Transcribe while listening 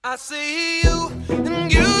I see you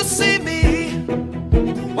and you see me.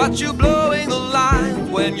 Watch you blowing the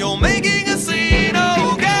line when you're making a scene.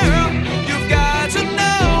 Oh girl, you've got to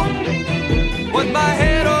know what my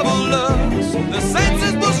head overlooks. The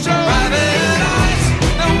senses will show. Private eyes,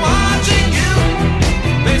 they're watching you.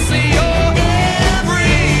 They see your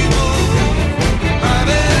every move.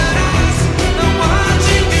 Private eyes, they're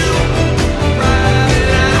watching you.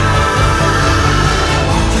 Private eyes,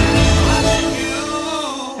 watching you.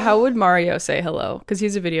 How would Mario say hello? Because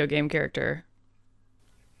he's a video game character.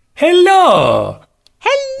 Hello!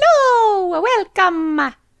 Hello!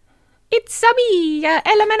 Welcome! It's me,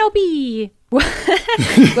 LMNOP.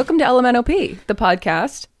 Welcome to LMNOP, the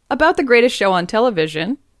podcast about the greatest show on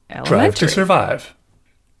television, Elementary. Drive to Survive.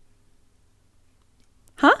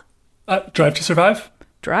 Huh? Drive to Survive?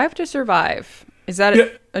 Drive to Survive. Is that Yeah.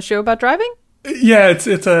 a show about driving? Yeah, it's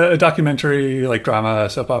a documentary, like drama,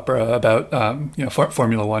 soap opera about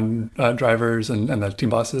Formula One drivers and the team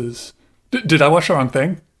bosses. Did I watch the wrong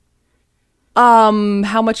thing?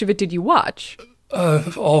 How much of it did you watch?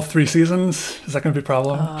 All 3 seasons? Is that going to be a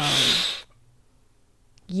problem?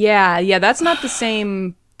 Yeah, that's not the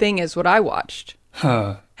same thing as what I watched.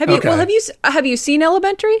 Huh. Have you? Okay. Well, have you seen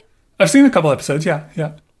Elementary? I've seen a couple episodes. Yeah.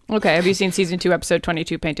 Okay, have you seen season 2, episode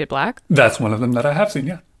 22, Painted Black? That's one of them that I have seen.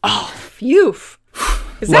 Yeah. Phew. Because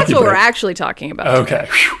that's Lucky what we're break. actually talking about. Okay.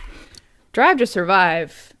 Today. Drive to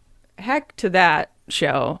Survive. Heck to that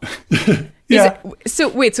show. Yeah.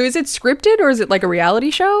 So is it scripted or is it like a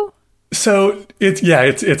reality show? So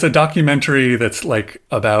it's a documentary that's like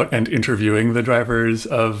about and interviewing the drivers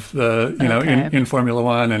of the Okay. in Formula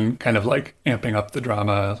One and kind of like amping up the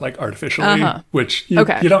drama like artificially, which you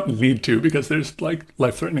don't need to because there's like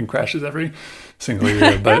life-threatening crashes every single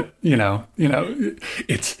year. But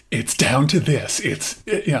it's down to this. It's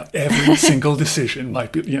every single decision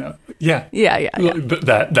might be Yeah.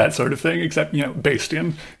 that sort of thing, except based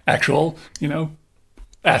in actual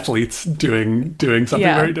athletes doing something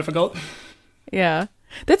Yeah. very difficult. Yeah.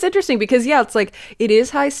 That's interesting because it's like it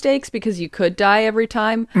is high stakes because you could die every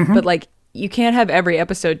time, but like you can't have every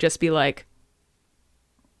episode just be like,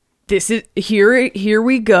 this is here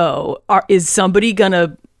we go. Is somebody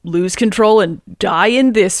gonna lose control and die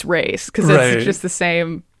in this race? Because it's Right. just the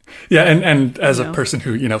same. Yeah, and as a person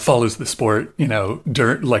who follows the sport,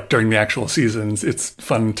 during the actual seasons, it's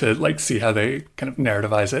fun to like see how they kind of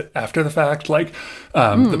narrativize it after the fact. Like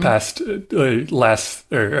the past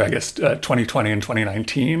 2020 and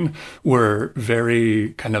 2019 were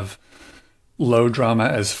very kind of low drama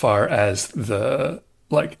as far as the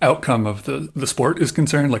like outcome of the sport is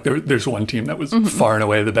concerned. Like there's one team that was far and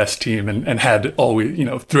away the best team and had always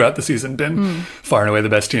throughout the season been far and away the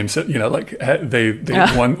best team. So they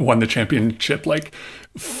won the championship like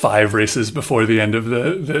 5 races before the end of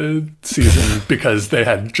the season because they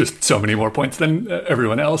had just so many more points than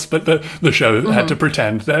everyone else. But the show had to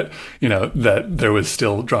pretend that that there was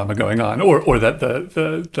still drama going on, or that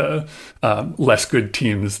the less good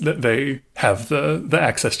teams that they have the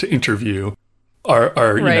access to interview are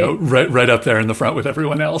right up there in the front with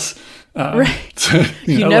everyone else. Right.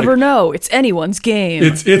 You never know. It's anyone's game.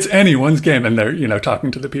 It's anyone's game, and they're talking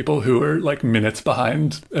to the people who are like minutes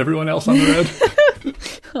behind everyone else on the road.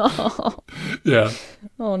 Yeah.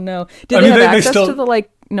 Oh no. Did they have access to the like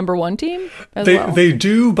number 1 team as well? They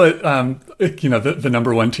do, but the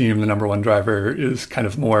number 1 team, the number 1 driver is kind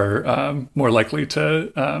of more likely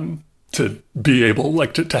to be able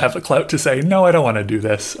to have the clout to say, no, I don't want to do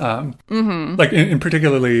this. Like in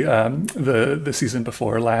particularly the season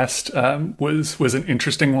before last was an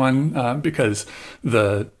interesting one because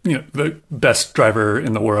the best driver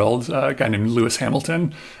in the world, a guy named Lewis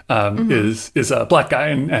Hamilton, is a black guy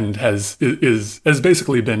and has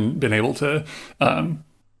basically been able to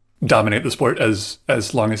dominate the sport as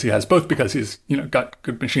long as he has, both because he's got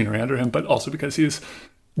good machinery under him, but also because he's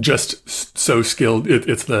just so skilled.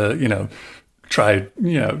 It's the try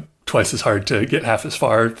twice as hard to get half as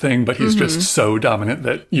far thing, but he's just so dominant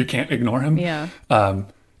that you can't ignore him. Yeah.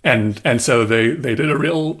 And so they did a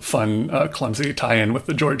real fun clumsy tie-in with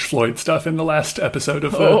the George Floyd stuff in the last episode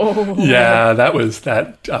of that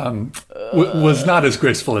was not as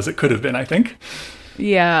graceful as it could have been, I think.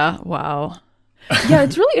 Yeah. Wow. Yeah,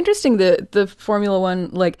 it's really interesting the Formula One,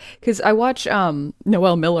 like, because I watch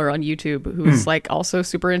Noel Miller on YouTube, who's like also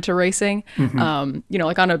super into racing,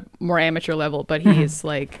 like on a more amateur level, but he's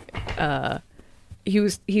like, he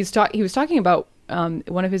was talking about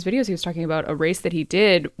one of his videos. He was talking about a race that he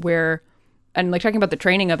did and like talking about the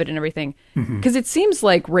training of it and everything, because it seems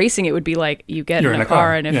like racing, it would be like you get in a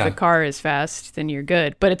car and if the car is fast, then you're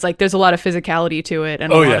good. But it's like there's a lot of physicality to it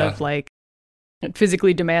and a lot of like It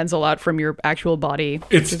physically demands a lot from your actual body.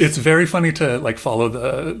 It's very funny to like follow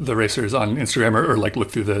the racers on Instagram or like look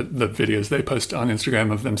through the videos they post on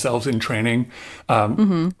Instagram of themselves in training,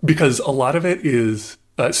 because a lot of it is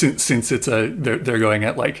since it's they're going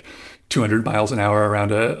at like 200 miles an hour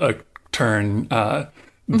around a turn.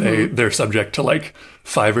 They're subject to like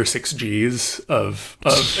 5 or 6 G's of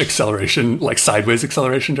acceleration, like sideways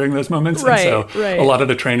acceleration during those moments. Right, and so a lot of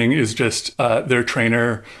the training is just their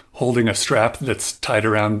trainer holding a strap that's tied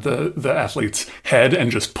around the athlete's head and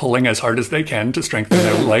just pulling as hard as they can to strengthen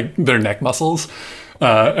their neck muscles.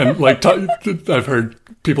 And like I've heard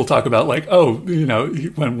people talk about like, oh, you know,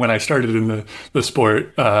 when I started in the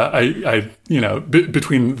sport, I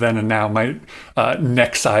between then and now, my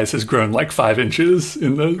neck size has grown like 5 inches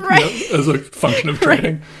in as a function of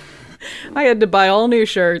training. I had to buy all new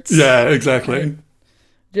shirts. Yeah, exactly.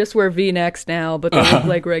 Just wear V-necks now, but they look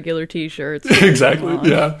like regular T-shirts. Exactly.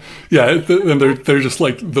 Yeah. And they're just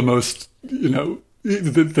like the most, you know.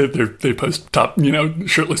 They post top, you know,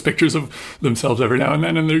 shirtless pictures of themselves every now and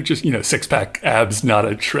then, and they're just, you know, 6-pack abs, not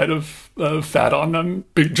a shred of fat on them,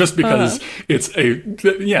 just because it's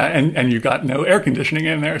and you got no air conditioning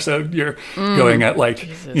in there, so you're going at like,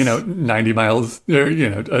 Jesus. You know, 90 miles or,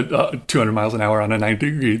 you know, 200 miles an hour on a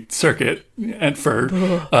 90-degree circuit, and for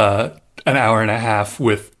an hour and a half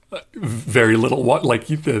with very little water. Like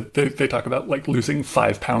they talk about like losing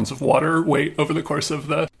 5 pounds of water weight over the course of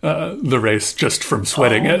the race just from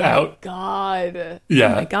sweating it out. God.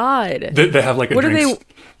 Yeah. Oh my God. They have like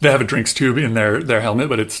they have a drinks tube in their helmet,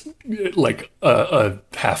 but it's like a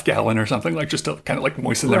half gallon or something, like just to kind of like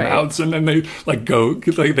moisten their mouths, and then they like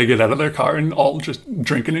they get out of their car and all just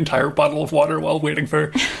drink an entire bottle of water while waiting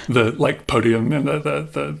for the like podium and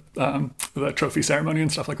the trophy ceremony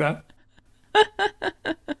and stuff like that.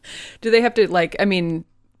 Do they have to like? I mean,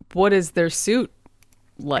 what is their suit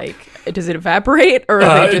like? Does it evaporate, or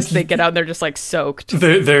they get out and they're just like soaked?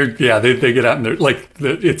 They get out and they're like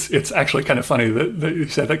it's actually kind of funny that you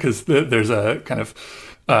said that, because there's a kind of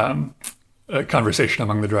a conversation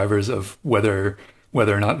among the drivers of whether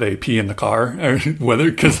or not they pee in the car, or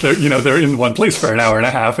because they're in one place for an hour and a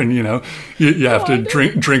half, and you have to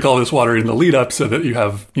drink all this water in the lead up so that you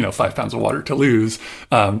have 5 pounds of water to lose.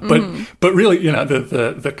 But really,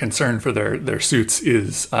 the concern for their suits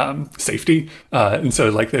is safety, and so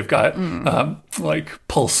like they've got like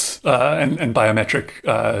pulse and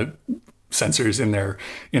biometric sensors in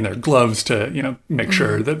their gloves to make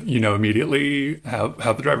sure that immediately how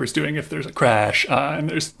the driver's doing if there's a crash, and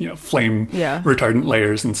there's flame retardant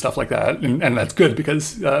layers and stuff like that, and that's good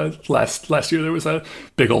because last year there was a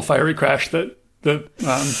big old fiery crash that the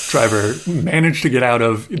driver managed to get out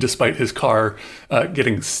of despite his car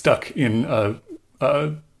getting stuck in a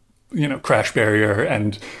crash barrier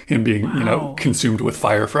and him being, consumed with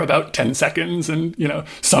fire for about 10 seconds and,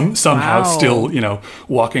 somehow still,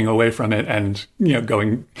 walking away from it and,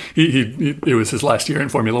 going, it was his last year in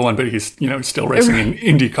Formula One, but he's, still racing in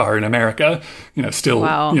IndyCar in America, still,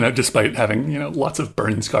 despite having, lots of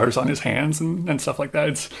burn scars on his hands and stuff like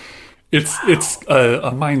that. It's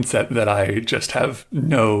a mindset that I just have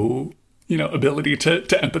no ability to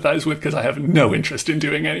empathize with, because I have no interest in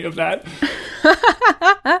doing any of that.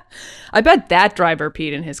 I bet that driver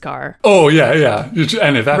peed in his car. Oh, yeah.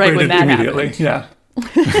 And evaporated immediately. Happened. Yeah.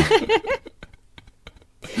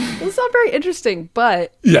 Well, it's not very interesting,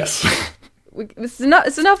 but... Yes. It's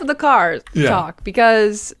enough of the car talk,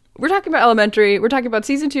 because we're talking about Elementary. We're talking about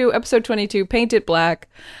Season 2, Episode 22, Paint It Black.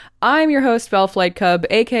 I'm your host, Val Flight Cub,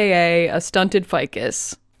 a.k.a. a stunted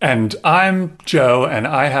ficus. And I'm Joe, and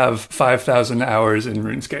I have 5,000 hours in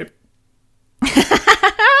RuneScape.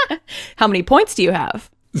 How many points do you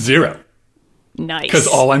have? 0. Nice. Because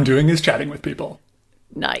all I'm doing is chatting with people.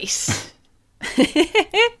 Nice.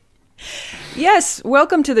 Yes,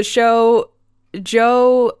 welcome to the show,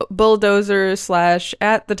 Joe Bulldozer /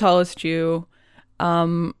 at the tallest Jew,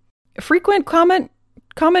 frequent commenter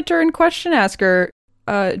and question asker,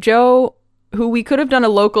 Joe, who we could have done a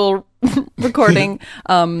local recording,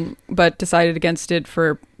 but decided against it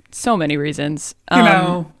for so many reasons.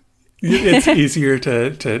 It's easier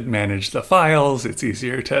to manage the files. It's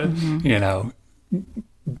easier to,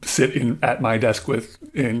 sit at my desk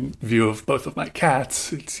in view of both of my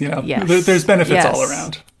cats. It's, there's benefits all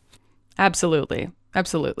around. Absolutely.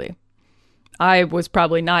 I was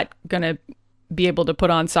probably not going to be able to put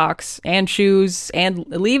on socks and shoes and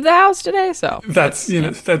leave the house today, so that's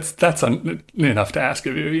that's enough to ask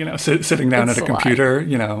of you. Sitting down at a computer,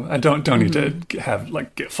 I don't need to have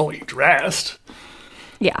get fully dressed.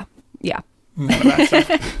 Yeah. None of that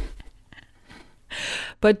stuff.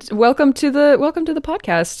 But welcome to the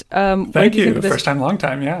podcast. Thank you. First time, long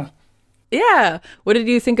time. Yeah. Yeah. What did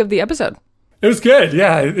you think of the episode? It was good.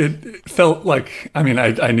 Yeah, it felt like, I mean,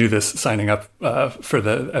 I knew this signing up for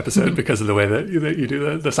the episode because of the way that you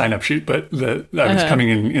do the sign up sheet, but I was coming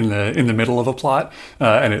in the middle of a plot,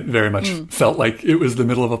 and it very much felt like it was the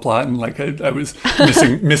middle of a plot, and like I was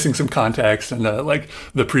missing some context, and like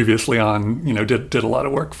the previously on, did a lot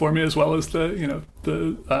of work for me, as well as the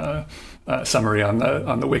summary on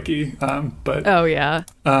the wiki. But oh yeah.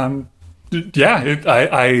 Yeah,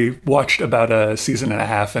 I watched about a season and a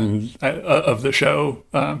half of the show,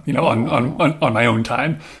 on my own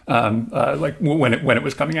time, like when it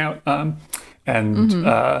was coming out, I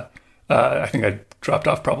think I dropped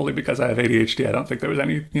off probably because I have ADHD. I don't think there was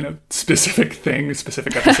any specific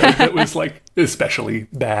episode that was like especially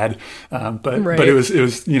bad, but it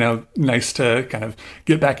was nice to kind of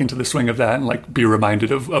get back into the swing of that and like be reminded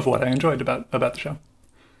of what I enjoyed about the show.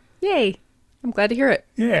 Yay. I'm glad to hear it.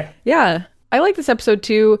 Yeah. Yeah. I like this episode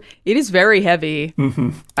too. It is very heavy.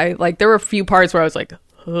 Mm-hmm. There were a few parts where I was like,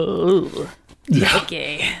 oh, yeah.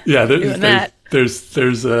 Okay. Yeah.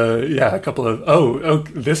 There's a couple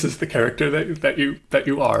of, this is the character that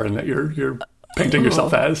you are and that you're painting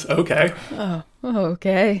yourself as. Okay. Oh,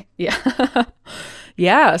 okay. Yeah.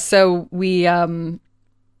 Yeah. So we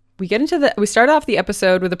get into we start off the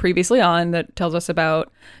episode with a previously on that tells us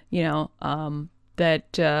about,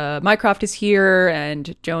 that Mycroft is here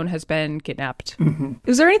and Joan has been kidnapped. Mm-hmm.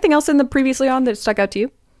 Is there anything else in the previously on that stuck out to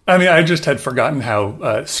you? I mean, I just had forgotten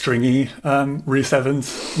how stringy Rhys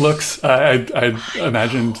Evans looks. I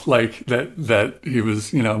imagined like that he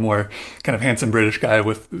was, a more kind of handsome British guy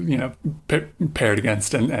with, paired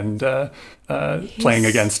against and playing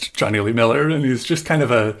against Johnny Lee Miller, and he's just kind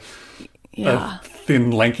of a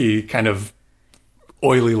thin, lanky, kind of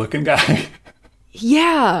oily looking guy.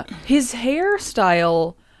 Yeah, his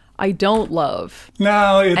hairstyle I don't love.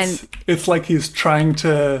 No, it's like he's trying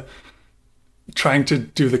to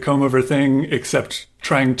do the comb over thing, except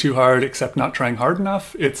trying too hard, except not trying hard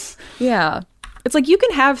enough. It's like you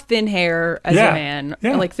can have thin hair as a man,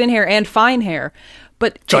 like thin hair and fine hair,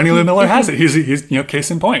 but Johnny Lee Miller has it. He's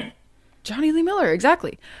case in point. Johnny Lee Miller,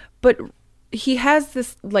 exactly. But he has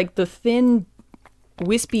this like the thin,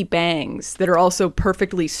 wispy bangs that are also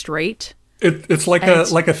perfectly straight. It's like a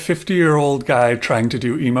 50-year-old guy trying to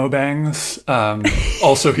do emo bangs.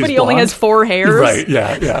 Also, he's but he blonde. Only has 4 hairs. Right?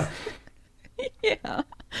 Yeah. Yeah.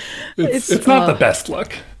 It's not the best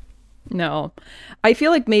look. No, I feel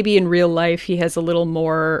like maybe in real life he has a little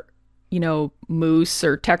more, mousse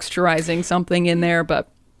or texturizing something in there, but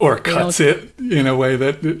or cuts it in a way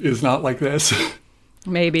that is not like this.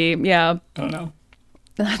 Maybe, yeah. I don't know.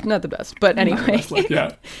 Not the best, but anyway.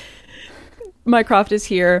 Yeah. Mycroft is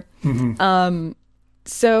here. Mm-hmm.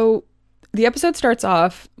 So the episode starts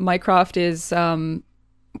off. Mycroft is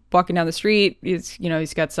walking down the street.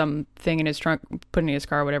 He's got something in his trunk, put in his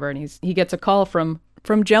car, or whatever, and he gets a call from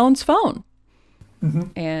Joan's phone,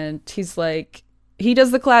 and he's like, he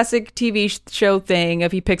does the classic TV show thing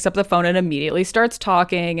of he picks up the phone and immediately starts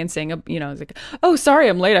talking and saying, he's like, "Oh, sorry,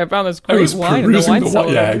 I'm late. I found this great wine in the wine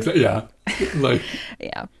cellar." Yeah. Like,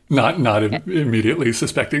 yeah. Not immediately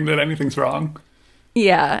suspecting that anything's wrong.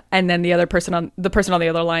 Yeah, and then the person on the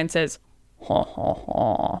other line says, "Ha ha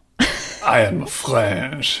ha. I am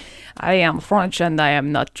French. I am French and I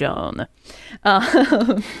am not Joan."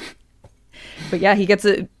 But yeah, he gets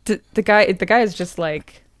the guy is just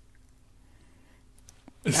like,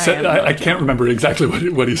 I can't remember exactly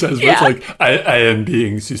what he says, but it's like, I am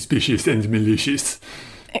being suspicious and malicious.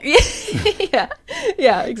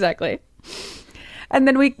 Yeah, exactly. And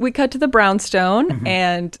then we cut to the brownstone,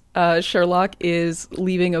 and Sherlock is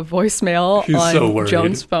leaving a voicemail on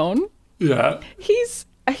Joan's phone. Yeah. He's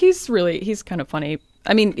kind of funny.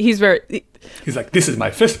 I mean, he's like, "This is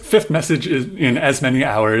my fifth message in as many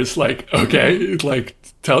hours." Like, okay, like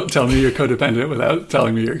tell me you're codependent without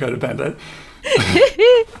telling me you're codependent.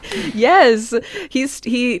 Yes,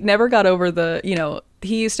 he never got over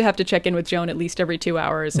he used to have to check in with Joan at least every 2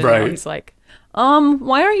 hours, and now he's like,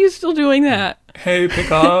 why aren't you still doing that? Hey,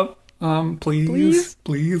 pick up, please.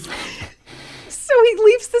 So he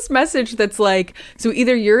leaves this message that's like, so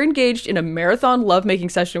either you're engaged in a marathon lovemaking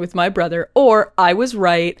session with my brother, or I was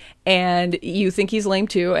right and you think he's lame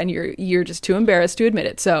too, and you're just too embarrassed to admit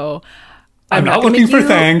it. So I'm not looking for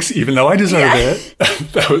thanks, even though I deserve it.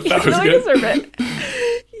 that was good. I deserve it.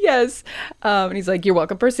 Yes. And he's like, "You're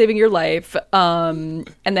welcome for saving your life." And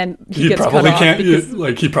then he gets probably cut can't.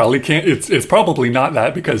 off He probably can't. It's probably not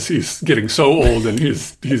that, because he's getting so old and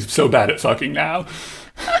he's so bad at fucking now.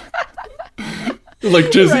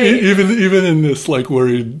 Like, just even in this like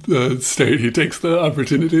worried state, he takes the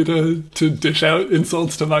opportunity to dish out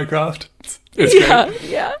insults to Mycroft. It's great.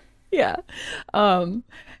 Yeah. Yeah. And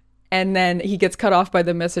then he gets cut off by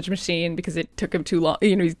the message machine because it took him too long.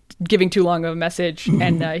 You know, he's giving too long of a message.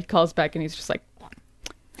 And he calls back and he's just like,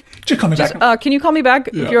 Just call me back. can you call me back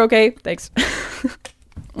if you're okay? Thanks.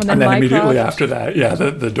 And then immediately after that,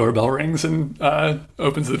 the doorbell rings and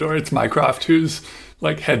opens the door. It's Mycroft, who's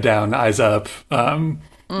like head down, eyes up, you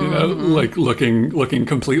know, like looking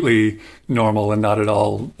completely normal and not at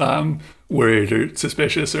all worried or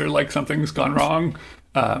suspicious or like something's gone wrong.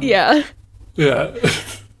 Yeah. Sure.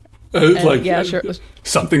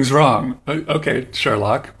 Something's wrong. Okay,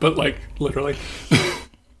 Sherlock, but like literally.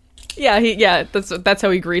 That's how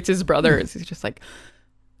he greets his brother. He's just like,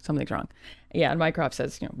 something's wrong. Yeah, and Mycroft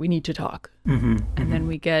says, you know, we need to talk. And then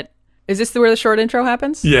we get, is this where the short intro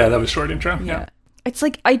happens? Yeah, that was short intro. Yeah. It's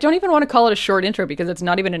like, I don't even want to call it a short intro because it's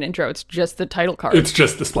not even an intro. It's just the title card. It's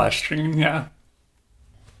just the splash screen. Yeah.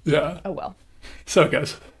 Oh, well. So it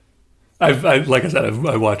goes. Like I said,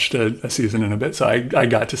 I watched a season in a bit, so I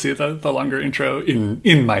got to see the longer intro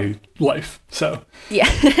in my life. So yeah,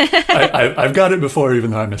 I've got it before,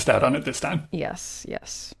 even though I missed out on it this time. Yes. You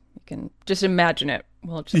can just imagine it.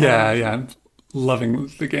 I'm loving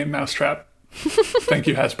the game Mousetrap. Thank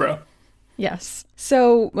you, Hasbro. Yes.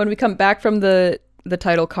 So when we come back from the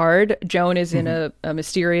title card, Joan is in a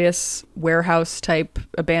mysterious warehouse type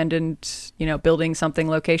abandoned, you know, building something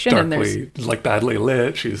location. Darkly, and there's like badly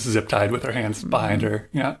lit. She's zip tied with her hands behind her.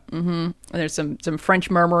 Yeah. And there's some French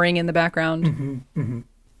murmuring in the background.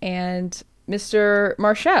 And Mr.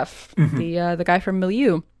 Marchef, the guy from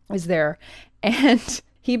Milieu, is there. And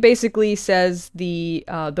he basically says the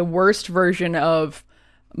worst version of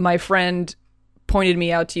my friend pointed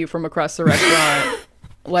me out to you from across the restaurant,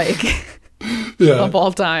 of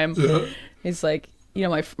all time. Yeah. He's like, you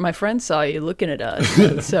know, my friend saw you looking at us,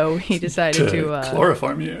 and so he decided to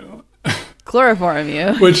chloroform you,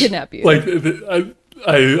 kidnap you. Like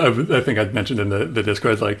I think I'd mentioned in the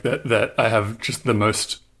Discord like that I have just the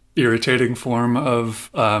most irritating form of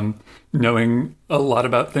knowing a lot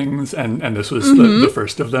about things, and this was the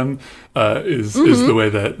first of them. Is the way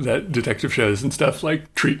that detective shows and stuff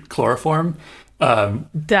like treat chloroform.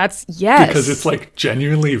 That's yes, because it's like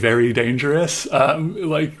genuinely very dangerous.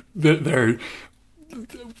 Like they're.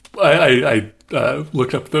 I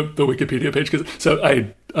looked up the Wikipedia page so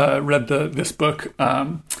I read this book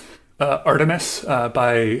Artemis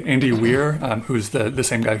by Andy Weir, who's the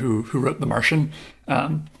same guy who wrote The Martian.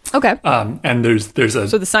 Okay. And there's a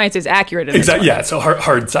so the science is accurate. Exactly. Yeah. So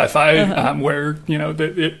hard sci-fi, where you know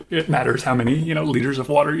it matters how many liters of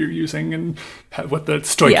water you're using and what the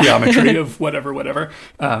stoichiometry of whatever.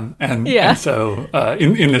 And so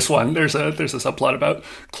in this one there's a subplot about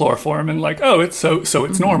chloroform and like it's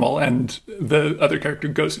it's normal, and the other character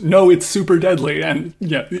goes, no, it's super deadly, and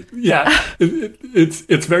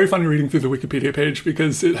it's very funny reading through the Wikipedia page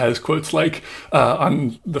because it has quotes like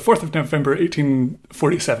on the 4th of November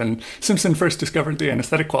 1847. Simpson first discovered the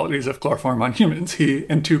anesthetic qualities of chloroform on humans. He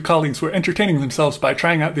and two colleagues were entertaining themselves by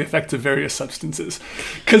trying out the effects of various substances.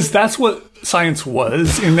 Because that's what science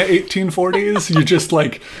was in the 1840s. You just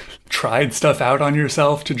like tried stuff out on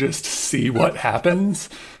yourself to just see what happens.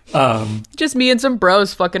 Just me and some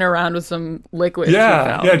bros fucking around with some liquids.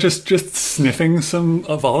 Yeah, just sniffing some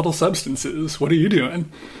volatile substances. What are you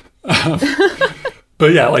doing?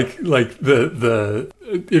 But yeah, like the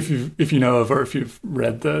if you know of or if you've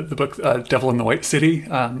read the book Devil in the White City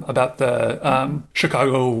about the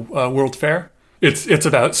Chicago World Fair, it's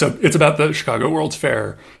about the Chicago World's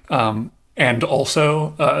Fair, and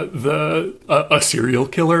also a serial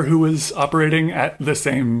killer who was operating at the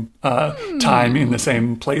same time in the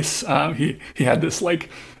same place. He had this like.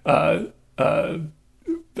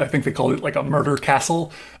 I think they called it like a murder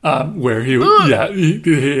castle, where he would,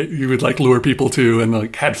 he would like lure people to and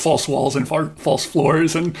like had false walls and false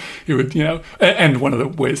floors, and he would, and one of the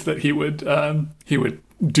ways that he would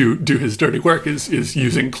do his dirty work is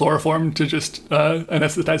using chloroform to just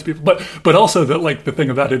anesthetize people. But also that like the thing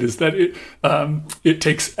about it is that it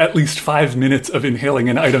takes at least 5 minutes of inhaling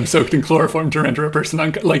an item soaked in chloroform to render a person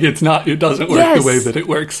it doesn't work the way that it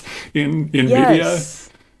works in media.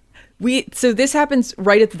 So this happens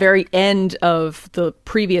right at the very end of the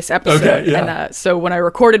previous episode. Okay, yeah. And so when I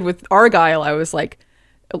recorded with Argyle, I was like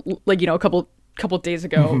a couple days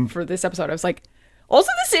ago for this episode, I was like, also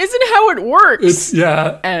this isn't how it works.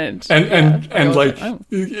 And like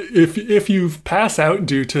if you pass out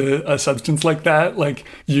due to a substance like that, like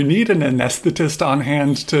you need an anesthetist on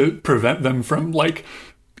hand to prevent them from like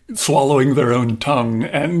swallowing their own tongue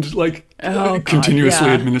and like continuously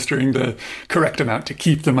administering the correct amount to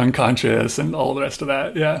keep them unconscious and all the rest of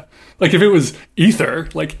that. Yeah. Like if it was ether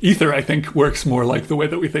I think works more like the way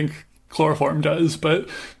that we think chloroform does, but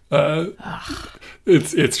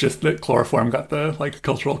It's just that chloroform got the like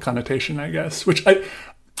cultural connotation, I guess, which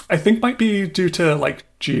I think might be due to like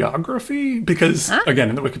geography, because again,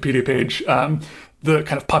 in the Wikipedia page, the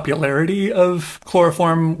kind of popularity of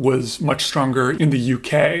chloroform was much stronger in the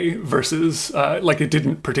UK versus like it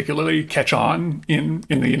didn't particularly catch on in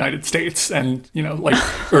the United States. And, you know, like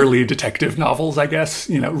early detective novels, I guess,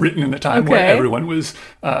 you know, written in a time where everyone was,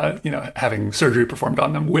 you know, having surgery performed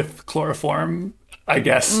on them with chloroform, I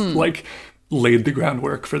guess, like laid the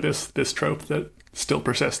groundwork for this trope that still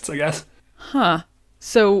persists, I guess. Huh.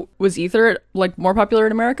 So was ether like more popular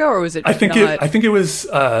in America, or was it? I think it was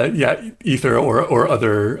ether or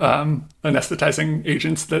other anesthetizing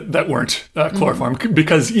agents that weren't chloroform,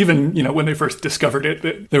 because even, you know, when they first discovered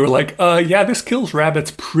it, they were like, yeah, this kills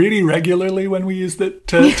rabbits pretty regularly when we use it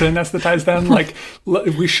to anesthetize them. Like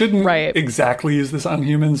we shouldn't exactly use this on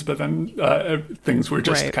humans, but then things were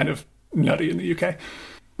just kind of nutty in the UK.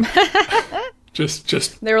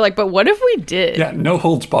 Just they were like, but what if we did? Yeah, no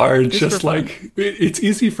holds barred. Just like it's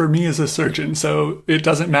easy for me as a surgeon, so it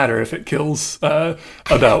doesn't matter if it kills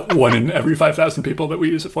about 1 in every 5,000 people that we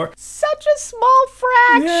use it for. Such a small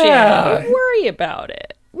fraction. Yeah. Don't worry about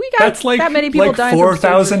it. We got that many people dying.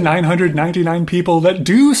 4,999 people that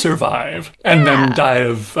do survive and then die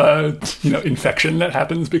of you know, infection that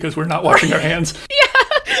happens because we're not washing our hands. Yeah,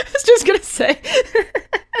 I was just gonna say.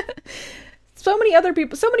 So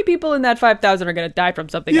many people in that 5,000 are going to die from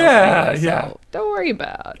something else. Anyway, so don't worry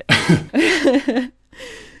about it.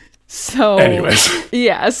 So, anyways.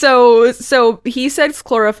 Yeah. So he says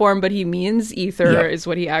chloroform, but he means ether is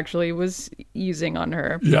what he actually was using on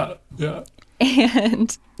her. Yeah. Yeah.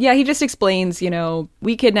 And yeah, he just explains, you know,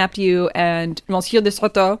 we kidnapped you, and Monsieur de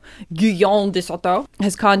Soto, Guillaume de Soto,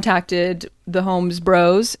 has contacted the Holmes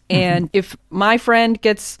bros. And if my friend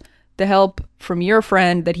gets the help from your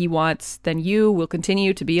friend that he wants, then you will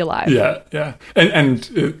continue to be alive. Yeah, yeah. And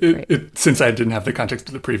it since I didn't have the context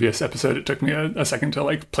of the previous episode, it took me a second to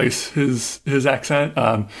like place his accent.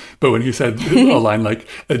 But when he said a line like,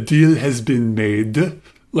 a deal has been made,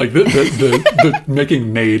 like the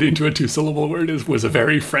making made into a 2-syllable word was a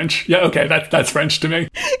very French. Yeah, okay, that's French to me.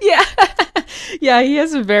 Yeah. Yeah, he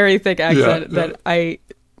has a very thick accent that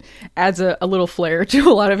adds a little flair to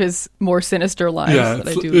a lot of his more sinister lines that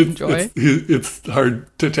I do enjoy. It's hard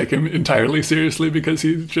to take him entirely seriously because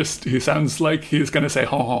he sounds like he's going to say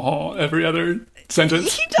ho ho ho every other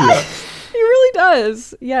sentence. He does. Yeah. He really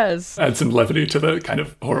does. Yes. Add some levity to the kind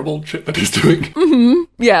of horrible shit that he's doing. Mm-hmm.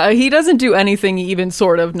 Yeah, he doesn't do anything even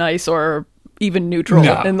sort of nice or even neutral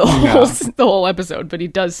in the whole episode, but he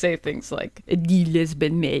does say things like a deal has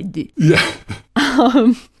been made. Yeah.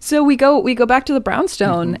 So we go back to the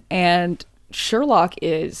brownstone, and Sherlock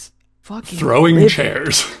is fucking throwing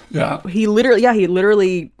chairs. Yeah. He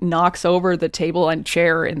literally knocks over the table and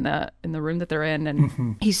chair in the room that they're in,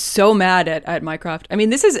 and he's so mad at Mycroft. I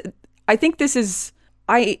mean,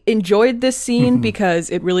 I enjoyed this scene because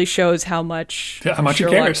it really shows how much Sherlock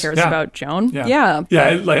cares about Joan. Yeah,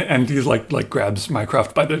 and he's like grabs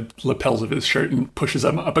Mycroft by the lapels of his shirt and pushes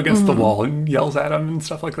him up against the wall and yells at him and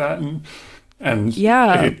stuff like that. And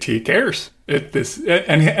he cares. He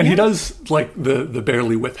does like the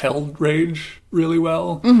barely withheld rage really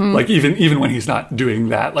well. Like even when he's not doing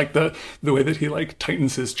that, like the way that he like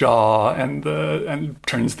tightens his jaw and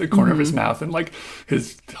turns the corner of his mouth and like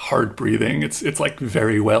his hard breathing. It's like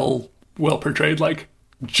very well portrayed, like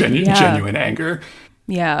genuine anger.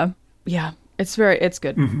 Yeah. It's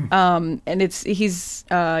good. And he's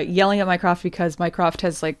yelling at Mycroft because Mycroft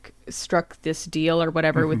has like struck this deal or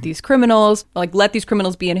whatever with these criminals, like let these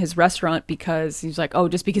criminals be in his restaurant because he's like, oh,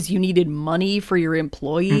 just because you needed money for your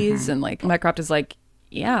employees. And like Mycroft is like,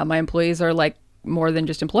 yeah, my employees are like more than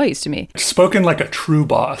just employees to me. Spoken like a true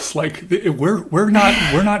boss. Like we're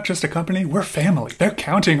not just a company, we're family. They're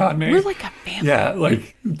counting on me. We're like a family. Yeah,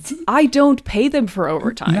 like I don't pay them for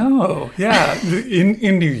overtime. No, yeah.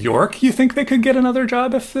 In New York, you think they could get another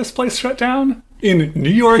job if this place shut down? In New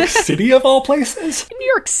York City, of all places? In New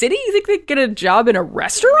York City? You think they could get a job in a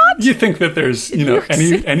restaurant? You think that there's,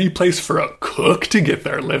 any place for a cook to get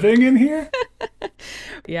their living in here?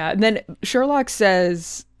 Yeah, and then Sherlock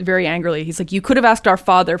says very angrily, he's like, you could have asked our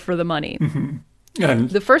father for the money. And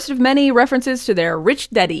the first of many references to their rich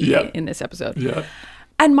daddy in this episode. Yeah.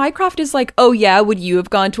 And Mycroft is like, oh yeah, would you have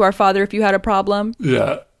gone to our father if you had a problem?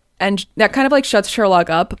 Yeah. And that kind of like shuts Sherlock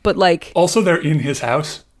up, but like... Also, they're in his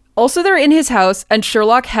house, and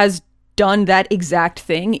Sherlock has done that exact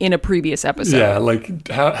thing in a previous episode. Yeah, like,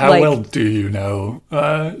 how well do you know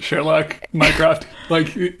Sherlock Mycroft?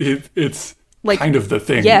 Like, it's like, kind of the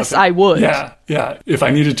thing. yes, I would. Yeah, yeah. If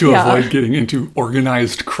I needed to Yeah. avoid getting into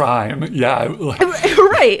organized crime, yeah.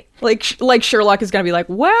 Right. Like Sherlock is going to be like,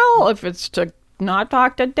 well, if it's to not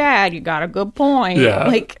talk to Dad, you got a good point. Yeah.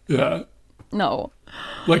 Like, yeah. no.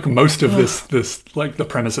 Like most of this like the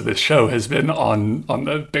premise of this show has been on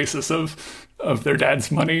the basis of their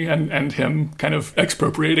dad's money and him kind of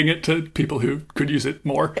expropriating it to people who could use it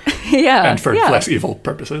more Yeah. and for yeah. less evil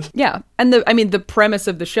purposes. Yeah. And the premise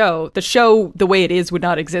of the show, the way it is would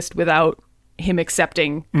not exist without him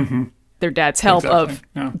accepting their dad's help Exactly, of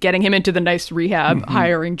yeah. getting him into the nice rehab,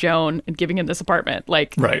 hiring Joan, and giving him this apartment.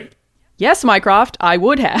 Like, Right. yes, Mycroft, I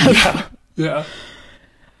would have. Yeah.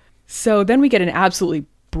 So then we get an absolutely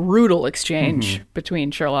brutal exchange between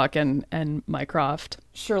Sherlock and Mycroft.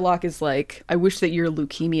 Sherlock is like, I wish that your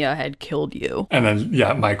leukemia had killed you. And then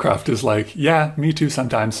yeah, Mycroft is like, yeah, me too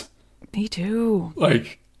sometimes. Me too.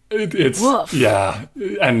 Like it's Woof. yeah,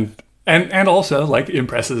 and also like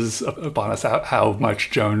impresses upon us how much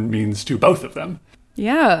Joan means to both of them.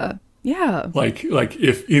 Yeah. Yeah. Like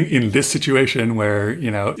if in this situation where, you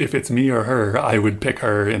know, if it's me or her, I would pick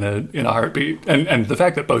her in a heartbeat. And the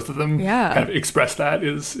fact that both of them Yeah. kind of express that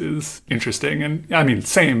is interesting. And I mean,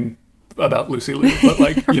 same about Lucy Liu, but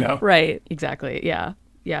like, you know. Right. Exactly. Yeah.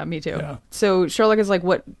 Yeah, me too. Yeah. So Sherlock is like,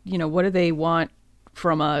 what do they want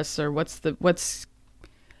from us? Or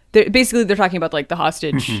basically they're talking about like the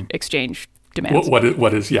hostage exchange demands.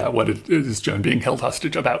 What is Joan being held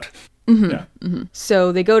hostage about? Yeah.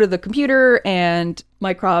 So they go to the computer, and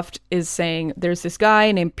Mycroft is saying there's this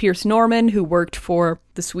guy named Pierce Norman who worked for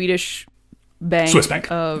the Swedish bank. Swiss bank.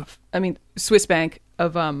 Swiss bank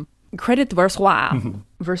of Credit Versoix.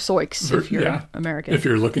 Versoix, if you're Yeah. American. If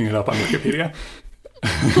you're looking it up on Wikipedia.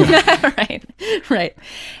 Right.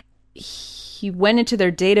 He went into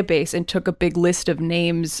their database and took a big list of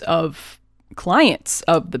names of clients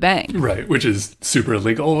of the bank. Right, which is super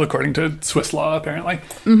illegal according to Swiss law, apparently.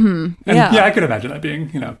 And Yeah. I could imagine that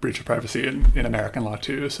being, you know, breach of privacy in American law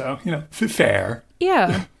too. So, you know, fair.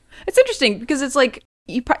 Yeah. It's interesting because it's like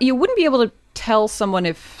you wouldn't be able to tell someone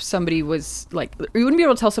if somebody was like, you wouldn't be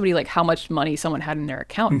able to tell somebody like how much money someone had in their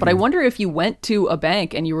account. But I wonder if you went to a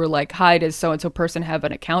bank and you were like, hi, does so-and-so person have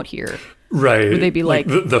an account here? Right. Would they be like,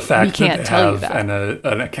 the fact we can't that they tell you have that?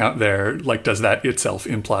 an account there, like, does that itself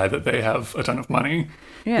imply that they have a ton of money?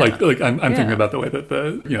 Yeah. Like I'm thinking Yeah. about the way that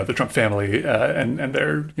the Trump family and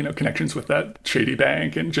their, you know, connections with that shady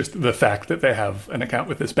bank, and just the fact that they have an account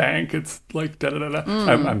with this bank. It's like da da da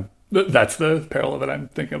da. That's the parallel that I'm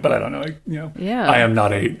thinking of, but I don't know. Like, you know, Yeah. I am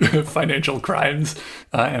not a financial crimes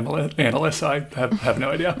analyst, so I have no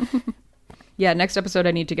idea. Yeah, next episode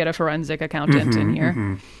I need to get a forensic accountant in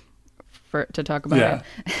here to talk about Yeah.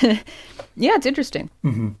 it. Yeah, it's interesting.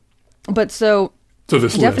 But so So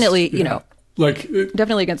this definitely, list, you know, like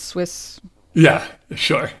definitely against Swiss. yeah,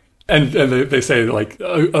 sure. And they say like,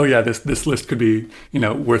 oh yeah, this list could be, you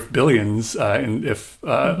know, worth billions, and if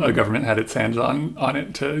a government had its hands on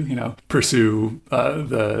it to, you know, pursue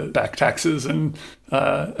the back taxes and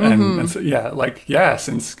so, yeah, like, yeah,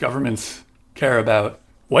 since governments care about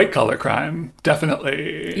white collar crime,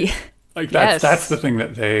 definitely, Yeah. like Yes. that's the thing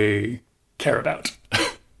that they care about.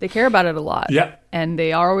 They care about it a lot. Yeah. And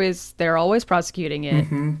they're always prosecuting it.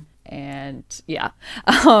 And yeah.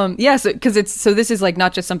 So this is like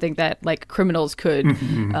not just something that like criminals could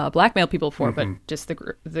blackmail people for, but just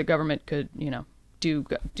the government could, you know,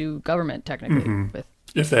 do government technically with.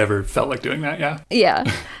 If they ever felt like doing that, yeah. Yeah.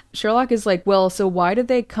 Sherlock is like, well, so why did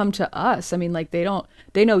they come to us? I mean, like they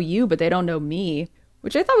know you, but they don't know me,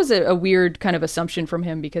 which I thought was a weird kind of assumption from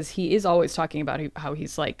him, because he is always talking about how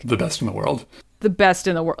he's like The best in the world. the best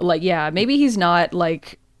in the world. Like, yeah, maybe he's not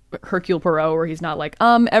like Hercule Poirot, where he's not like,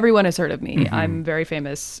 everyone has heard of me. I'm very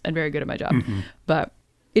famous and very good at my job. But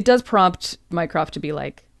it does prompt Mycroft to be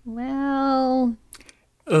like, well,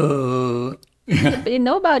 they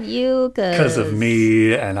know about you Because of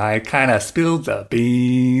me, and I kind of spilled the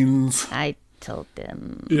beans. I told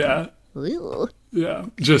them. Yeah, Ooh. yeah.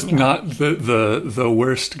 Just not the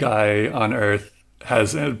worst guy on earth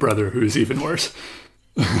has a brother who's even worse.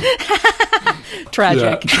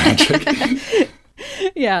 Tragic. Yeah, tragic.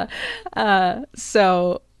 Yeah.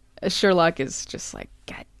 So Sherlock is just like,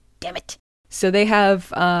 God damn it. So they have,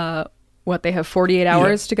 they have 48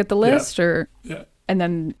 hours to get the list, or, Yeah. and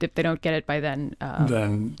then if they don't get it by then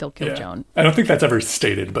they'll kill yeah. Joan. I don't think that's ever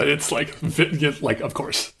stated, but it's like of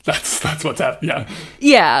course that's what's happening.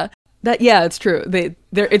 Yeah, Yeah. It's true.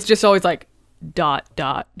 It's just always like ...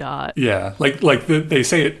 yeah. Like they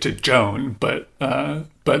say it to Joan, but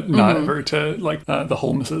not ever to like the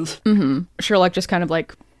Holmeses. Sherlock just kind of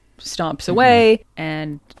like stomps away,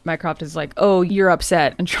 and Mycroft is like, "Oh, you're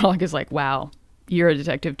upset," and Sherlock is like, "Wow, you're a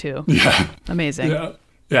detective too." Yeah. Amazing. Yeah.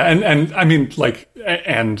 Yeah, and I mean, like,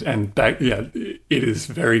 and back, yeah, it is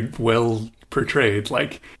very well portrayed,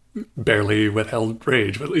 like, barely withheld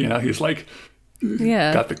rage, but, you know, he's like,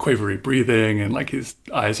 Yeah. got the quavery breathing, and like his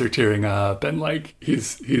eyes are tearing up, and like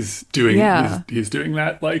he's doing he's doing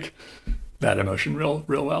that, like, that emotion real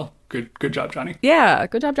well. Good job, Johnny. Yeah,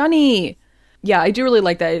 good job, Johnny. Yeah, I do really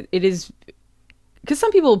like that. It is because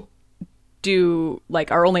some people do like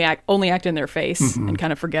are only act in their face and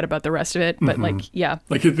kind of forget about the rest of it. But like, yeah,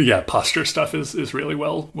 Like, yeah, posture stuff is really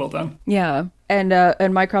well done. yeah.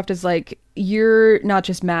 And Mycroft is like, you're not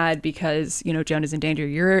just mad because, you know, Joan is in danger.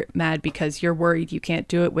 You're mad because you're worried you can't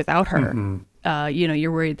do it without her. You know,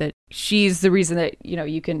 you're worried that she's the reason that, you know,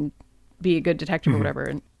 you can be a good detective or whatever.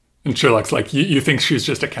 And Sherlock's like, you think she's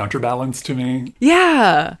just a counterbalance to me?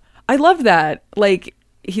 Yeah, I love that. Like,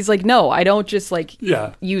 he's like, no, I don't just like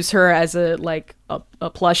Yeah. use her as a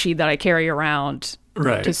plushie that I carry around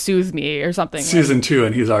Right. to soothe me or something. Season 2,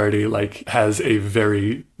 and he's already like has a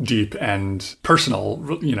very deep and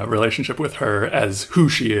personal, you know, relationship with her as who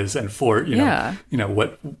she is, and for Yeah. you know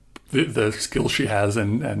what the skills she has,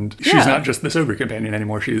 and she's Yeah. not just the sober companion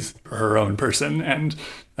anymore. She's her own person, and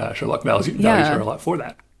Sherlock values Yeah. her a lot for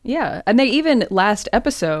that. Yeah, and they even last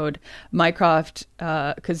episode, Mycroft,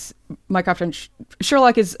 because Mycroft and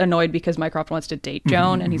Sherlock is annoyed because Mycroft wants to date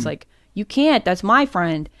Joan, and he's like, "You can't. That's my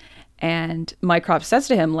friend." And Mycroft says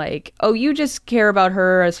to him like, "Oh, you just care about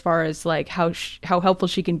her as far as like how helpful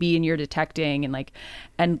she can be in your detecting," and like,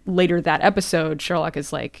 and later that episode, Sherlock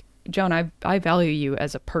is like, "Joan, I value you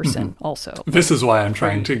as a person also." This is why I'm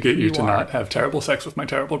trying to get you you to are. not have terrible sex with my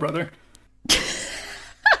terrible brother.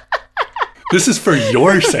 This is for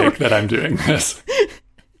your sake that I'm doing this.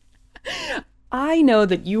 I know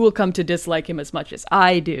that you will come to dislike him as much as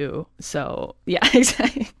I do. So, yeah,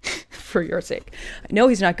 exactly. For your sake. I know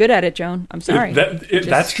he's not good at it, Joan. I'm sorry.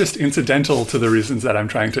 That's just incidental to the reasons that I'm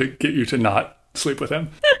trying to get you to not sleep with him.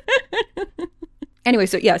 Anyway,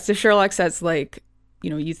 so yeah, so Sherlock says, like, you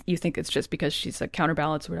know, you think it's just because she's a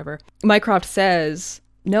counterbalance or whatever. Mycroft says,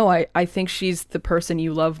 no, I think she's the person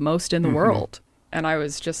you love most in the world. And I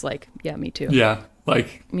was just like, yeah, me too. Yeah,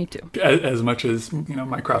 like, Me too. as much as, you know,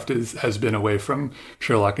 Mycroft has been away from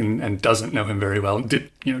Sherlock and doesn't know him very well.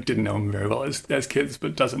 Didn't know him very well as kids,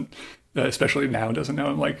 but doesn't, especially now, doesn't know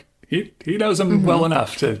him. Like, he knows him well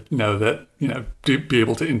enough to know that, you know, to be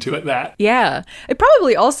able to intuit that. Yeah. It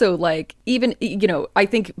probably also, like, even, you know, I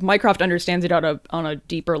think Mycroft understands it on a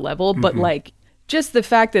deeper level, but like, just the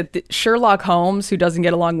fact that Sherlock Holmes, who doesn't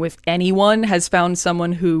get along with anyone, has found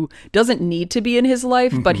someone who doesn't need to be in his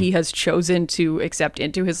life, but he has chosen to accept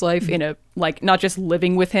into his life in a, like, not just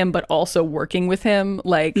living with him, but also working with him.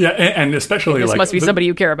 Like, Yeah, and especially this like must be somebody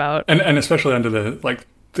you care about. and especially under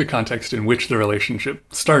the context in which the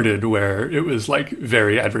relationship started, where it was like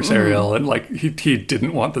very adversarial, and like he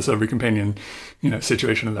didn't want the sober companion, you know,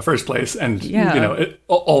 situation in the first place, and Yeah. you know,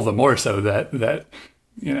 all the more so that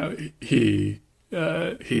you know, he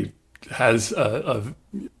has a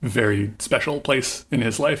very special place in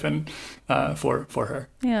his life, and for her.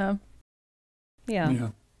 Yeah. Yeah.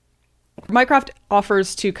 Mycroft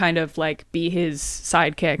offers to kind of like be his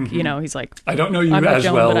sidekick. You know, he's like, I don't know you I'm not as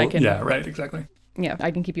Joan, well. but I can- Yeah, right, exactly. yeah,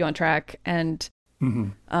 I can keep you on track. And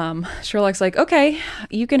Sherlock's like, okay,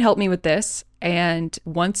 you can help me with this. And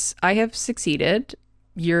once I have succeeded,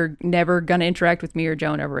 you're never going to interact with me or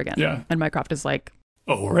Joan ever again. Yeah. And Mycroft is like,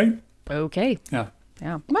 Oh, right. okay. Yeah.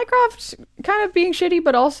 Yeah. Mycroft's kind of being shitty,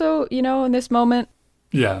 but also, you know, in this moment,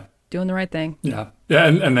 Yeah. doing the right thing. Yeah. Yeah,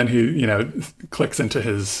 and then he, you know, clicks into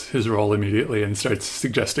his role immediately and starts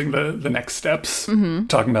suggesting the next steps.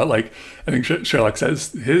 Talking about, like, I think Sherlock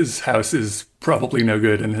says his house is probably no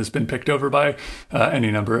good and has been picked over by any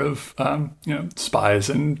number of, you know, spies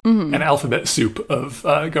and an alphabet soup of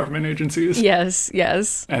government agencies. Yes,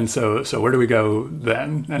 yes. And so where do we go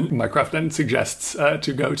then? And Mycroft then suggests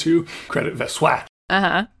to go to Credit Vessois.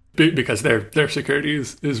 Uh-huh. Because their security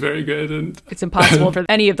is very good, and It's impossible for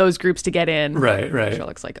any of those groups to get in. right.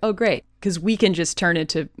 Sherlock's like, oh, great. Because we can just turn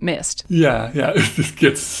into mist. Yeah. It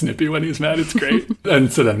gets snippy when he's mad. It's great.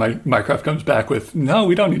 And so then Mycroft comes back with, no,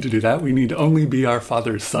 we don't need to do that. We need to only be our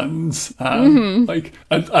father's sons. Like,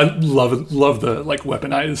 I love the, like,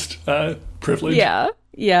 weaponized privilege. Yeah.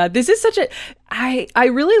 Yeah. This is such a... I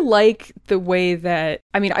really like the way that...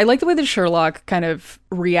 I mean, I like the way that Sherlock kind of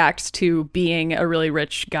reacts to being a really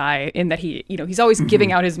rich guy, in that he, you know, he's always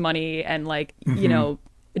giving out his money and, like, you know,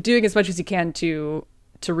 doing as much as he can to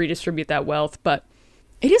redistribute that wealth. But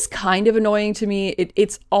it is kind of annoying to me.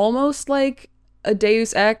 It's almost like a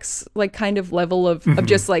Deus Ex like kind of level of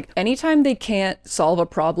just like anytime they can't solve a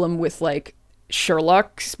problem with like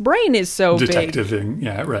Sherlock's brain is so big. Detectiving.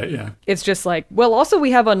 Yeah, right. Yeah. It's just like, well, also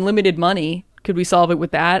we have unlimited money. Could we solve it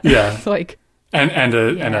with that? Yeah. Like, And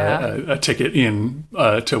a ticket in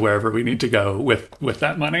to wherever we need to go with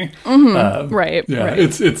that money. right. Yeah, right.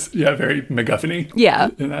 it's very MacGuffin-y. Yeah.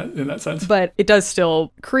 In that sense. But it does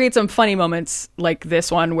still create some funny moments like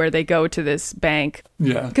this one where they go to this bank.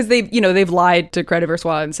 Yeah. Because they've lied to Credit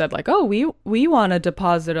Versois and said like, oh, we want to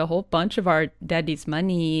deposit a whole bunch of our daddy's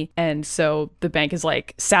money. And so the bank is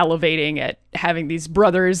like salivating at having these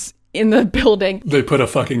brothers in the building. They put a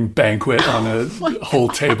fucking banquet on a whole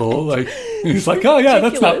table. Like, he's like, oh yeah,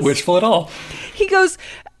 that's not wishful at all. He goes,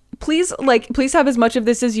 please have as much of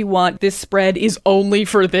this as you want. This spread is only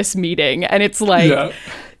for this meeting. And it's like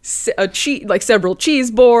several cheese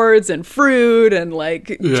boards and fruit and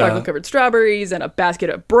like chocolate covered strawberries and a basket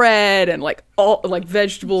of bread and like all like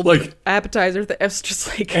vegetable like appetizer. It's just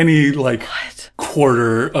like any like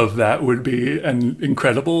quarter of that would be an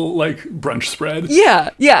incredible like brunch spread.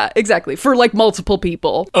 Yeah, exactly. For like multiple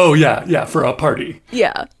people. Oh yeah, for a party.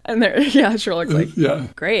 Yeah. And Sherlock's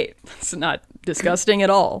like, great. It's not disgusting at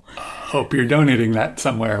all. Hope you're donating that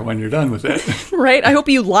somewhere when you're done with it. Right? I hope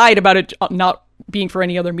you lied about it not being for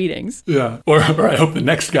any other meetings. Yeah. Or I hope the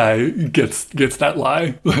next guy gets that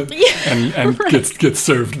lie and right. gets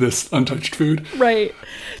served this untouched food. Right.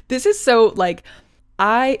 This is so like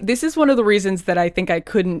this is one of the reasons that I think I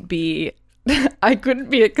couldn't be a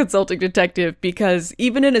consulting detective, because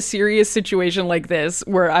even in a serious situation like this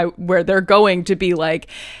where they're going to be like,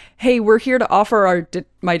 hey, we're here to offer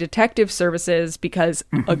my detective services because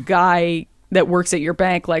a guy that works at your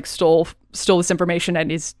bank like stole this information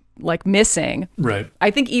and is like missing. Right.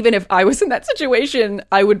 I think even if I was in that situation,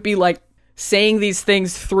 I would be like saying these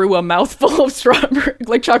things through a mouthful of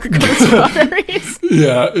like chocolate covered strawberries.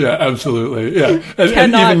 Yeah, absolutely. Yeah.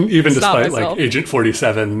 And even despite myself. Like Agent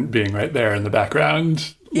 47 being right there in the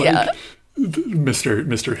background, like Mr.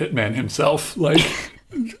 Hitman himself, like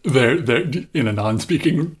they're in a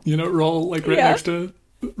non-speaking, role, like right next to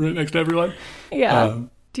everyone. Yeah.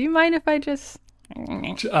 Do you mind if I just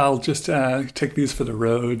I'll just take these for the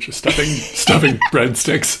road, just stuffing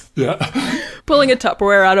breadsticks. Yeah. Pulling a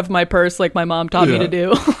Tupperware out of my purse like my mom taught me to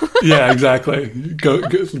do. Yeah, exactly.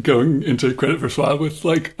 Going into Credit Versois with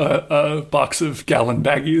like a box of gallon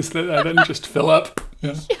baggies that I then just fill up.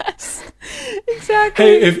 Yeah. Yes, exactly.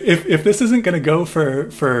 Hey, if this isn't going to go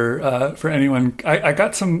for anyone, I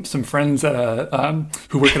got some friends at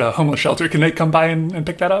who work at a homeless shelter. Can they come by and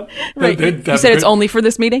pick that up? Right. You said it's only for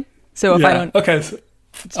this meeting? So if I don't, okay,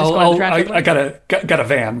 so I got a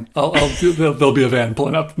van. There'll be a van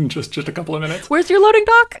pulling up in just a couple of minutes. Where's your loading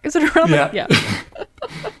dock? Is it around? Yeah.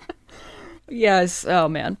 Yes. Oh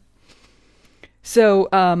man. So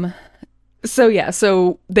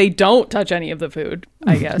they don't touch any of the food,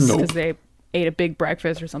 I guess, because they ate a big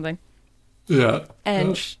breakfast or something. Yeah.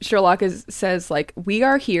 And Sherlock says, like, we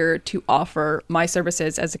are here to offer my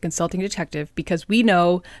services as a consulting detective because we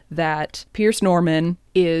know that Pierce Norman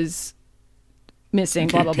is missing,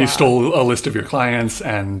 blah, blah, blah. He stole a list of your clients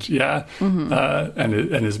and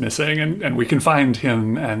and is missing. And we can find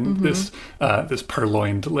him and this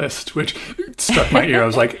purloined list, which struck my ear. I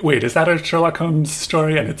was like, wait, is that a Sherlock Holmes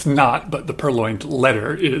story? And it's not, but the purloined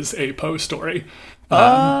letter is a Poe story.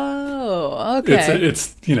 Okay.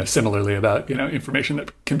 It's similarly about information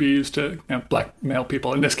that can be used to blackmail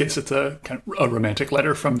people. In this case, it's a kind of a romantic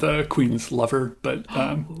letter from the Queen's lover, but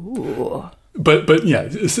yeah,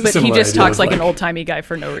 but he just talks like an old timey guy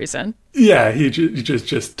for no reason. Yeah, he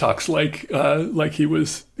just talks like he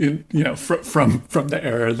was in from the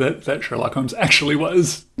era that Sherlock Holmes actually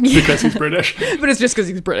was because he's British. But it's just because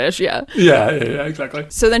he's British. Yeah, exactly.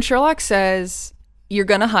 So then Sherlock says, you're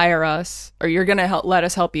going to hire us, or you're going to let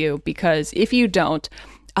us help you, because if you don't,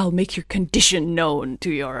 I'll make your condition known to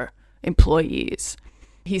your employees.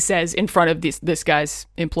 He says in front of this guy's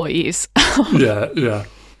employees. Yeah.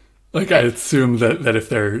 Like, I assume that if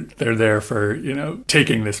they're there for,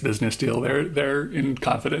 taking this business deal, they're in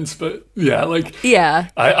confidence. But yeah, like,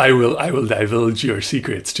 I will divulge your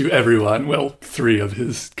secrets to everyone. Well, two of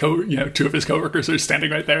his coworkers are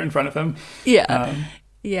standing right there in front of him. Yeah.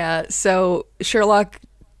 Yeah, so Sherlock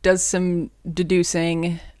does some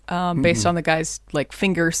deducing based on the guy's like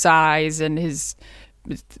finger size, and his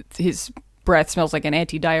breath smells like an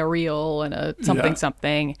anti-diarrheal and a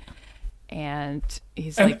something. And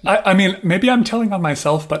he's like, I mean, maybe I'm telling on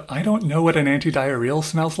myself, but I don't know what an anti-diarrheal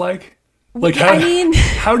smells like. Like, how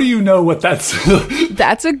do you know what that's?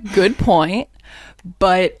 That's a good point,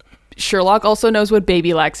 but Sherlock also knows what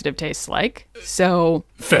baby laxative tastes like. So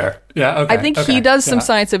Fair. Yeah. Okay. I think okay, he does some yeah.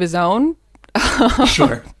 science of his own,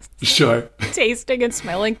 Sure. Sure. tasting and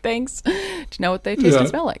smelling things to know what they taste and Yeah.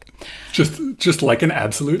 smell like. Just like an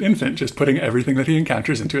absolute infant, just putting everything that he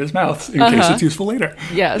encounters into his mouth in case it's useful later.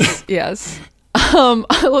 Yes, yes.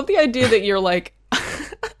 I love the idea that you're like,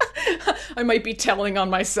 I might be telling on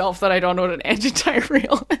myself that I don't know what an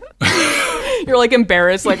antidiarrheal is. You're like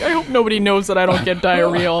embarrassed, like, I hope nobody knows that I don't get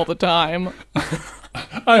diarrhea all the time.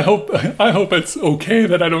 I hope it's okay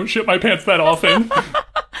that I don't shit my pants that often.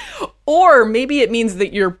 Or maybe it means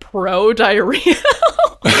that you're pro diarrhea.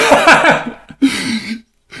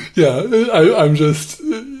 Yeah, I'm just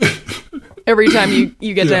Every time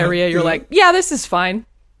you get diarrhea, you're like, yeah, this is fine.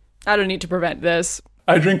 I don't need to prevent this.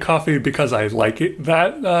 I drink coffee because I like it.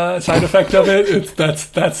 That side effect of it,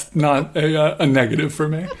 that's not a negative for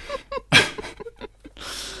me.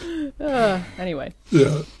 Anyway.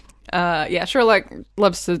 Yeah. Yeah, Sherlock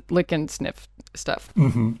loves to lick and sniff stuff.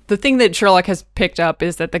 Mm-hmm. The thing that Sherlock has picked up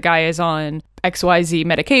is that the guy is on XYZ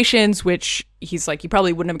medications, which he's like, you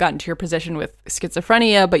probably wouldn't have gotten to your position with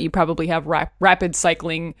schizophrenia, but you probably have rapid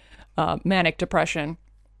cycling manic depression.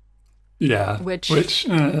 Yeah. Which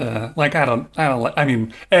like, I don't I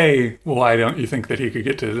mean, why don't you think that he could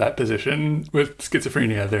get to that position with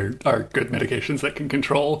schizophrenia? There are good medications that can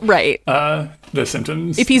control right. The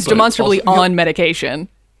symptoms. If he's but demonstrably also- on medication.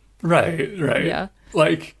 Right. Yeah.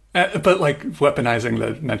 Like, but like weaponizing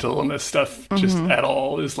the mental illness stuff just at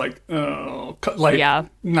all is like, like, Yeah.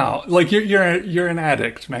 no, like you're an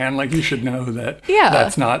addict, man. Like you should know that. Yeah.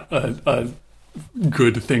 That's not a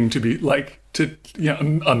good thing to be like.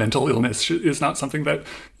 A mental illness is not something that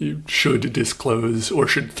you should disclose or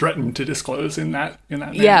should threaten to disclose in that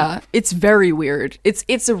manner. Yeah, it's very weird.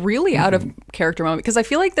 It's a really out of character moment because I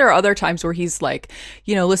feel like there are other times where he's like,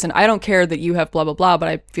 listen, I don't care that you have blah blah blah, but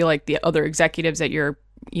I feel like the other executives at your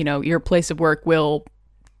place of work will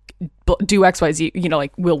do XYZ,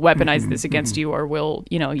 like will weaponize this against you or will,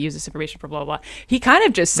 use this information for blah blah blah. He kind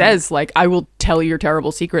of just says like, I will tell your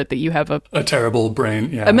terrible secret that you have a terrible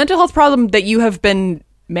brain, a mental health problem that you have been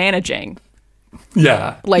managing.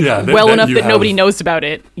 Yeah. Like yeah, enough that nobody knows about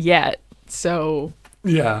it yet. So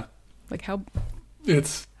yeah. Like how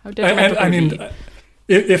and detrimental I would mean, be?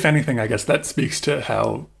 if anything, I guess that speaks to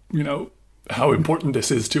how important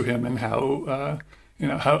this is to him and how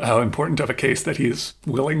how important of a case that he's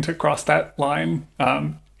willing to cross that line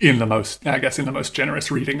in the most generous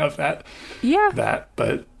reading of that. Yeah.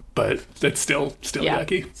 But it's still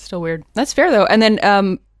yucky. Still weird. That's fair though. And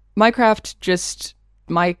then Mycroft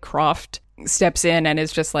steps in and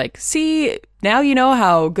is just like, see, now you know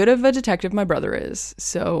how good of a detective my brother is.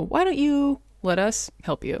 So why don't you let us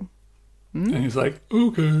help you? And he's like,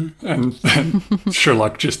 okay. And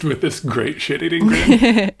Sherlock just with this great shit-eating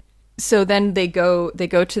grin. So then they go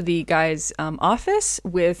to the guy's office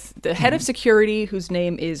with the head of security, whose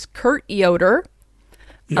name is Kurt Yoder.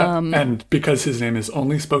 Yeah, and because his name is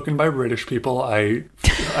only spoken by British people, I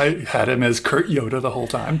had him as Kurt Yoda the whole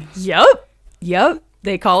time. Yep.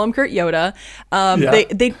 They call him Kurt Yoda. Yeah.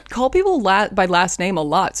 They call people by last name a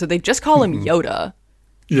lot, so they just call him Yoda.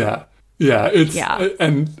 Yeah.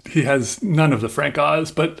 And he has none of the Frank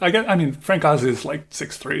Oz, but Frank Oz is like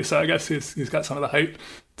 6'3", so I guess he's got some of the height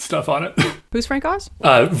stuff on it. Who's Frank Oz?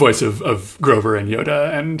 Voice of Grover and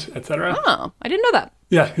Yoda and etc. Oh, I didn't know that.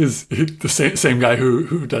 Yeah, he's the same guy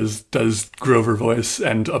who does Grover voice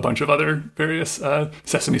and a bunch of other various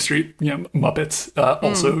Sesame Street Muppets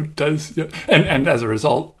also does. And as a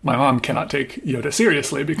result, my mom cannot take Yoda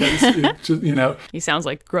seriously because he sounds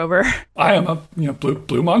like Grover. I am a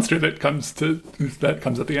blue monster that comes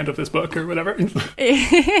at the end of this book or whatever.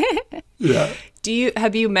 Yeah.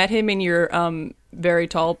 Have you met him in your very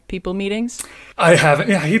tall people meetings? I haven't.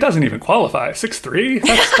 Yeah, he doesn't even qualify. 6'3".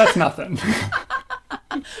 That's nothing.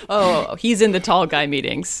 Oh, he's in the tall guy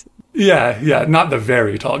meetings. Yeah, not the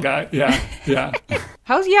very tall guy. Yeah.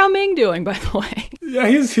 How's Yao Ming doing, by the way? Yeah,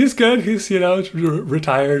 he's good. He's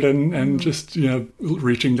retired and just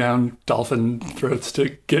reaching down dolphin throats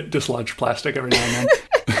to get dislodged plastic every now and then.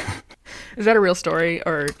 Is that a real story,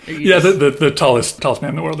 or are you the tallest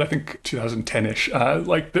man in the world, I think 2010-ish.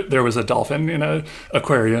 There was a dolphin in a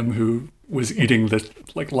aquarium who was eating the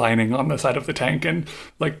lining on the side of the tank and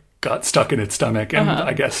got stuck in its stomach and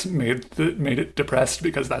I guess made it depressed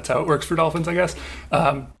because that's how it works for dolphins, I guess.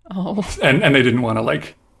 And they didn't want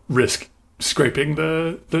to risk scraping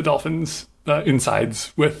the dolphin's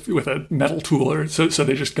insides with a metal tool, or so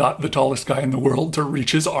they just got the tallest guy in the world to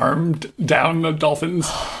reach his arm down the dolphin's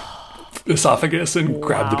esophagus and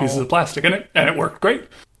grab the pieces of plastic, and it worked great.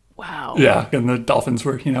 Wow. Yeah, and the dolphins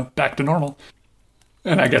were back to normal.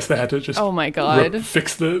 And I guess they had to just Oh my God.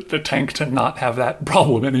 fix the tank to not have that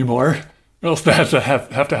problem anymore. Or else they have to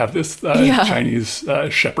have this Yeah. Chinese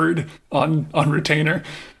shepherd on retainer.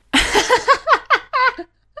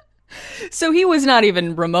 So he was not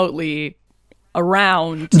even remotely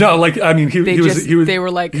around. No, like I mean, he was they were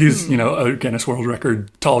like, he's a Guinness World Record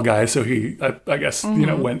tall guy, so he I guess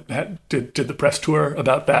did the press tour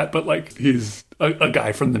about that, but like he's a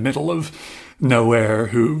guy from the middle of nowhere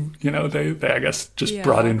who they I guess just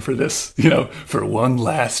brought in for this for one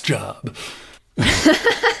last job.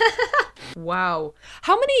 Wow.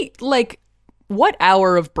 How many, what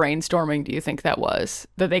hour of brainstorming do you think that was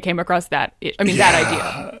that they came across that? I mean, that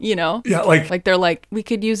idea, Yeah, Like they're like, we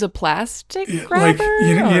could use a plastic grabber?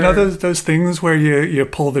 Like, those things where you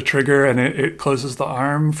pull the trigger and it closes the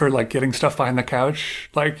arm for like getting stuff behind the couch.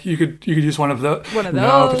 Like you could use one of those. One of No,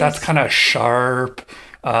 but those. that's kind of sharp.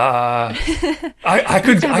 I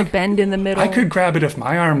could have a bend in the middle. I could grab it if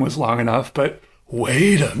my arm was long enough, but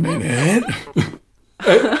wait a minute.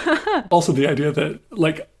 Also, the idea that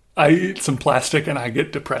like I eat some plastic and I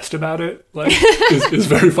get depressed about it, like, is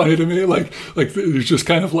very funny to me. Like there's just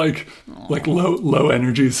kind of like low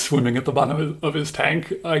energy swimming at the bottom of his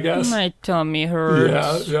tank, I guess. My tummy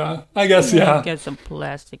hurts. Yeah. I guess, yeah. Get some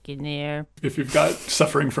plastic in there. If you've got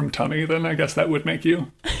suffering from tummy, then I guess that would make you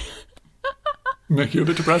a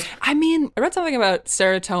bit depressed. I mean, I read something about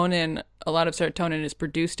serotonin. A lot of serotonin is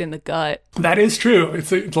produced in the gut. That is true.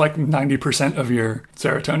 It's like 90% of your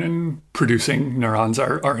serotonin producing neurons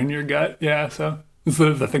are in your gut. Yeah, so it's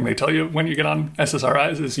the thing they tell you when you get on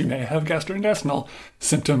SSRIs is you may have gastrointestinal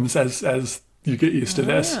symptoms as you get used to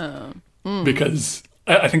this. Because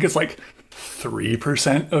I think it's like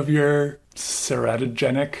 3% of your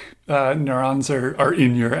serotonergic neurons are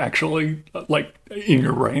in your in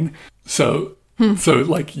your brain. So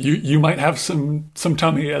like you might have some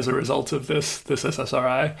tummy as a result of this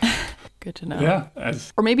SSRI. Good to know. Yeah.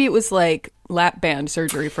 Or maybe it was like lap band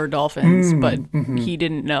surgery for dolphins, but he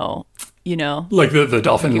didn't know, Like the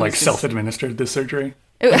dolphin Like it was just- self-administered this surgery.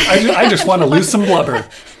 I just want to lose some blubber.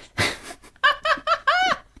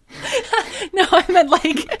 No, I meant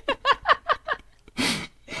like...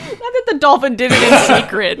 Not that the dolphin did it in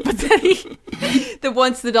secret, but that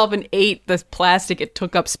once the dolphin ate the plastic, it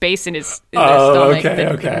took up space in his stomach.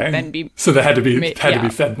 that couldn't then be So they had to be yeah.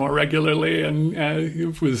 fed more regularly, and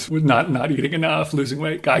it was not eating enough, losing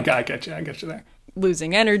weight. I get you there.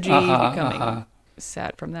 losing energy, becoming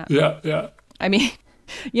sad from that. Yeah. I mean,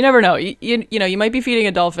 you never know. You might be feeding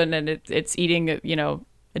a dolphin and it's eating,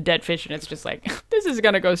 a dead fish, and it's just like, this is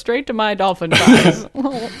going to go straight to my dolphin thighs.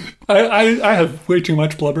 I have way too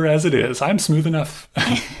much blubber as it is. I'm smooth enough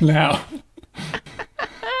now.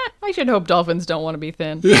 I should hope dolphins don't want to be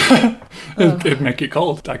thin. It'd make you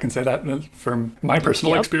cold. I can say that from my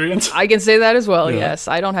personal experience. I can say that as well. Yeah. Yes,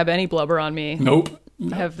 I don't have any blubber on me. Nope.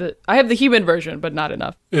 I have the human version, but not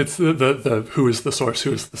enough. It's the who is the source,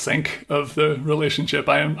 who is the sink of the relationship.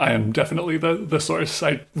 I am definitely the source.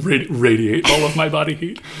 I radiate all of my body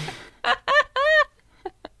heat.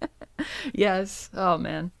 Yes. Oh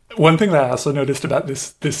man. One thing that I also noticed about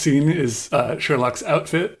this scene is Sherlock's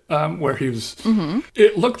outfit, where he was.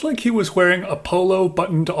 It looked like he was wearing a polo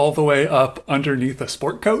buttoned all the way up underneath a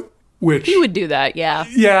sport coat. Which He would do that, yeah.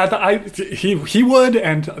 Yeah, he would,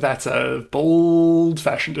 and that's a bold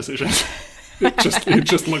fashion decision. It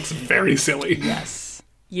just looks very silly.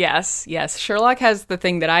 Yes. Sherlock has the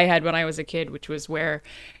thing that I had when I was a kid, which was where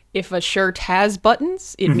if a shirt has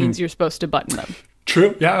buttons, it means you're supposed to button them.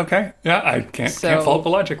 True. Yeah. Okay. Yeah. I can't fault the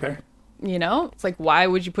logic there. It's like, why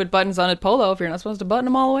would you put buttons on a polo if you're not supposed to button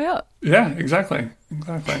them all the way up? Yeah. Exactly.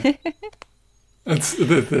 That's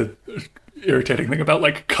the irritating thing about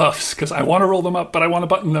like cuffs, because I want to roll them up, but I want to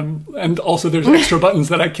button them, and also there's extra buttons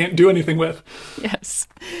that I can't do anything with.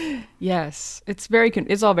 Yes. It's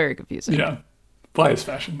all very confusing. Yeah. Why is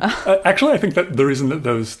fashion? Actually, I think that the reason that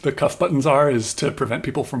the cuff buttons is to prevent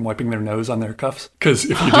people from wiping their nose on their cuffs. Because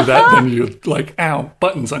if you do that, then you're like, ow,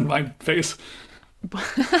 buttons on my face.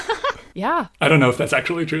 Yeah. I don't know if that's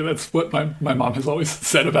actually true. That's what my mom has always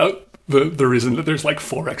said about the reason that there's like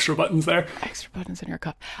 4 extra buttons there. Extra buttons in your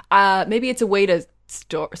cuff. Maybe it's a way to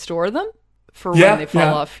store them for when they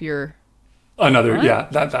fall off your... Another,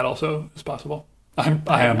 that also is possible. I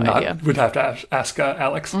am not. idea. Would have to ask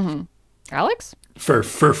Alex. Alex? For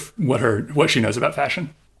what she knows about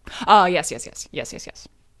fashion. Yes.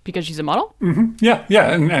 Because she's a model? Yeah,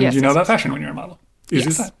 and Yes, you know yes, about yes. fashion when you're a model. Easy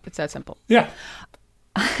as that. It's that simple. Yeah.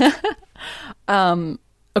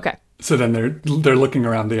 Okay. So then they're looking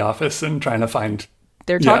around the office and trying to find.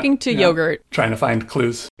 They're talking to Yogurt. Trying to find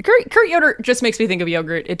clues. Kurt Yoder just makes me think of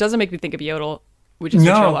Yogurt. It doesn't make me think of Yodel. which is what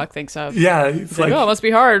No. Sherlock thinks of. Yeah, it's like, Oh, it must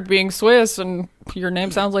be hard being Swiss and your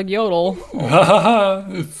name sounds like Yodel. ha ha ha.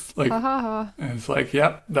 It's like, Ha ha ha. and it's like,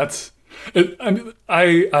 yeah, that's it. I mean,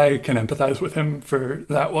 I can empathize with him for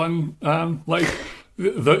that one.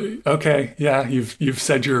 Okay, yeah, you've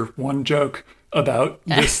said your one joke about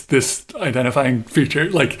this identifying feature.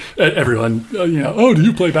 Like everyone, oh, do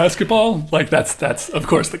you play basketball? Like that's of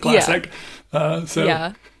course the classic.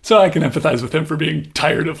 Yeah. So I can empathize with him for being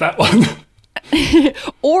tired of that one.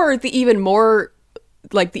 Or the even more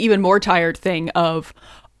tired thing of,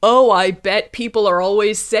 oh, I bet people are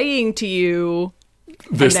always saying to you,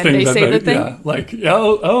 This and then they say the thing? yeah, like,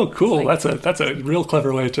 oh, cool. That's a real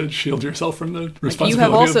clever way to shield yourself from the responsibility.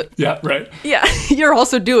 have also- yeah, right. yeah, you're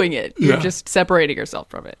also doing it. You're Yeah. just separating yourself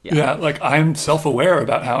from it. Yeah. Yeah, like I'm self-aware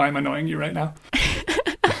about how I'm annoying you right now.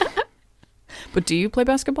 But do you play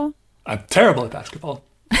basketball? I'm terrible at basketball.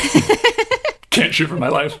 Can't shoot for my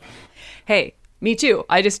life. Hey, me too.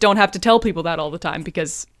 I just don't have to tell people that all the time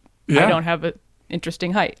because Yeah. I don't have an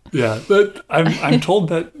interesting height. Yeah, but I'm told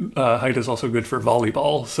that height is also good for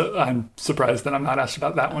volleyball, so I'm surprised that I'm not asked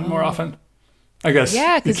about that one more often. I guess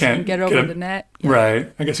Yeah, because you can't can get over a- the net.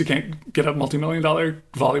 Right. I guess you can't get a multi-million-dollar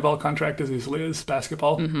volleyball contract as easily as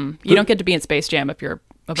basketball. You don't get to be in Space Jam if you're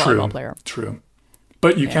a volleyball player. True.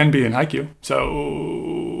 But you can be in Haikyuu,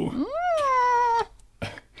 so...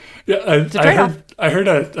 Yeah, I heard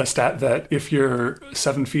a stat that if you're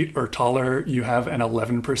 7 feet or taller, you have an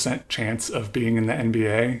 11% chance of being in the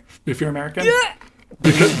NBA if you're American.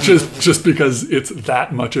 Because just because it's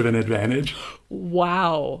that much of an advantage.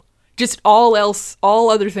 Wow. Just all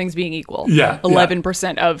other things being equal. Yeah,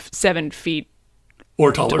 11% of 7 feet,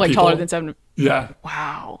 Or taller like people. taller than 7. Yeah,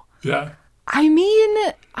 Wow. yeah. I mean,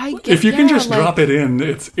 I guess. If you can just like, drop it in,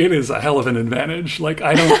 it is a hell of an advantage. Like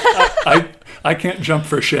I can't jump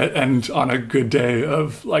for shit, and on a good day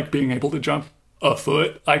of like being able to jump a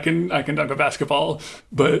foot, I can dunk a basketball.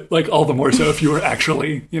 But like all the more so if you were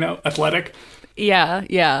actually athletic. Yeah,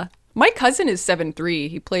 yeah. My cousin is 7'3".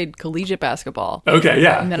 He played collegiate basketball. Okay,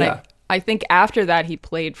 yeah, And then yeah. I think after that he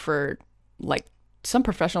played for like some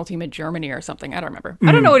professional team in Germany or something. I don't remember.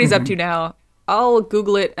 I don't know what he's up to now. I'll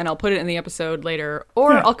Google it and I'll put it in the episode later.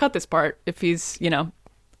 Or Yeah. I'll cut this part if he's, an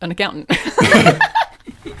accountant.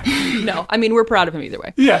 No, I mean, we're proud of him either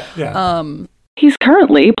way. Yeah, yeah. He's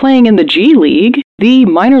currently playing in the G League, the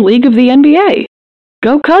minor league of the NBA.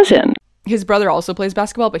 Go cousin. His brother also plays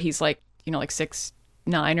basketball, but he's like, like 6'9"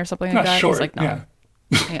 or something like Not that. short. He's like, yeah,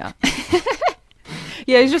 yeah.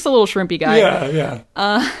 Yeah, he's just a little shrimpy guy. yeah,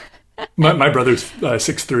 yeah. My brother's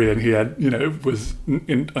 6'3", and he had, it was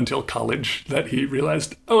until college that he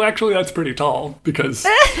realized, oh, actually, that's pretty tall, because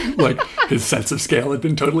like his sense of scale had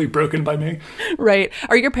been totally broken by me. Right.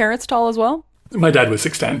 Are your parents tall as well? My dad was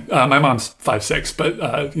 6'10". My mom's 5'6", but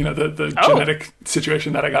the genetic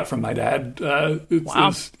situation that I got from my dad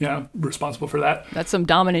is responsible for that. That's some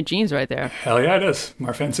dominant genes right there. Hell yeah, it is.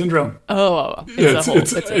 Marfan syndrome. Oh,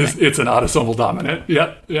 It's it's an autosomal dominant.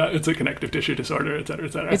 Yeah, it's a connective tissue disorder, et cetera,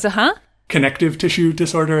 et cetera. It's a huh? Connective tissue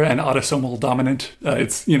disorder and autosomal dominant.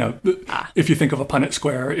 It's if you think of a Punnett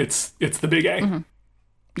square, it's the big A. Mm-hmm.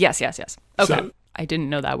 Yes. Okay. So, I didn't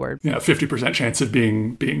know that word. 50% chance of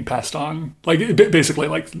being passed on. Like basically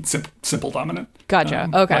like simple dominant. Gotcha.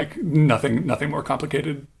 Okay. Like nothing more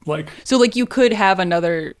complicated. Like So like you could have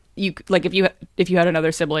another if you had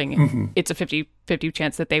another sibling, it's a 50-50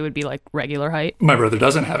 chance that they would be like regular height. my brother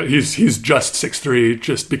doesn't have it. He's just 6'3",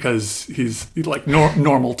 just because he's like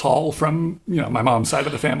normal tall from my mom's side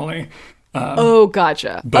of the family. Oh,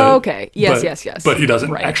 gotcha. But, Okay. Yes. But he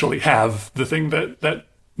doesn't Right. actually have the thing that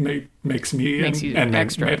makes me Makes you and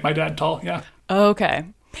extra. made my dad tall. Yeah. Okay.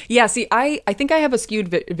 Yeah, see, I think I have a skewed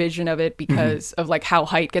vision of it because of like how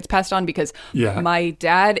height gets passed on because Yeah. my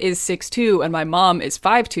dad is 6'2" and my mom is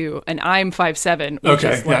 5'2" and I'm 5'7", which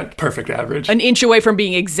Okay. is like Yeah. Perfect average. an inch away from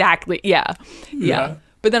being exactly, yeah. Yeah.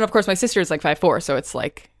 But then of course my sister is like 5'4", so it's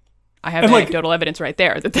like I have And, like- anecdotal evidence right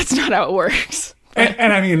there that that's not how it works.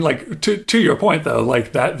 And I mean, like to your point though,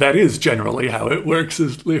 like that is generally how it works.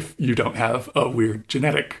 Is if you don't have a weird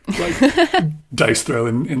genetic like dice throw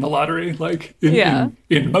in the lottery, like in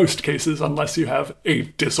most cases, unless you have a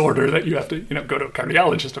disorder that you have to go to a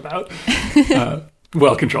cardiologist about.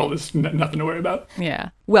 Well controlled is nothing to worry about.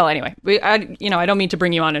 Yeah. Well, anyway, I don't mean to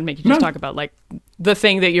bring you on and make you just talk about like the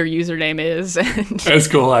thing that your username is. And That's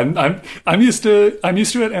cool. I'm used to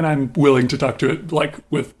it, and I'm willing to talk to it like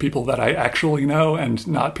with people that I actually know, and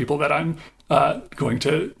not people that I'm going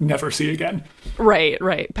to never see again.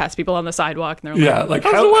 right. Pass people on the sidewalk and they're Yeah, like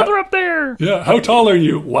how's the weather up there? Yeah, how tall are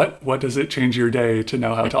you? What does it change your day to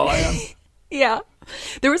know how tall I am? Yeah.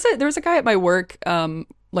 There was a guy at my work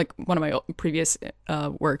like one of my previous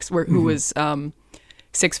works, who was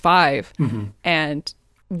 6'5", and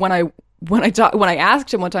when I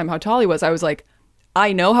asked him one time how tall he was, I was like,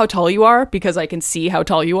 I know how tall you are because I can see how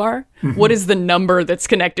tall you are. What is the number that's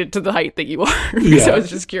connected to the height that you are? Because I was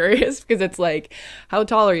just curious, because it's like, how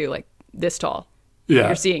tall are you? Like, this tall. Yeah.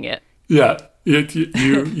 You're seeing it. Yeah.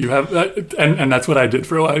 You have that, and that's what I did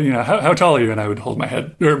for a while. You know, how tall are you? And I would hold my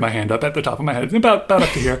hand up at the top of my head, about up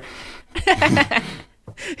to here.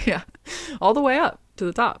 Yeah, all the way up to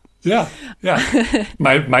the top. Yeah.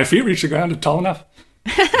 My feet reach the ground tall enough.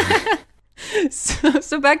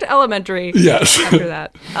 So back to Elementary. Yes. After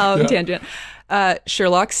that tangent,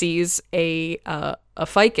 Sherlock sees a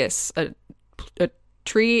ficus, a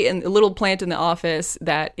tree and a little plant in the office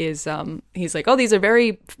that is. He's like, oh, these are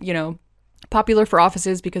very popular for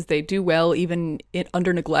offices because they do well even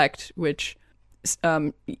under neglect. Which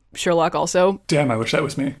Sherlock also. Damn, I wish that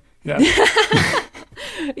was me. Yeah.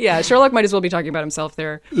 Yeah, Sherlock might as well be talking about himself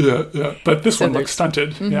there. Yeah. But this one looks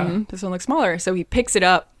stunted. Yeah. This one looks smaller. So he picks it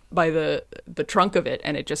up by the trunk of it,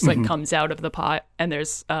 and it just like comes out of the pot, and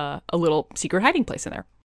there's a little secret hiding place in there.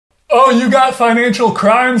 Oh, you got financial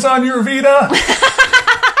crimes on your Vita?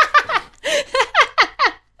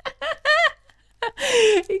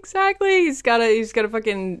 Exactly. He's got a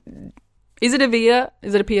fucking. Is it a Vita?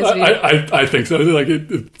 Is it a PS Vita? I think so. Like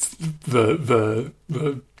it's the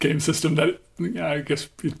game system that I guess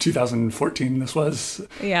 2014 this was.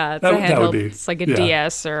 Yeah, it's a handheld. That would be, it's like a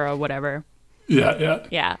DS or a whatever. Yeah.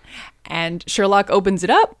 Yeah. And Sherlock opens it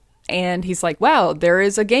up, and he's like, wow, there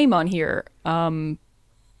is a game on here.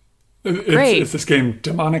 Great. It's this game,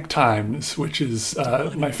 Demonic Times, which is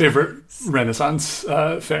my favorite Renaissance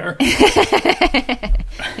fair.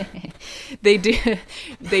 They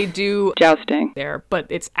do jousting there, but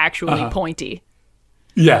it's actually pointy.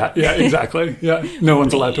 Yeah, exactly. Yeah, no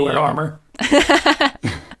one's allowed to wear armor.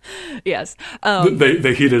 Yes,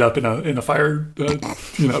 they heat it up in a fire,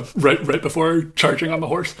 right before charging on the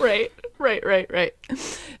horse. Right.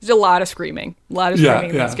 There's a lot of screaming.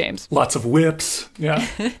 In these games. Lots of whips. Yeah.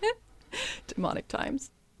 Demonic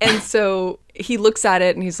Times. And so he looks at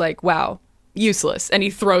it and he's like, wow, useless. And he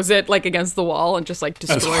throws it like against the wall and just like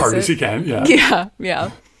destroys it. As hard as he can, yeah.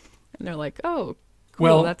 Yeah. And they're like, oh, cool,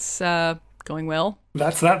 well, that's going well.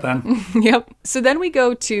 That's that then. Yep. So then we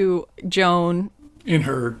go to Joan. In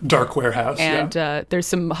her dark warehouse. And there's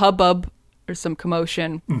some hubbub. There's some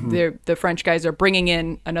commotion. The French guys are bringing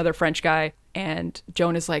in another French guy. And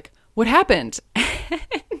Joan is like, what happened?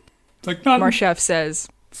 Like, nothing. Marchef says...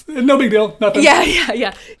 No big deal. Nothing.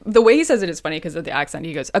 Yeah. The way he says it is funny because of the accent.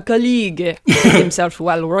 He goes, a colleague killed himself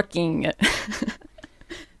while working.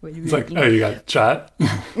 It's like, oh, you got shot?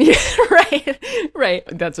 Yeah, right.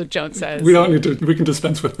 That's what Joan says. We don't need to, we can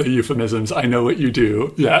dispense with the euphemisms. I know what you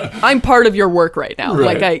do. Yeah. I'm part of your work right now.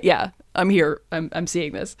 Right. Like, I'm here. I'm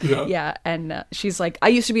seeing this. Yeah. And she's like, I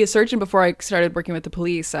used to be a surgeon before I started working with the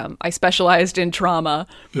police. I specialized in trauma.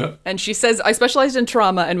 Yeah. And she says, I specialized in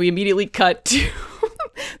trauma. And we immediately cut to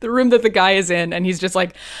the room that the guy is in. And he's just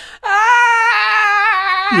like,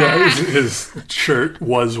 ah! Yeah, his shirt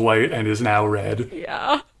was white and is now red.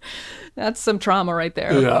 Yeah. That's some trauma right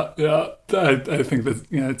there. Yeah. I think that,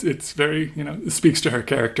 it's very, it speaks to her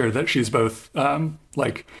character that she's both, I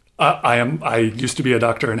used to be a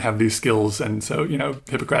doctor and have these skills, and so,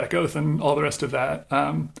 Hippocratic Oath and all the rest of that.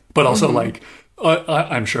 But also,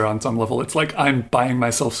 I'm sure on some level, it's like I'm buying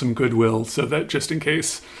myself some goodwill so that just in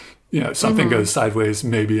case, something goes sideways,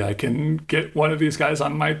 maybe I can get one of these guys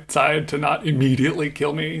on my side to not immediately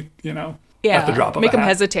kill me, at the drop of a hat. Make them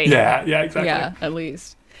hesitate. Yeah, exactly. Yeah, at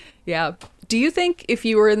least. Yeah. Do you think if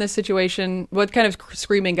you were in this situation, what kind of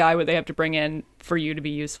screaming guy would they have to bring in for you to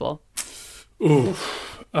be useful? Ooh.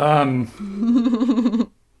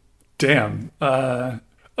 Damn.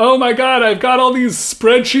 Oh my God, I've got all these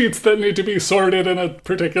spreadsheets that need to be sorted in a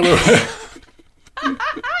particular way.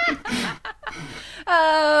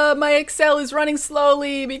 My Excel is running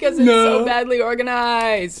slowly because it's so badly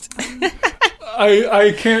organized.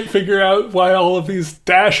 I can't figure out why all of these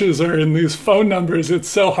dashes are in these phone numbers. It's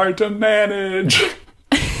so hard to manage.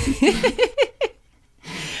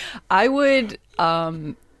 I would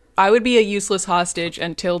be a useless hostage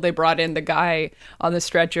until they brought in the guy on the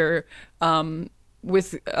stretcher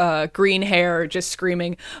with green hair just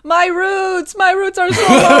screaming, my roots are so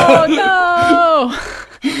long, no!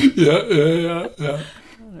 Yeah.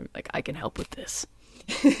 Like, I can help with this.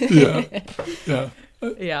 Yeah.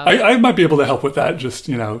 I might be able to help with that, just,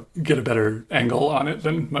 get a better angle on it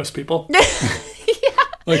than most people. Yeah.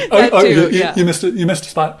 Like, you missed a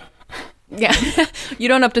spot. Yeah. You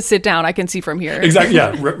don't have to sit down. I can see from here. Exactly.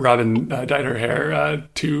 Yeah. Robin dyed her hair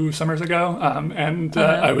 2 summers ago, and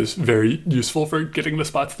I was very useful for getting the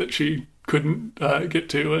spots that she couldn't get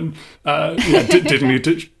to, and didn't need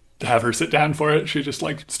to have her sit down for it. She just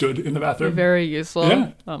like stood in the bathroom. Very useful.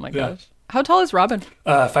 Yeah. Oh my Yeah. gosh. How tall is Robin?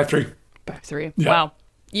 5'3". 5'3". Yeah. Wow.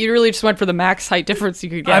 You really just went for the max height difference you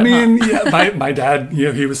could get. I mean, huh? yeah, my dad,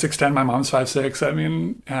 he was 6'10", my mom's 5'6". I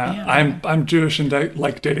mean, I'm Jewish and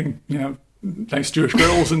like dating, nice Jewish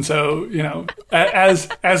girls, and so, as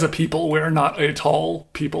a people, we're not a tall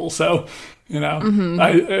people, so,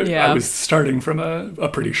 I was starting from a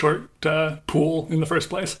pretty short pool in the first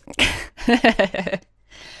place.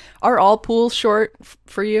 Are all pools short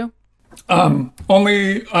for you?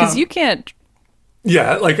 Only Because you can't.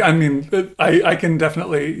 yeah, like I mean, I can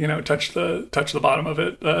definitely touch the bottom of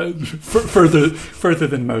it further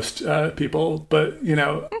than most people. But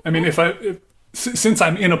I mean, since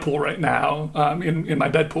I'm in a pool right now, in my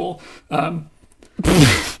bed pool, And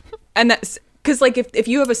that's because like if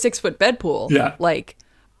you have a 6-foot bed pool, Yeah. like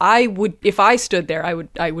I would, if I stood there,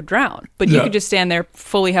 I would drown. But you Yeah. could just stand there,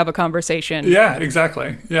 fully have a conversation yeah,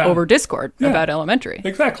 exactly, yeah, over Discord Yeah. about elementary.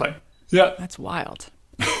 exactly, yeah. That's wild.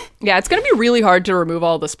 Yeah, it's going to be really hard to remove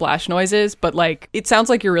all the splash noises, but like it sounds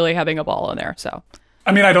like you're really having a ball in there. So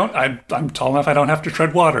I mean, I'm tall enough. I don't have to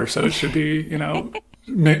tread water, so it should be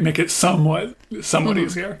make it somewhat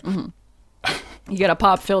easier. Mm-hmm. you get a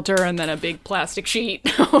pop filter and then a big plastic sheet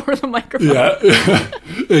over the microphone. Yeah,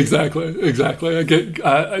 exactly. I get.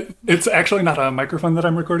 It's actually not a microphone that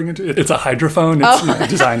I'm recording into. It's a hydrophone.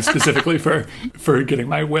 It's designed specifically for getting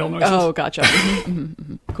my whale noises. Oh, gotcha.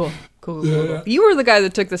 Cool. Yeah. You were the guy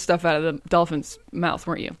that took the stuff out of the dolphin's mouth,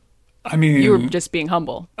 weren't you? I mean, You were just being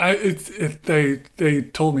humble. They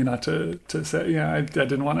told me not to say. Yeah, I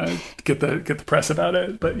didn't want to get the press about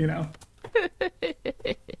it, but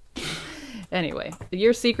Anyway,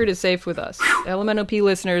 your secret is safe with us. LMNOP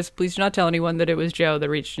listeners, please do not tell anyone that it was Joe that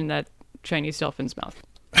reached in that Chinese dolphin's mouth.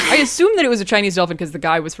 I assume that it was a Chinese dolphin because the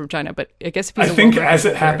guy was from China, but I guess if he's I a think world as it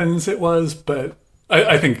record happens, it was, but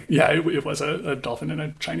I think it was a dolphin in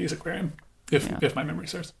a Chinese aquarium, if my memory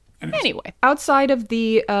serves. Anyways. Anyway, outside of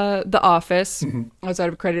the office, Mm-hmm. outside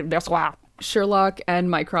of credit, Sherlock and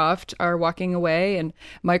Mycroft are walking away, and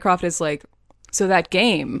Mycroft is like, "So that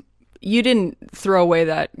game, you didn't throw away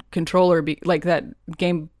that controller, like that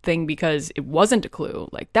game thing, because it wasn't a clue.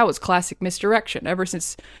 Like that was classic misdirection. Ever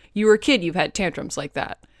since you were a kid, you've had tantrums like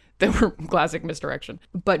that. They were classic misdirection."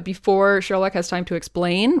 But before Sherlock has time to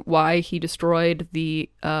explain why he destroyed the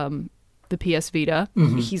PS Vita,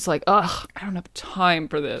 he's like, "Ugh, I don't have time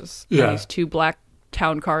for this." Yeah. And these 2 black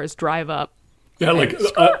town cars drive up. Yeah, like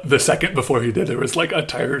the second before he did, there was like a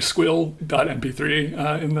tire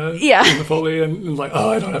squeal.mp3 in the Foley, and like, oh,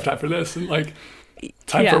 I don't have time for this, and like,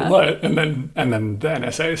 time for what? And then the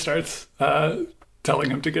NSA starts telling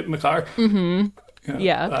him to get in the car. Mm-hmm.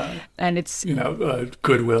 And it's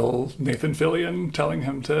Goodwill Nathan Fillion telling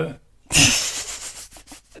him to.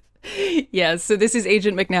 Yeah, so this is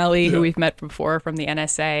Agent McNally, who we've met before from the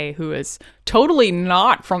NSA, who is totally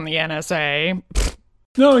not from the NSA.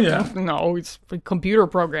 No, yeah. No, he's a computer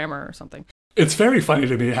programmer or something. It's very funny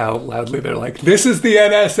to me how loudly they're like, "This is the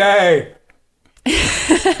NSA!"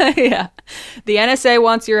 Yeah. The NSA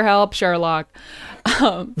wants your help, Sherlock.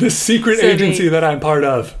 This secret agency that I'm part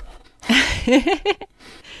of. Get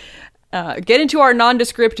into our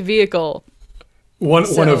nondescript vehicle.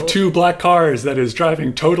 One of 2 black cars that is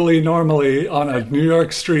driving totally normally on a New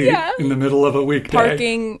York street in the middle of a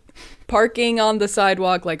weekday. Parking on the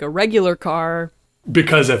sidewalk like a regular car.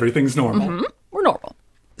 Because everything's normal. Mm-hmm. We're normal.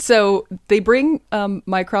 So they bring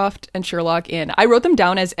Mycroft and Sherlock in. I wrote them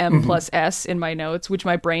down as M plus S in my notes, which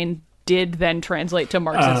my brain did then translate to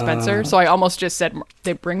Marks and Spencer. So I almost just said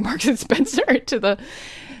they bring Marks and Spencer to the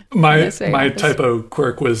My NSA. typo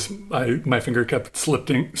quirk was my finger kept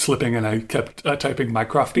slipping, and I kept typing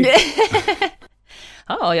Mycrofty.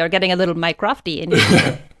 Oh, you're getting a little Mycrofty in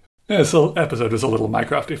you. Yeah, this episode is a little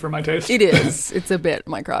Mycrofty for my taste. It is. It's a bit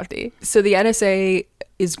Mycrofty. So the NSA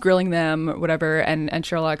is grilling them, whatever, and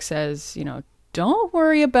Sherlock says, don't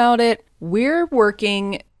worry about it. We're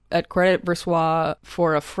working at Credit Versoix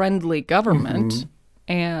for a friendly government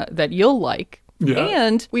and that you'll like. Yeah.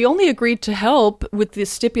 And we only agreed to help with the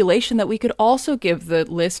stipulation that we could also give the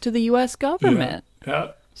list to the U.S. government.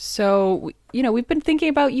 Yeah. So, we've been thinking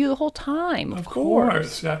about you the whole time. Of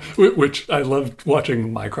course. Yeah. Which I loved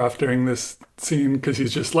watching Mycroft during this scene because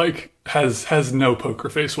he's just like has no poker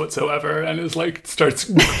face whatsoever and is like starts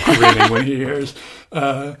grinning when he hears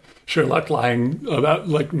Sherlock lying about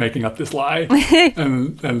like making up this lie.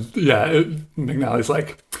 McNally's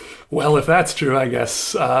like, well, if that's true, I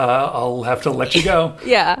guess I'll have to let you go.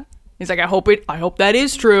 Yeah. He's like, I hope that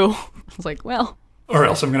is true. I was like, well, or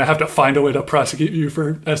else I'm going to have to find a way to prosecute you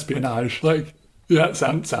for espionage. Like, yeah, it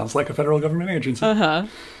sounds like a federal government agency.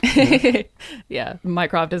 Yeah.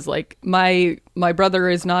 Mycroft is like, my brother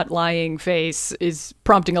is not lying face is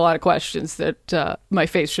prompting a lot of questions that my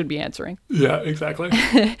face should be answering. Yeah, exactly.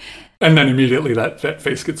 And then immediately that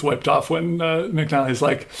face gets wiped off when McNally's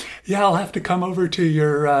like, yeah, I'll have to come over to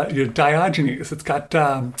your Diogenes. It's got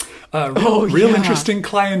real interesting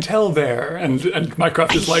clientele there. And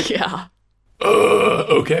Mycroft is like, yeah.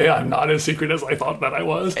 Okay, I'm not as secret as I thought that I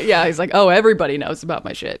was. Yeah, he's like, oh, everybody knows about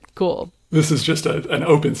my shit. Cool. This is just an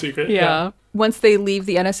open secret. Yeah. Once they leave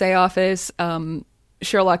the NSA office,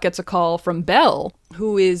 Sherlock gets a call from Belle,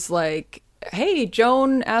 who is like, hey,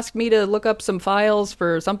 Joan asked me to look up some files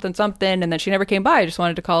for something, and then she never came by. I just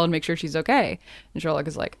wanted to call and make sure she's okay. And Sherlock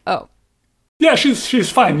is like, oh. Yeah,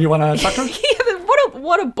 she's fine. You want to talk to her?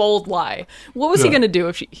 What a bold lie. What was he going to do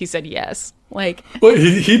if he said yes? Like, well,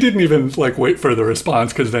 he didn't even like wait for the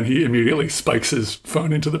response because then he immediately spikes his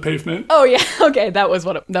phone into the pavement. Oh yeah, okay, that must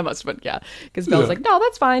have been, yeah. Because Belle's like, no,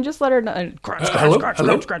 that's fine, just let her know.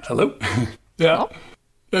 Hello. Yeah.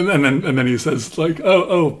 And then he says like,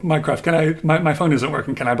 oh, Mycroft, my phone isn't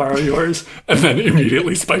working. Can I borrow yours? And then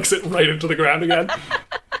immediately spikes it right into the ground again.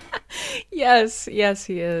 Yes,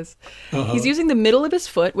 he is. He's using the middle of his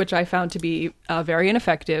foot, which I found to be very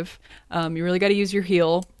ineffective. You really got to use your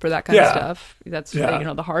heel for that kind of stuff. That's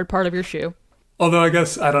the hard part of your shoe. Although I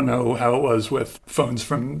guess I don't know how it was with phones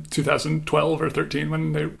from 2012 or 13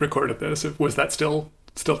 when they recorded this. Was that still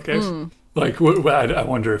the case? Like, I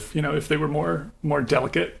wonder if they were more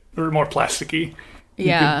delicate or more plasticky.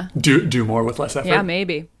 Yeah. Do more with less effort. Yeah,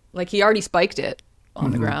 maybe. Like he already spiked it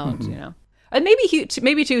on the ground, And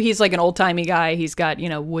maybe too, he's like an old-timey guy. He's got,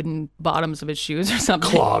 wooden bottoms of his shoes or something.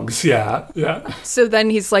 Clogs, yeah. So then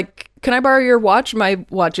he's like, can I borrow your watch? My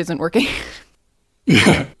watch isn't working.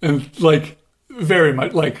 Yeah, and like, very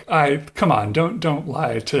much, like, come on, don't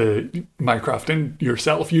lie to Mycroft and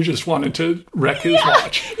yourself. You just wanted to wreck his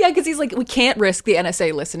watch. Yeah, because he's like, we can't risk the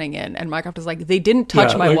NSA listening in. And Mycroft is like, they didn't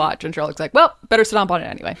touch my watch. And Sherlock's like, well, better stomp on it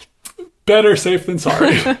anyway. Better safe than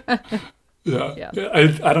sorry. Yeah.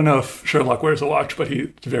 I don't know if Sherlock wears a watch, but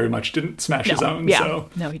he very much didn't smash his own. Yeah. So.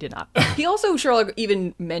 No, he did not. Sherlock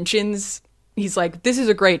even mentions, he's like, this is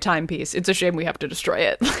a great timepiece. It's a shame we have to destroy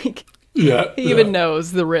it. Like, he even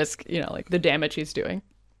knows the risk, like the damage he's doing.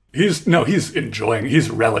 He's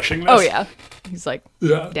relishing this. Oh, yeah. He's like,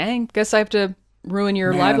 dang, guess I have to ruin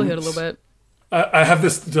your livelihood a little bit. I have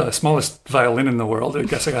this smallest violin in the world. I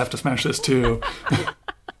guess I have to smash this too.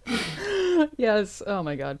 Yes. Oh,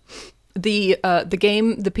 my God. The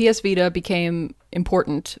game, the PS Vita became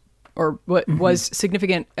important or what was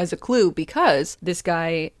significant as a clue because this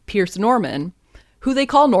guy, Pierce Norman, who they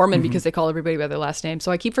call Norman because they call everybody by their last name.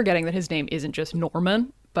 So I keep forgetting that his name isn't just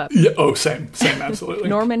Norman, but same, absolutely.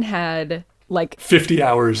 Norman had like 50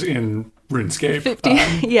 hours in RuneScape. 50,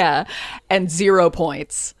 and 0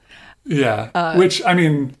 points. Yeah, which I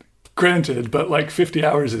mean, granted, but like 50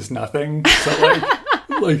 hours is nothing. So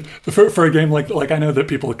like for a game like I know that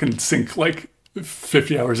people can sink like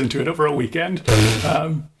 50 hours into it over a weekend.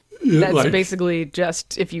 That's basically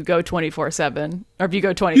just if you go 24/7 or if you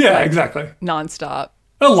go 20. Yeah, exactly. Nonstop.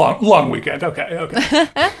 A long weekend. Okay.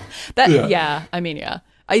 I mean, yeah.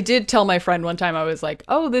 I did tell my friend one time, I was like,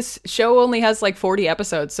 oh, this show only has like 40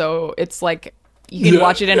 episodes, so it's like you can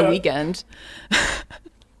watch it in a weekend.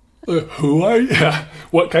 Who are you? Yeah.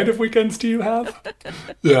 What kind of weekends do you have?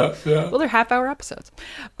 Yeah. Well, they're half-hour episodes.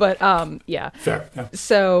 But, yeah. Fair, yeah.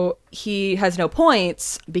 So he has no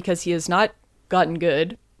points because he has not gotten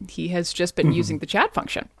good. He has just been using the chat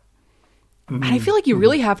function. And I feel like you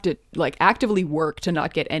really have to, like, actively work to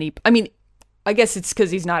not get any... I mean, I guess it's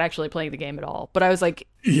because he's not actually playing the game at all. But I was like,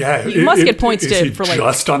 you must get points for, like...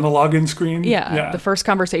 just on the login screen? Yeah. The first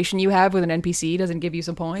conversation you have with an NPC doesn't give you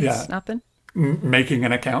some points. Yeah. Nothing. Making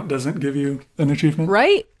an account doesn't give you an achievement,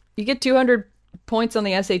 right? You get 200 points on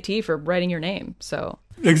the SAT for writing your name. So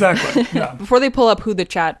exactly. Yeah. Before they pull up who the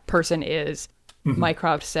chat person is,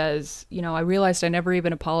 Mycroft says, I realized I never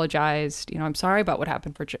even apologized. I'm sorry about what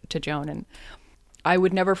happened to Joan, and I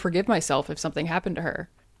would never forgive myself if something happened to her.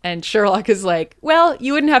 And Sherlock is like, well,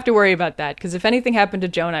 you wouldn't have to worry about that because if anything happened to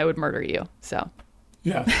Joan, I would murder you. So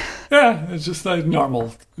Yeah. Yeah, it's just like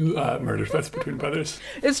normal murder threats between brothers.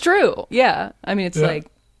 It's true. Yeah. I mean, it's Yeah. like,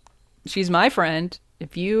 she's my friend.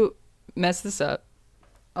 If you mess this up,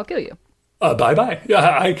 I'll kill you. Bye-bye.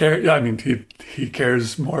 Yeah, I care. Yeah, I mean, he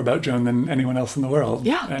cares more about Joan than anyone else in the world.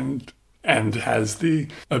 Yeah. And has the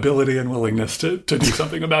ability and willingness to do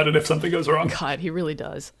something about it if something goes wrong. God, he really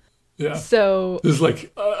does. Yeah. So, This is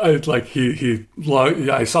like, I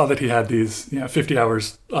saw that he had these 50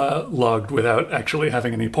 hours logged without actually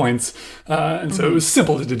having any points. And so it was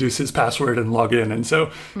simple to deduce his password and log in. And so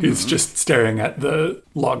he's just staring at the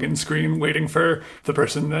login screen, waiting for the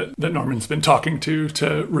person that Norman's been talking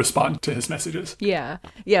to respond to his messages. yeah.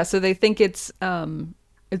 Yeah. So they think it's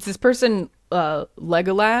this person,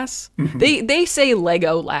 Legolas. They say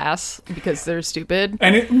Legolas because they're stupid.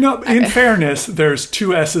 And in fairness, there's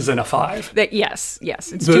 2 S's and a 5. Yes.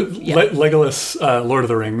 It's The too, yeah. Legolas, Lord of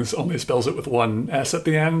the Rings, only spells it with 1 S at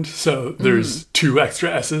the end, so there's 2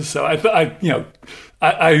 extra S's. So I give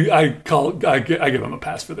him a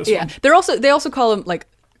pass for this Yeah. one. They also call him, like,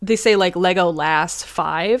 they say like Legolas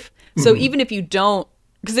 5. So even if you don't,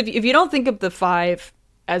 because if you don't think of the 5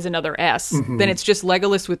 as another S, then it's just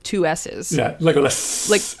Legolas with 2 S's. Yeah,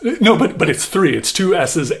 Legolas. No, but it's 3. It's 2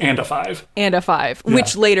 S's and a 5. And a 5,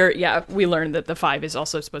 which later, we learned that the 5 is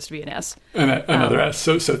also supposed to be an S. And another S.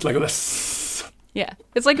 So it's Legolas. Yeah.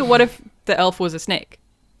 It's like, what if the elf was a snake?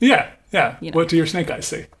 Yeah. know. What do your snake eyes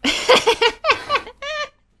see?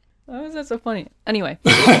 Why was that so funny? Anyway,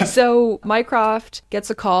 so Mycroft gets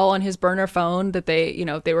a call on his burner phone that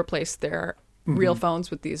they replaced their real phones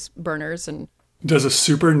with these burners, and Does a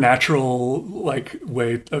supernatural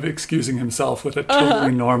way of excusing himself with a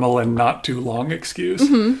totally normal and not too long excuse.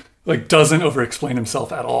 Doesn't over-explain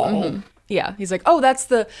himself at all. yeah, he's like, "Oh, that's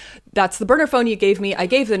the burner phone you gave me. I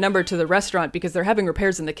gave the number to the restaurant because they're having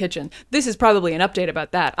repairs in the kitchen. This is probably an update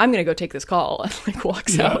about that. I'm gonna go take this call." And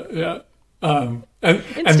walks out. Yeah.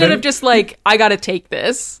 Instead of just I gotta take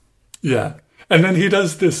this. Yeah. And then he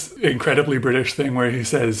does this incredibly British thing where he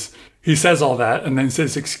says all that and then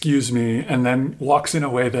says, "Excuse me," and then walks in a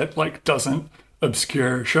way that doesn't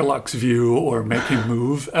obscure Sherlock's view or make him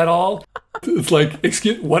move at all. It's like,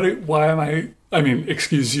 excuse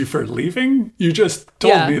you for leaving? You just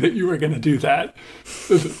told me that you were going to do that.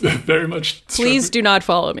 Very much. Please do not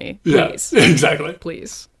follow me. Please. Yeah, exactly.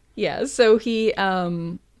 Please. Yeah. So he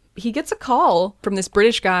gets a call from this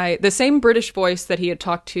British guy, the same British voice that he had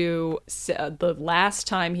talked to the last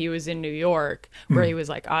time he was in New York, where he was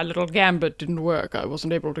like, "Our little gambit didn't work. I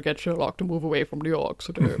wasn't able to get Sherlock to move away from New York."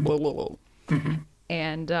 So blah, blah, blah.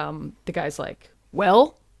 And the guy's like,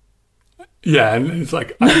 "Well?" Yeah, and it's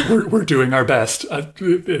like, we're doing our best.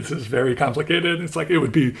 This is very complicated. It's like, it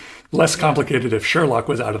would be less complicated if Sherlock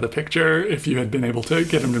was out of the picture, if you had been able to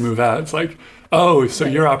get him to move out. It's like, oh, so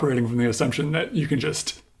you're operating from the assumption that you can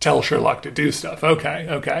just tell Sherlock to do stuff.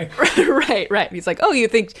 Okay. Right. He's like, "Oh, you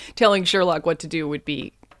think telling Sherlock what to do would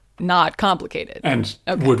be not complicated and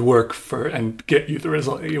would work and get you the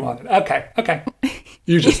result that you wanted. Okay.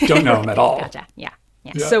 You just don't know him at all. Gotcha. Yeah.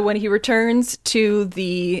 So when he returns to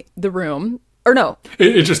the room, or no,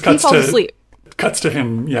 it just cuts he falls to asleep. Cuts to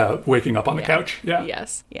him, waking up on the couch. Yeah.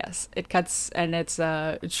 Yes. It cuts, and it's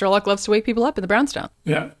Sherlock loves to wake people up in the brownstone.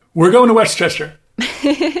 Yeah. We're going to Westchester.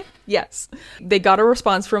 Yes. They got a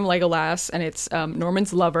response from Legolas, and it's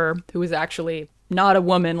Norman's lover, who is actually not a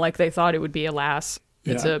woman like they thought it would be a lass.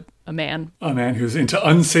 It's a man. A man who's into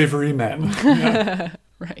unsavory men. Yeah.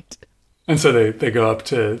 Right. And so they go up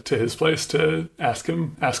to his place to ask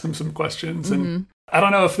him some questions. And I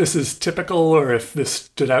don't know if this is typical or if this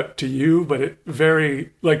stood out to you, but it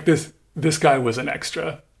very, this guy was an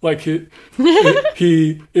extra.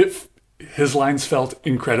 His lines felt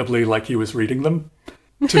incredibly like he was reading them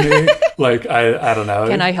to me. I don't know.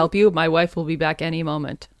 Can I help you? My wife will be back any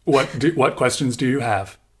moment. What questions do you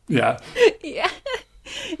have? Yeah.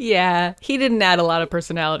 Yeah. He didn't add a lot of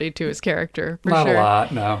personality to his character. Not sure. a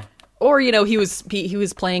lot, no. Or, he was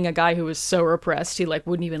playing a guy who was so repressed, he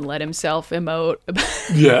wouldn't even let himself emote.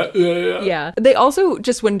 Yeah. They also,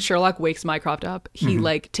 just when Sherlock wakes Mycroft up, he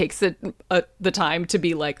takes the time to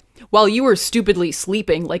be like, "While you were stupidly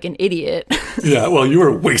sleeping like an idiot." Yeah, well, you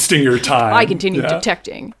were wasting your time. I continued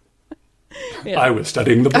detecting. I was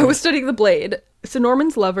studying the blade. So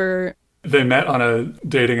Norman's lover. They met on a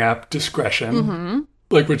dating app, Discretion.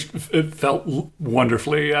 Which it felt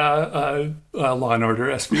wonderfully Law and Order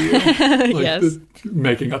SVU. Yes.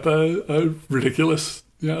 Making up a ridiculous,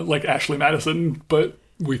 Ashley Madison, but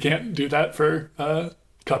we can't do that for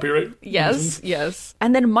copyright reasons. Yes.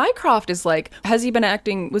 And then Mycroft is like, was he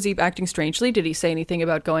acting strangely? Did he say anything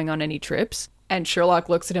about going on any trips? And Sherlock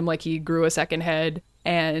looks at him like he grew a second head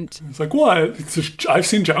And It's like, what? I've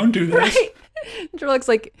seen Joan do this. right. Sherlock's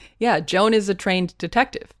like, yeah, Joan is a trained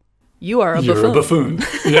detective. You are a You're buffoon. a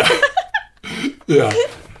buffoon. Yeah. Yeah.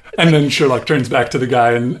 And then Sherlock turns back to the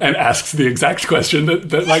guy and asks the exact question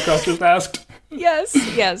that Mycroft just asked. Yes,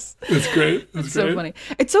 yes. It's great. It's So great. funny.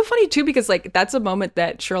 It's so funny too because like that's a moment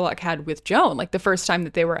that Sherlock had with Joan. Like the first time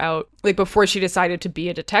that they were out, like before she decided to be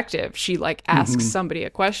a detective, she like asks somebody a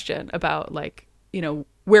question about like, you know,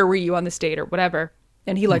 where were you on this date or whatever.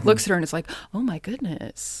 And he like looks at her and is like, oh my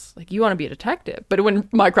goodness, like you want to be a detective. But when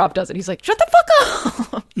Mycroft does it, he's like, shut the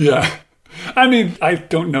fuck up. Yeah. I mean, I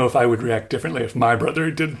don't know if I would react differently if my brother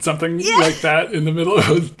did something like that in the middle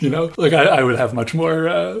of, you know, like I would have much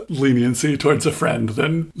more leniency towards a friend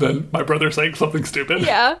than my brother saying something stupid.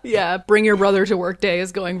 Yeah, yeah. Bring your brother to work day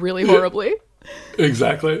is going really horribly.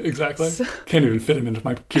 Exactly. Can't even fit him into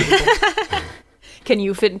my cubicle. Can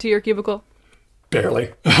you fit into your cubicle?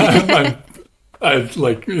 Barely. I'm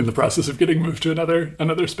like in the process of getting moved to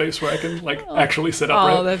another space where I can like actually sit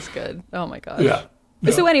upright. Oh, that's good. Oh my gosh. Yeah.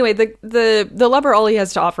 So anyway, the lover, all he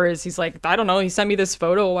has to offer is he's like, I don't know, he sent me this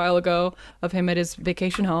photo a while ago of him at his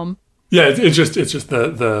vacation home. Yeah, it's just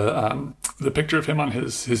the picture of him on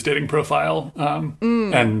his dating profile,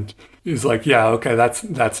 and he's like, yeah, okay, that's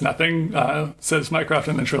nothing, says Mycroft,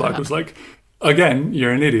 and then Sherlock was like, again,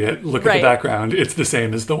 you're an idiot. Look at the background; it's the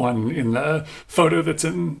same as the one in the photo that's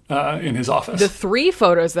in his office. The 3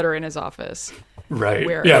 photos that are in his office. Right.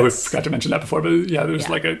 Where Yeah, we it's- forgot to mention that before, but yeah, there's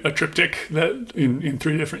like a triptych that in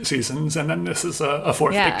 3 different seasons, and then this is a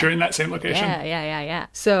 4th Yeah. picture in that same location. Yeah.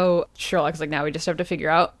 So Sherlock's like, now we just have to figure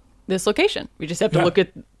out this location. We just have to Yeah. look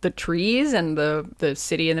at the trees and the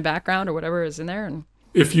city in the background or whatever is in there. And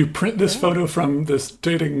If you print this photo from this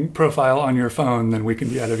dating profile on your phone, then we can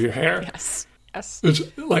be out of your hair. yes. Which,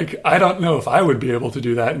 like, I don't know if I would be able to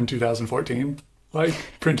do that in 2014. Like,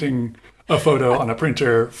 printing a photo on a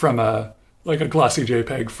printer from a glossy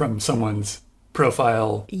JPEG from someone's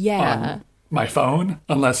profile Yeah. on my phone,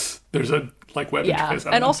 unless there's a, like, web Yeah. interface. I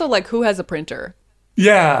don't And know. also, like, who has a printer?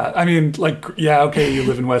 Yeah, I mean, like, yeah, okay, you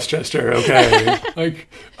live in Westchester, okay. Like,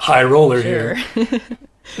 high roller here.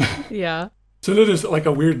 Yeah. So that is like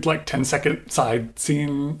a weird, like 10-second side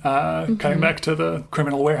scene, cutting back to the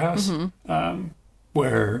criminal warehouse,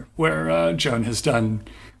 where Joan has done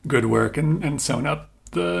good work and sewn up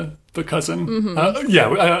the cousin.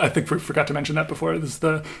 I think we forgot to mention that before. This is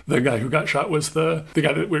the guy who got shot was the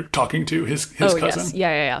guy that we're talking to, his cousin.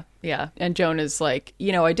 Yes. Yeah. And Joan is like,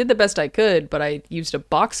 you know, I did the best I could, but I used a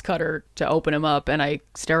box cutter to open him up and I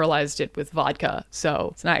sterilized it with vodka. So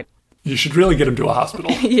it's not. You should really get him to a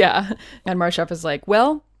hospital. Yeah. And Marshaff is like,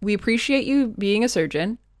 well, we appreciate you being a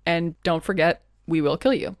surgeon and don't forget, we will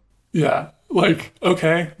kill you. Yeah. Like,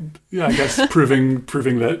 okay. Yeah, I guess proving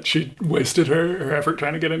that she wasted her effort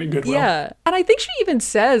trying to get any goodwill. Yeah. And I think she even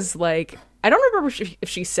says, like, I don't remember if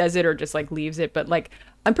she says it or just, like, leaves it, but, like,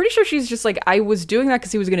 I'm pretty sure she's just like, I was doing that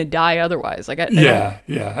because he was going to die otherwise. Like, I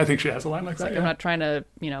think she has a line like that. like, I'm not trying to,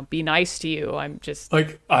 you know, be nice to you. I'm just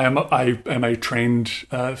Like, I am a trained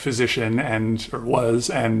physician and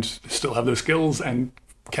still have those skills and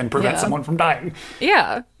can prevent Yeah. someone from dying.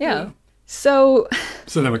 yeah. So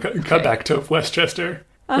So then we cut back to Westchester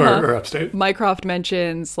or upstate. Mycroft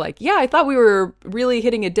mentions, like, yeah, I thought we were really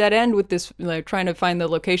hitting a dead end with this, like, trying to find the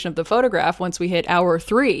location of the photograph once we hit hour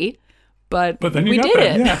 3, but But then you we got did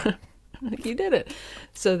there, it. yeah. You did it.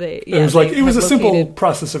 So It was a simple located...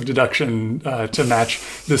 process of deduction to match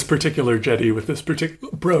this particular jetty with this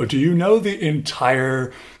particular. Bro, do you know the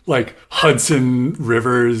entire like Hudson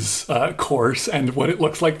River's course and what it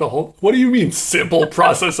looks like? What do you mean simple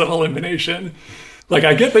process of elimination? Like,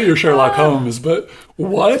 I get that you're Sherlock Holmes, but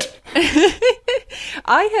what?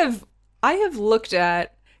 I have looked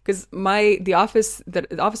at, because the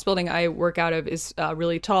office building I work out of is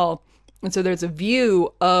really tall, and so there's a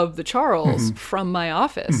view of the Charles from my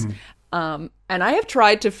office, and I have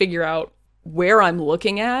tried to figure out where I'm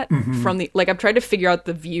looking at from I've tried to figure out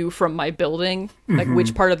the view from my building, like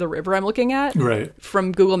which part of the river I'm looking at, Right.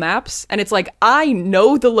 from Google Maps, and it's like I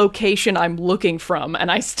know the location I'm looking from,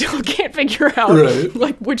 and I still can't figure out Right.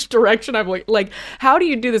 like which direction I'm looking. Like, how do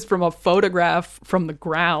you do this from a photograph from the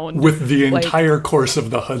ground With the Like- entire course of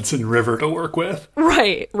the Hudson River to work with.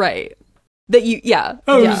 Right. That you, yeah.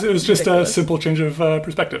 Oh, yeah, it was just a ridiculous. simple change of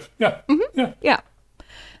perspective. Yeah. Yeah. Yeah.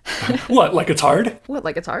 What? Like it's hard? What,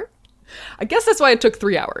 like it's hard? I guess that's why it took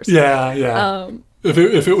 3 hours. Yeah. Yeah. If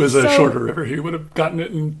it was a so- shorter river, he would have gotten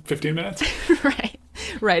it in 15 minutes.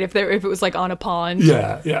 Right. If it was like on a pond.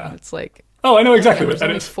 Yeah. Yeah. It's like, Oh, I know exactly what there's that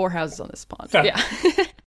only is. 4 houses on this pond. Yeah.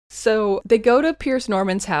 So they go to Pierce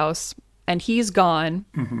Norman's house and he's gone,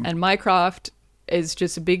 and Mycroft is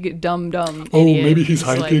just a big dumb Oh, idiot. maybe he's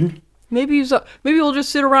like, hiking. maybe we'll just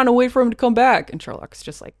sit around and wait for him to come back. And Sherlock's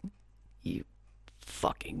just like, you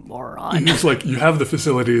fucking moron. He's like, you have the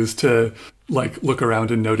facilities to like look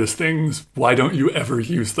around and notice things. Why don't you ever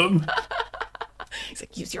use them? He's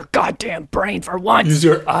like, use your goddamn brain for once. Use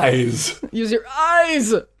your eyes. Use your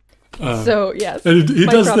eyes. So yes, And he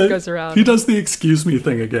does Mycroft the goes around. he does the excuse me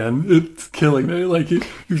thing again. It's killing me. Like he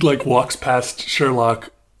like walks past Sherlock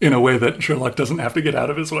in a way that Sherlock doesn't have to get out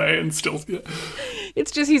of his way and still. Yeah. It's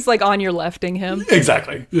just he's like on your lefting him.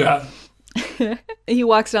 Exactly. Yeah. He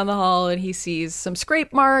walks down the hall and he sees some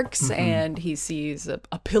scrape marks and he sees a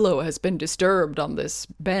pillow has been disturbed on this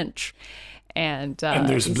bench. And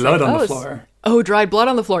there's he's blood like, on the "Oh, floor." Oh, dried blood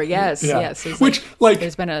on the floor. Yes, Yeah. yes. He's Which like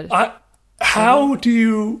there's been a how do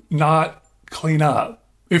you not clean up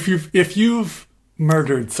if you've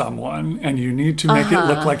murdered someone and you need to make it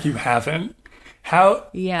look like you haven't? How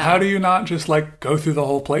do you not just like go through the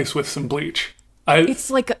whole place with some bleach? it's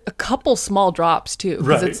like a couple small drops too,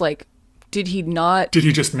 because Right. it's like, did he not Did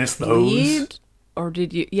he just miss those? bleed, or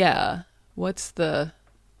did you? Yeah. What's the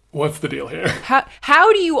deal here?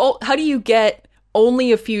 how do you get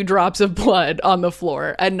only a few drops of blood on the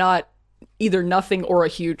floor and not either nothing or a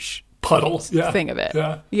huge Puddles. Yeah. thing of it?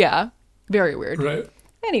 Yeah. Very weird. Right.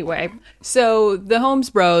 Anyway, so the Holmes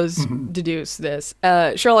bros Mm-hmm. deduce this.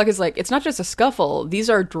 Sherlock is like, it's not just a scuffle. These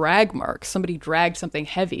are drag marks. Somebody dragged something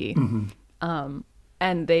heavy. Mm-hmm.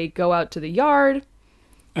 And they go out to the yard.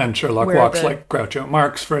 And Sherlock Where walks the- like Groucho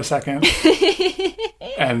Marx for a second.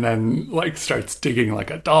 And then like starts digging like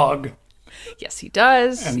a dog. Yes, he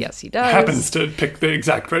does. And Yes, he does. happens to pick the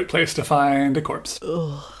exact right place to find a corpse.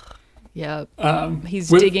 Yeah.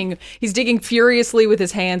 He's with- digging. He's digging furiously with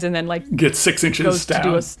his hands, and then like Gets 6 inches goes down. to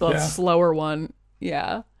do a yeah. slower one.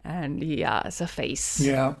 Yeah. And it's a face.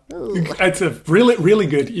 Yeah. It's a really, really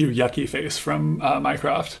good yucky face from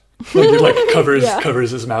Mycroft. Like he like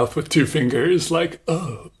covers his mouth with 2 fingers, like,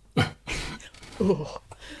 oh.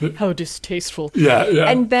 How distasteful. Yeah, yeah.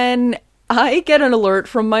 And then I get an alert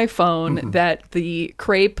from my phone Mm-hmm. that the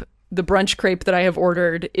brunch crepe that I have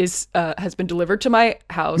ordered has been delivered to my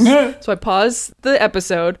house. So I pause the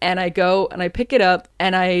episode and I go and I pick it up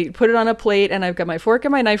and I put it on a plate and I've got my fork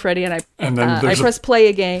and my knife ready and And then I there's press play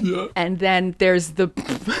again. Yeah. And then there's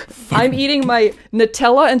I'm eating my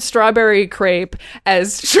Nutella and strawberry crepe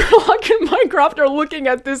as Sherlock and Mycroft are looking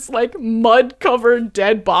at this like mud covered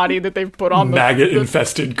dead body that they've put on maggot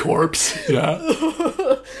infested corpse. Yeah.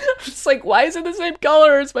 It's like, why is it the same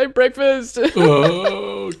color? It's my breakfast.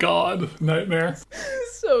 Oh, God. Nightmare.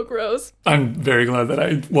 So gross. I'm very glad that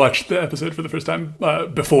I watched the episode for the first time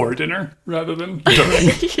before dinner rather than during.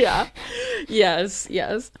 Yeah. Yes.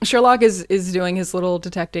 Sherlock is doing his little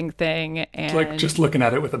detecting thing and Like just looking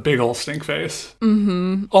at it with a big old stink face.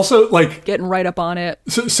 Mm-hmm. Also, like, getting right up on it.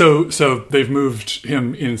 so they've moved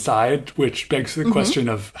him inside, which begs the question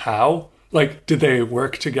of how. Like, did they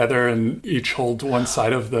work together and each hold one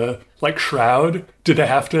side of the, like, shroud? Did they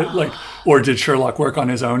have to, like, or did Sherlock work on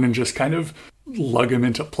his own and just kind of lug him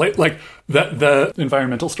into place? Like, the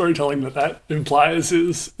environmental storytelling that implies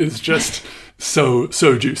is just so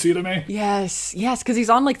juicy to me. Yes, because he's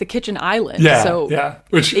on like the kitchen island. Yeah, so yeah.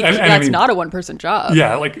 Which, and I that's mean, not a one-person job.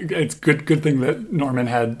 yeah, like, it's good thing that Norman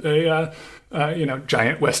had a,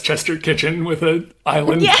 giant Westchester kitchen with an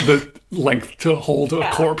island the length to hold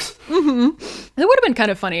a corpse. It would have been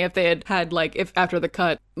kind of funny if they had like, if after the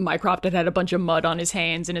cut, Mycroft had a bunch of mud on his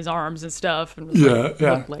hands and his arms and stuff. And was,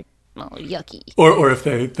 Yeah. looked like, Oh, yucky. Or if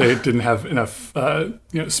they didn't have enough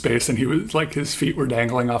space and he was like his feet were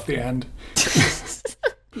dangling off the end.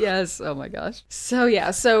 yes. Oh my gosh. So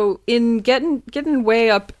yeah. So in getting way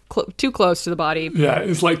up too close to the body. Yeah,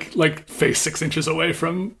 it's like face 6 inches away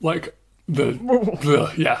from like the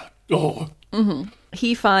yeah. Oh.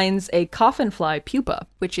 He finds a coffin fly pupa,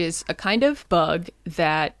 which is a kind of bug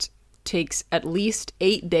that takes at least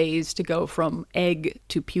 8 days to go from egg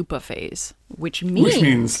to pupa phase, which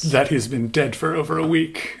means that he's been dead for over a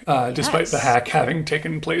week, despite the Yes. hack having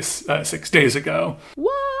taken place 6 days ago.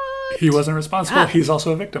 what? He wasn't responsible. Ah. He's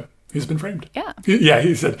also a victim. He's been framed. Yeah.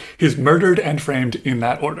 He said he's murdered and framed in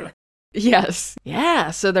that order. Yes.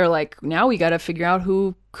 Yeah. So they're like, now we got to figure out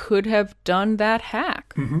who could have done that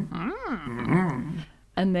hack. And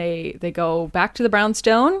they go back to the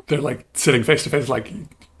brownstone. They're like sitting face to face, like,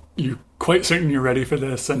 you quite certain you're ready for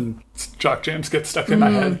this? And Jock Jams gets stuck in my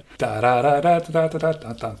head. Da da da da da da da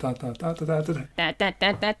da da da da da da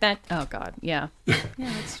da. That. Oh God, yeah.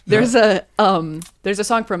 There's a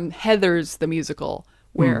song from Heathers the musical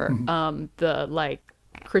where the like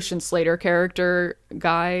Christian Slater character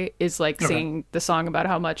guy is like singing the song about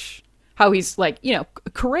how he's like,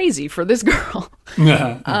 crazy for this girl.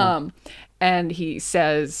 And he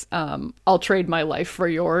says, I'll trade my life for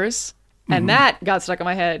yours. And that got stuck in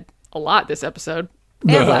my head a lot this episode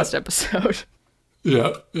and last episode.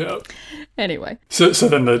 Yeah. Anyway. So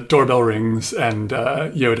then the doorbell rings and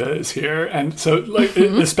Yoda is here. And so like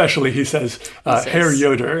especially he says, Herr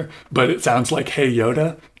Yoder, but it sounds like Hey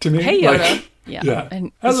Yoda to me. Hey Yoda. Like, yeah.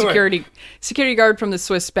 And the security guard from the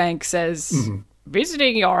Swiss bank says,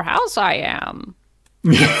 visiting your house I am.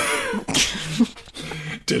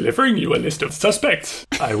 Delivering you a list of suspects,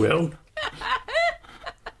 I will.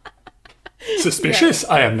 Suspicious?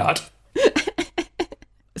 I am not.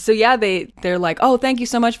 So yeah, they're like, oh, thank you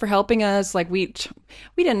so much for helping us. Like we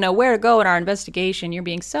didn't know where to go in our investigation. You're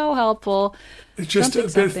being so helpful. Just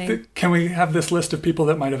something. Can we have this list of people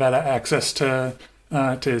that might have had access to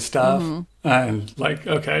his stuff? And like,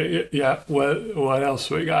 okay, yeah. What else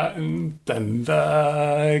we got? And then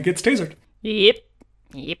gets tasered. Yep.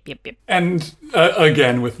 And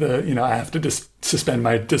again, with the I have to suspend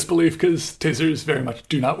my disbelief because tasers very much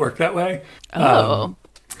do not work that way. Oh.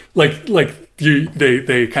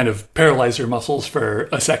 They kind of paralyze your muscles for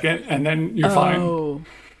a second and then you're fine.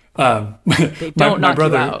 They don't knock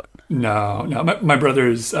you out. No. My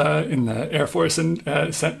brother's in the Air Force and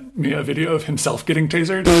sent me a video of himself getting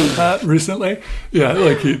tasered recently. Yeah,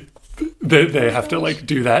 like they have to like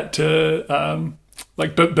do that to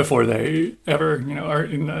before they ever are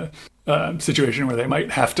in the situation where they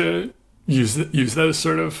might have to use those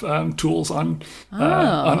sort of tools on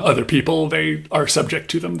other people. They are subject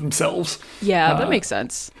to them themselves. Yeah, that makes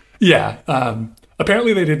sense. Yeah.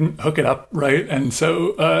 Apparently they didn't hook it up right, and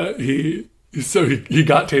so he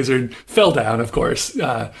got tasered, fell down, of course,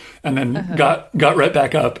 and then got right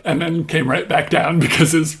back up, and then came right back down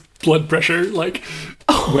because his blood pressure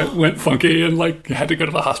went funky, and had to go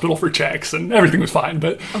to the hospital for checks, and everything was fine.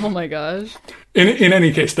 But oh my gosh. In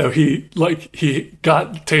any case, though, he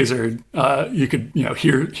got tasered. You could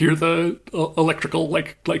hear the electrical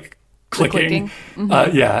clicking.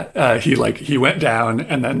 He went down,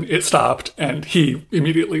 and then it stopped, and he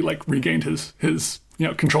immediately regained his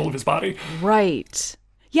control of his body. Right.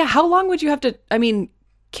 Yeah. How long would you have to? I mean,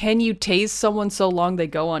 can you tase someone so long they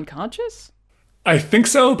go unconscious? I think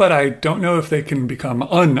so, but I don't know if they can become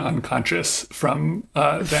unconscious from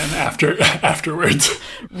then afterwards.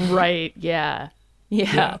 Right. Yeah.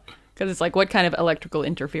 Because it's like, what kind of electrical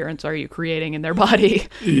interference are you creating in their body?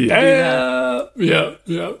 Yeah.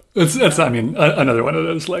 It's another one of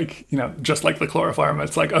those, just like the chloroform.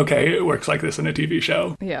 It's like, okay, it works like this in a TV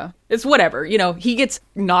show. Yeah. It's whatever. He gets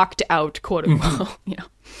knocked out, quote unquote.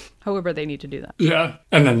 However they need to do that. Yeah.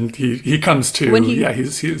 And then he comes to,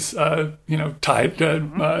 he's tied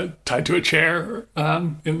to a chair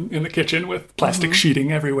in the kitchen with plastic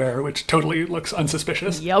sheeting everywhere, which totally looks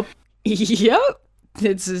unsuspicious. Yep.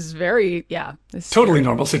 This is very, It's totally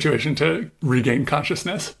normal situation to regain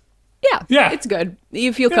consciousness. Yeah. It's good.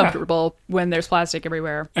 You feel comfortable when there's plastic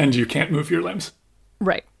everywhere. And you can't move your limbs.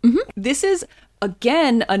 Right. This is,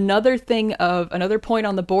 again, another point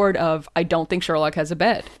on the board of, I don't think Sherlock has a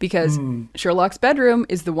bed, because Sherlock's bedroom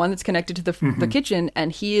is the one that's connected to the kitchen,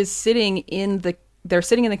 and he is they're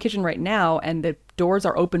sitting in the kitchen right now, and the doors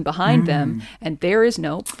are open behind them, and there is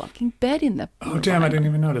no fucking bed in the Oh, damn, I didn't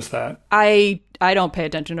even notice that. I don't pay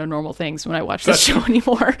attention to normal things when I watch this show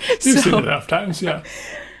anymore. You've seen it enough times, yeah.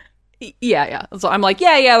 Yeah. So I'm like,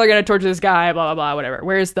 they're going to torture this guy, blah, blah, blah, whatever.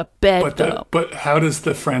 Where's the bed, though? But how does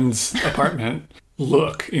the friend's apartment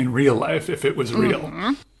look in real life if it was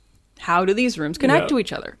real? How do these rooms connect to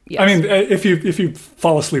each other? Yes. I mean, if you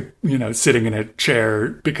fall asleep, sitting in a chair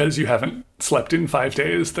because you haven't slept in 5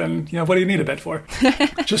 days, then, what do you need a bed for?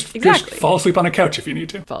 Just fall asleep on a couch if you need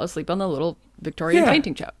to. Fall asleep on the little Victorian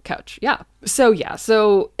painting couch. Yeah.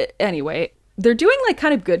 So anyway, they're doing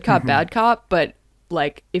kind of good cop, bad cop, but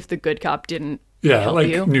if the good cop didn't help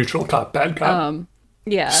you. Neutral cop, bad cop.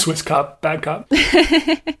 Swiss cop, bad cop.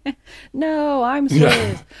 No, I'm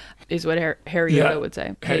Swiss. Is what Harry Yoda would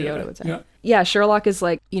say. Hey Yoda would say. Yeah, Sherlock is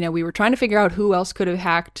we were trying to figure out who else could have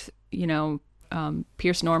hacked,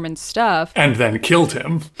 Pierce Norman's stuff. And then killed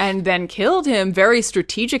him. Very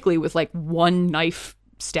strategically with one knife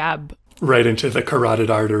stab. Right into the carotid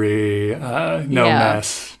artery,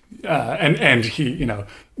 mess. And he,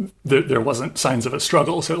 there wasn't signs of a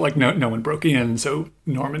struggle, so no one broke in, so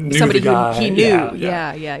Norman knew somebody the guy. Who he knew.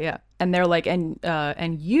 Yeah. And they're like,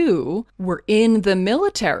 and you were in the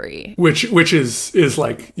military. Which is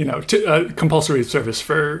like, compulsory service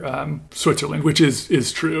for Switzerland, which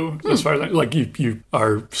is true as far as like you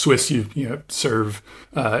are Swiss, you serve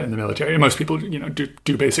in the military. And most people,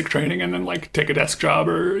 do basic training and then like take a desk job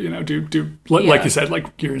or, like you said, like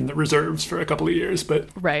you're in the reserves for a couple of years.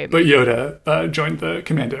 But Yoda joined the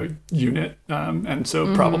commando unit and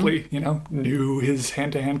so probably, knew his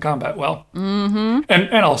hand-to-hand combat well. Mm-hmm.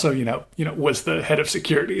 And also, was the head of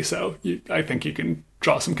security. So I think you can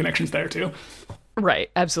draw some connections there too. Right.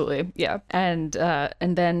 Absolutely. Yeah. And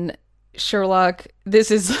then Sherlock, this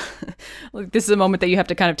is a moment that you have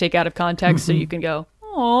to kind of take out of context so you can go,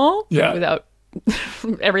 oh, without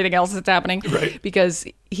everything else that's happening. Right. Because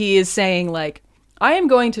he is saying like, I am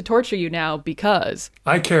going to torture you now because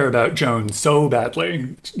I care about Joan so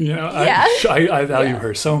badly. I value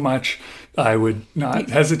her so much. I would not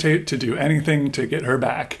hesitate to do anything to get her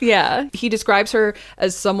back. Yeah. He describes her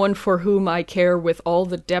as someone for whom I care with all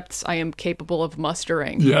the depths I am capable of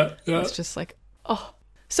mustering. Yeah. It's just like, oh,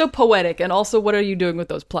 so poetic. And also, what are you doing with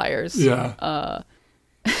those pliers? Yeah.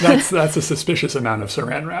 That's a suspicious amount of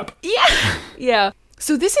saran wrap. Yeah. Yeah.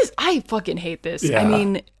 So I fucking hate this. Yeah. I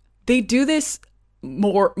mean, they do this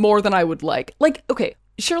more than I would like. Like, okay,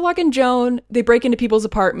 Sherlock and Joan, they break into people's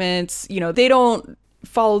apartments. They don't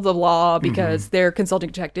follow the law because they're consulting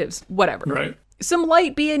detectives, whatever. Right. Some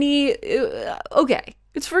light B&E, okay,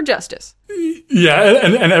 it's for justice. Yeah,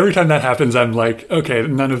 and every time that happens, I'm like, okay,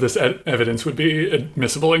 none of this evidence would be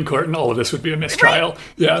admissible in court, and all of this would be a mistrial. Right.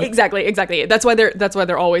 Yeah, exactly. That's why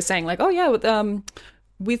they're always saying like, oh yeah,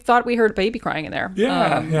 we thought we heard a baby crying in there.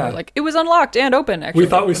 Yeah. Like it was unlocked and open. Actually, we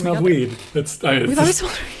thought we smelled weed. We thought we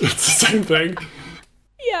smelled weed. It's the same thing.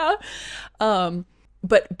 Yeah.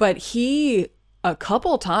 But he a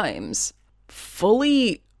couple times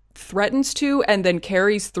fully threatens to and then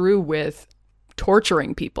carries through with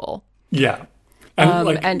torturing people. Yeah.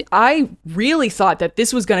 And I really thought that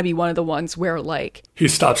this was going to be one of the ones where like he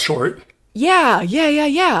stops short. Yeah.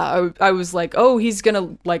 I was like, oh, he's going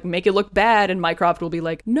to like make it look bad. And Mycroft will be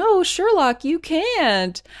like, no, Sherlock, you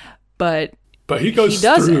can't. But he goes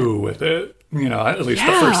through with it, at least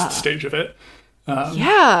the first stage of it.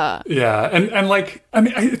 Yeah. And like, I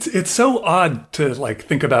mean, it's so odd to like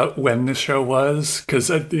think about when this show was, because,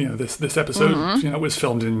 this episode, was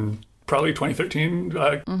filmed in probably 2013,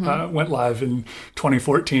 went live in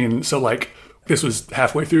 2014. So like this was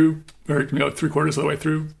halfway through, or 3/4 of the way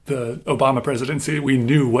through the Obama presidency. We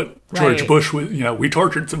knew what George Bush was. We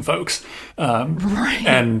tortured some folks,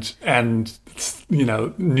 and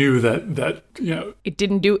knew that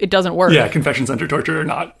it doesn't work. Yeah, confessions under torture are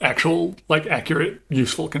not actual like accurate,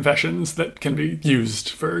 useful confessions that can be used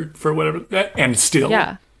for whatever. And still,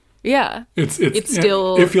 yeah, it's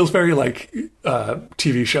still. It feels very like a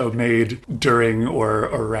TV show made during or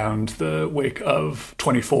around the wake of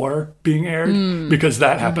 24 being aired, because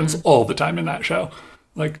that happens all the time in that show,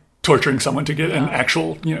 like torturing someone to get an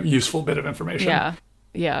actual useful bit of information.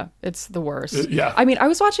 Yeah, it's the worst. Yeah. I mean, I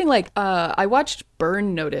was watching I watched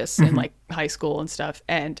Burn Notice in like high school and stuff,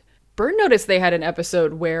 and Burn Notice, they had an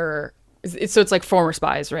episode where it's like former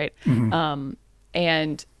spies, right?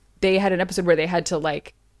 And they had an episode where they had to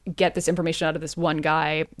like get this information out of this one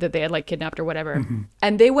guy that they had like kidnapped or whatever.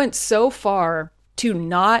 And they went so far to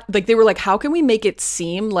not like, they were like, how can we make it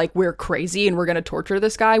seem like we're crazy and we're going to torture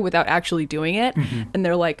this guy without actually doing it? And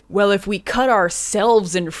they're like, well, if we cut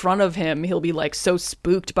ourselves in front of him, he'll be like so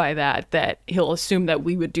spooked by that he'll assume that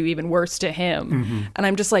we would do even worse to him. And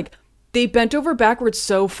I'm just like, they bent over backwards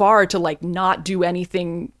so far to like not do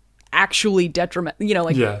anything actually detrimental,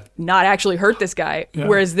 not actually hurt this guy.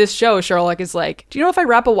 Whereas this show, Sherlock is like, do you know if I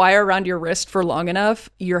wrap a wire around your wrist for long enough,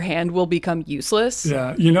 your hand will become useless?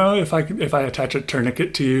 Yeah, if I attach a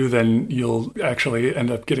tourniquet to you, then you'll actually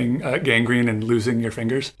end up getting gangrene and losing your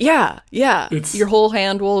fingers. Yeah. Your whole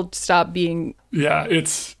hand will stop being. Yeah,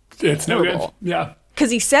 it's no good. Yeah. Because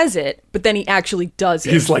he says it, but then he actually does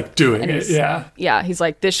it. He's like doing it, yeah. Yeah, he's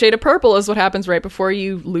like, this shade of purple is what happens right before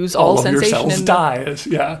you lose all sensation. All of your cells dies,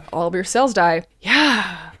 yeah. All of your cells die,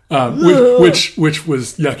 yeah. Which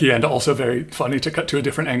was yucky and also very funny to cut to a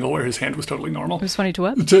different angle where his hand was totally normal. It was funny to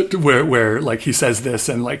what? To where like he says this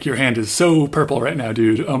and like, your hand is so purple right now,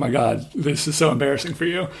 dude. Oh my God, this is so embarrassing for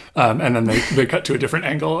you. And then they cut to a different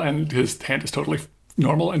angle and his hand is totally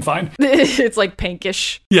normal and fine. It's like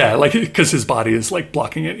pinkish. Yeah, like because his body is like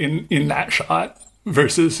blocking it in that shot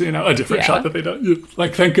versus a different shot that they don't.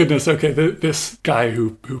 Like, thank goodness. Okay, this guy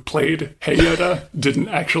who played Hey Yoda didn't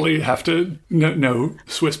actually have to. No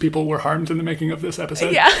Swiss people were harmed in the making of this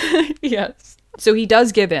episode. Yeah. Yes. So he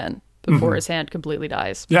does give in. before his hand completely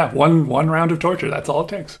dies. Yeah, one round of torture. That's all it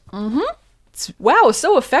takes. Wow,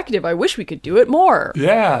 so effective. I wish we could do it more.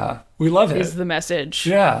 Yeah, we love it. Is the message.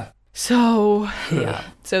 Yeah. So, yeah.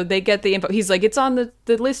 So they get the info. He's like, it's on the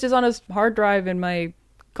list is on a hard drive in my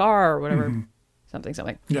car or whatever.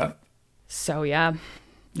 Something. Yeah. So, yeah.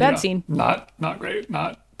 Bad Yeah. scene. Not great.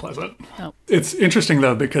 Not pleasant. No. It's interesting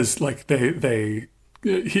though because like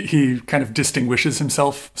he kind of distinguishes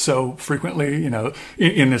himself so frequently,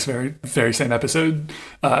 in this very same episode,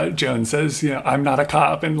 Joan says, I'm not a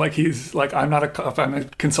cop. And like, he's like, I'm not a cop, I'm a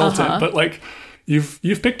consultant, but like, you've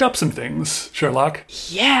picked up some things, Sherlock.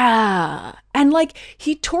 Yeah. And like,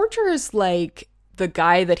 he tortures like the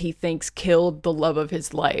guy that he thinks killed the love of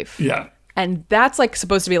his life. Yeah. And that's like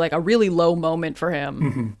supposed to be like a really low moment for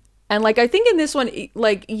him. And like, I think in this one,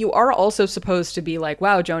 like, you are also supposed to be like,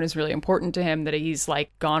 wow, Joan is really important to him that he's like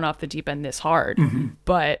gone off the deep end this hard.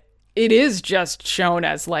 But it is just shown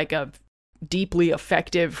as like a deeply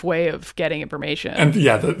effective way of getting information. And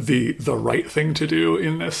yeah, the right thing to do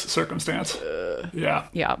in this circumstance. Yeah.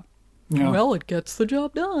 Well, it gets the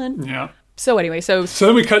job done. Yeah. So anyway, so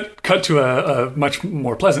then we cut to a much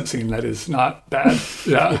more pleasant scene that is not bad.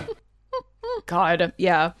 Yeah. God,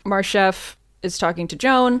 yeah. Marchef is talking to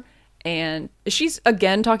Joan, and she's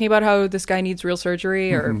again talking about how this guy needs real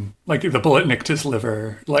surgery, or Like the bullet nicked his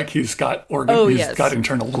liver. Like he's got got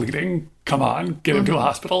internal bleeding. Come on, get him to a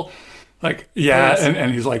hospital. Like, yeah,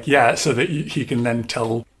 and he's like, yeah, so that he can then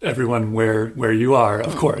tell everyone where you are.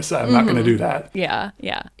 Of course, I'm not going to do that. Yeah.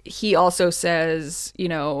 He also says,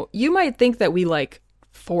 you might think that we like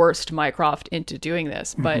forced Mycroft into doing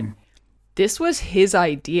this, but this was his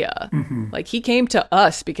idea. Like, he came to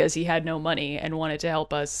us because he had no money and wanted to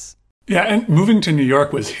help us. Yeah, and moving to New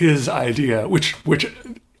York was his idea, which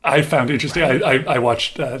I found interesting. I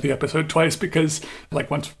watched the episode twice because,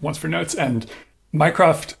 like, once for notes, and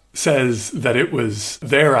Mycroft says that it was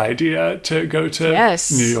their idea to go to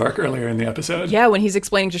New York earlier in the episode. Yeah, when he's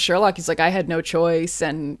explaining to Sherlock, he's like, I had no choice,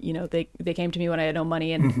 and they came to me when I had no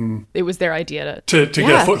money, and it was their idea to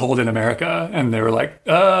get a foothold in America, and they were like,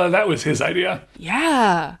 that was his idea.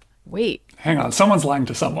 Yeah. Wait. Hang on, someone's lying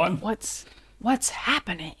to someone. What's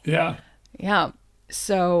happening? Yeah. Yeah.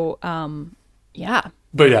 So, yeah.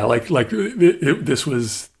 But yeah, this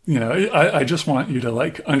was, I just want you to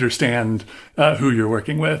like understand who you're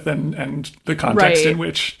working with and the context in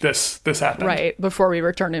which this happened. Right. Before we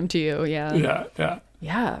return him to you. Yeah.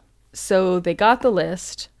 Yeah. So they got the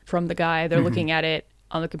list from the guy. They're looking at it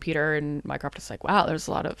on the computer, and Mycroft is like, wow, there's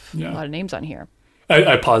a lot of names on here.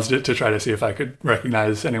 I paused it to try to see if I could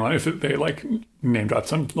recognize anyone, if they like name dropped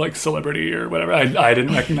some like celebrity or whatever. I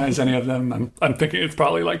didn't recognize any of them. I'm thinking it's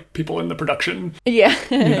probably like people in the production. Yeah.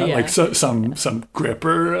 Like some grip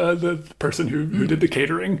or the person who did the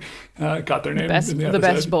catering got their name in the episode. The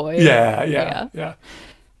best boy. Yeah.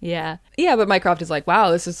 Yeah, but Mycroft is like,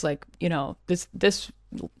 wow, this is like, this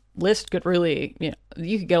list could really,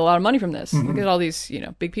 you could get a lot of money from this. Look at all these,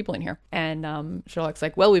 big people in here. And Sherlock's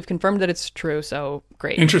like, well, we've confirmed that it's true, so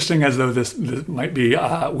great. Interesting, as though this might be,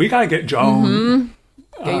 we gotta get Joan.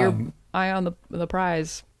 Get your eye on the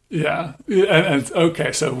prize. Yeah. And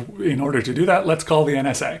okay, so in order to do that, let's call the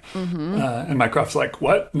NSA. And Mycroft's like,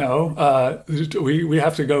 what? No, we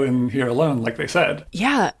have to go in here alone, like they said.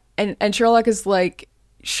 Yeah, and Sherlock is like,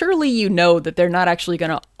 surely you know that they're not actually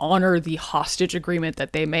going to honor the hostage agreement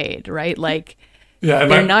that they made, right? Like,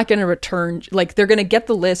 they're not going to return, like, they're going to get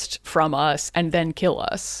the list from us and then kill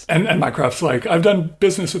us. And Mycroft's like, I've done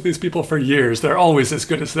business with these people for years. They're always as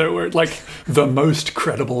good as their word. Like, the most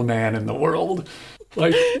credible man in the world.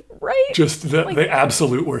 Like, right? Just the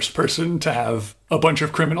absolute worst person to have a bunch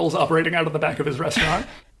of criminals operating out of the back of his restaurant.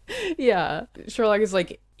 Yeah. Sherlock is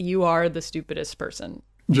like, you are the stupidest person.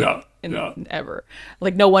 Ever.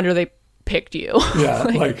 Like, no wonder they picked you. Yeah,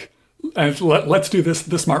 and let's do this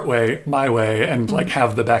the smart way, my way, and like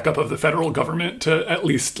have the backup of the federal government to at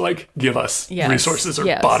least like give us resources or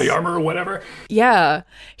body armor or whatever. Yeah.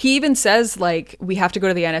 He even says like, we have to go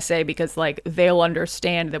to the NSA because like they'll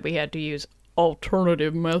understand that we had to use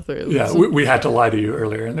alternative methods. Yeah, we had to lie to you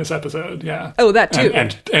earlier in this episode. Yeah. Oh, that too.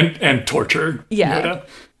 And torture. Yeah.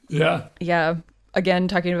 Yoda. Yeah. Again,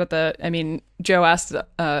 talking about Joe asked,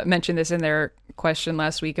 mentioned this in their question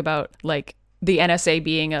last week about like the NSA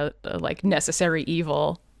being a like necessary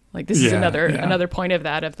evil. Like this is another point of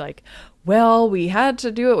that, of like, well, we had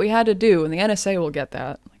to do what we had to do, and the NSA will get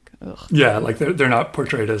that. Like, ugh. Yeah, like they're not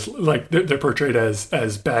portrayed as like they're portrayed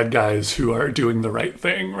as bad guys who are doing the right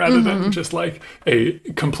thing rather than just like a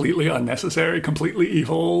completely unnecessary, completely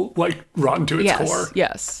evil, like rotten to its core.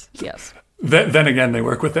 Yes. Then again, they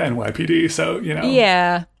work with the NYPD, so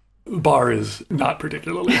Yeah. bar is not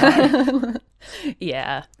particularly high.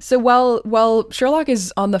 Yeah. So while Sherlock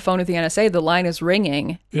is on the phone with the NSA, the line is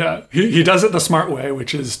ringing. Yeah, he does it the smart way,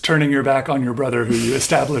 which is turning your back on your brother who you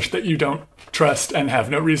established that you don't trust and have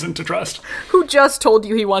no reason to trust. Who just told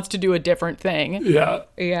you he wants to do a different thing. Yeah.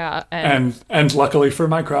 Yeah. And luckily for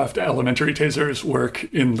Mycroft, elementary tasers work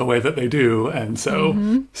in the way that they do. And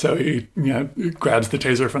so so he grabs the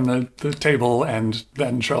taser from the table, and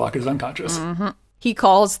then Sherlock is unconscious. He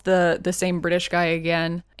calls the same British guy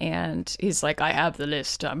again, and he's like, I have the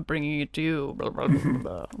list. I'm bringing it to you. Blah, blah, blah,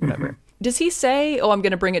 blah, whatever. Does he say, oh, I'm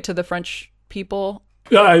going to bring it to the French people?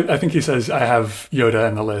 Yeah, I think he says, I have Yoda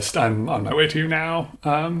in the list. I'm on my way to you now.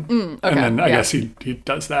 And then I guess he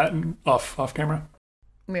does that and off camera.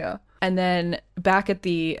 Yeah. And then back at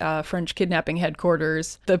the French kidnapping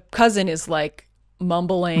headquarters, the cousin is like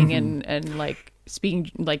mumbling and like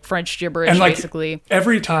speaking like French gibberish, and like, basically.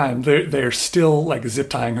 Every time they're still like zip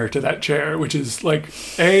tying her to that chair, which is like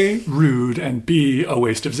A, rude, and B, a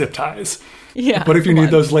waste of zip ties. Yeah. What if you need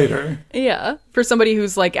those later? Yeah. For somebody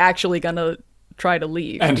who's like actually gonna try to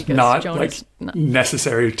leave. And not like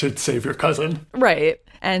necessary to save your cousin. Right.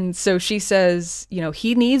 And so she says,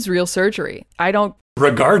 he needs real surgery. I don't.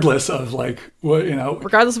 Regardless of like what,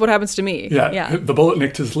 Regardless of what happens to me. Yeah. The bullet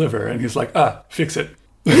nicked his liver, and he's like, fix it.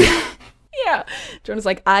 Yeah. Jonah's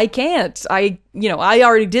like, I can't. I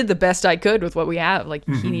already did the best I could with what we have. Like,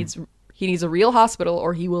 he needs a real hospital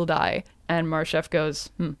or he will die. And Marchef goes,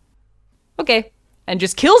 okay. And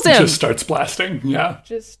just kills him. Just starts blasting. Yeah.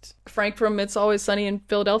 Just Frank from It's Always Sunny in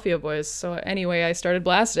Philadelphia voice. So anyway, I started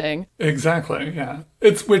blasting. Exactly. Yeah.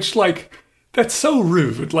 That's so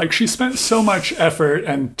rude. Like, she spent so much effort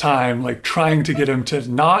and time, like, trying to get him to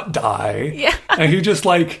not die. Yeah. And he just,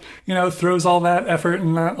 like, throws all that effort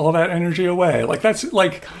and all that energy away. Like, that's,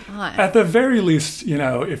 like, at the very least,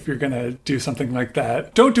 if you're going to do something like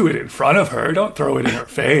that, don't do it in front of her. Don't throw it in her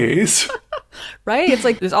face. Right? It's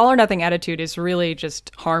like this all or nothing attitude is really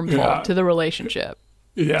just harmful to the relationship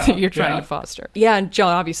that you're trying to foster. Yeah, and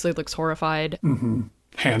John obviously looks horrified.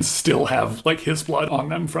 Hands still have, like, his blood on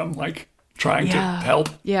them from, like, trying to help.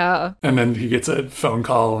 Yeah. And then he gets a phone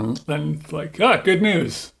call and then like, good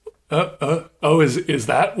news. Is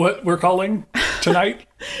that what we're calling tonight?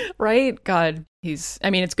 Right? God,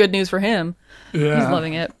 it's good news for him. Yeah. He's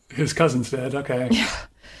loving it. His cousin's dead. Okay. Yeah.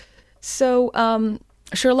 So,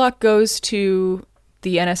 Sherlock goes to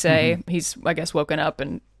the NSA. He's, I guess, woken up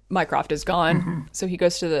and Mycroft is gone. So he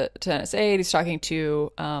goes to NSA and he's talking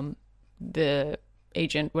to the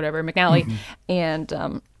agent, whatever, McNally.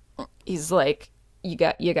 And he's like, you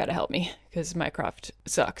got to help me because Mycroft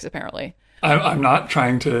sucks, apparently. I'm not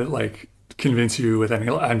trying to like convince you with any.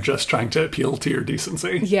 I'm just trying to appeal to your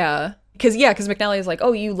decency. Yeah, because McNally is like,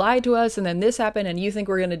 oh, you lied to us, and then this happened, and you think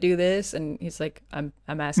we're gonna do this, and he's like, I'm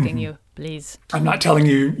asking you, please. I'm not telling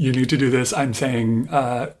you need to do this. I'm saying,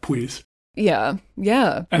 please. Yeah.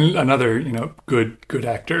 And another, good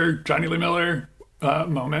actor, Johnny Lee Miller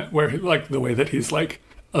moment where like the way that he's like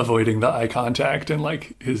avoiding the eye contact and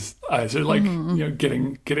like his eyes are like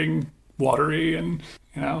getting watery and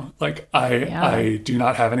like I do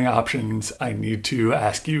not have any options. I need to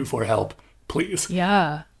ask you for help, please.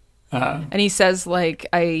 Yeah. And he says like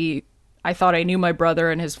I thought I knew my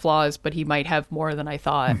brother and his flaws, but he might have more than I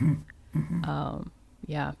thought.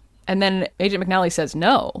 Yeah. And then Agent McNally says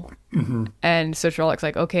no. And so Sherlock's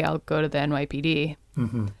like, okay, I'll go to the NYPD.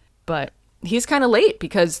 But he's kind of late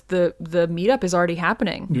because the meetup is already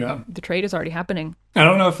happening. Yeah. The trade is already happening. I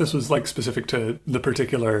don't know if this was like specific to the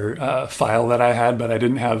particular file that I had, but I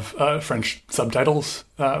didn't have French subtitles.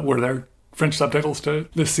 Were there French subtitles to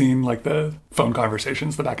this scene, like the phone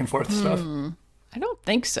conversations, the back and forth stuff? I don't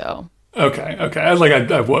think so. Okay.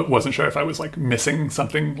 I wasn't sure if I was like missing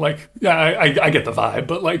something. Like, yeah, I get the vibe,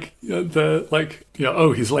 but like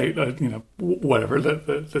he's late. Whatever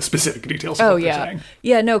the specific details. Of what they're saying.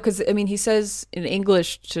 Yeah. No, because he says in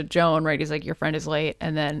English to Joan, right? He's like, your friend is late,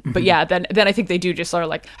 and then, but yeah, then I think they do just sort of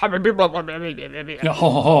like, baguette,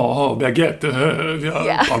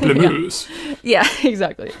 pamplemousse. Yeah,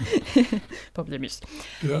 exactly. Pamplemousse.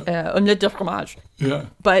 Omelette de fromage. Yeah.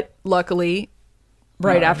 But luckily.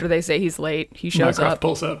 Right after they say he's late, he shows Mycroft up.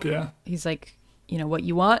 Pulls up, yeah. He's like, what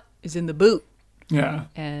you want is in the boot. Yeah.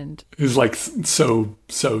 And he's like so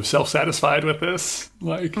self-satisfied with this.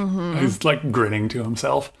 Like he's like grinning to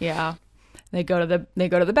himself. Yeah. They go to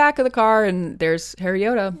the back of the car and there's Harry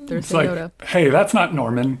Yoda. There's Yoda. Hey, that's not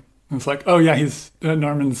Norman. And it's like, oh yeah, he's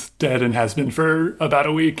Norman's dead and has been for about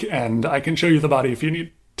a week, and I can show you the body if you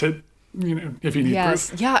need to. If you need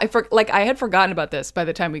proof. Yeah, I had forgotten about this by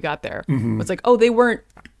the time we got there. It's like, oh, they weren't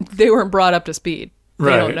brought up to speed. They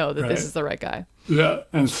don't know that this is the right guy. Yeah,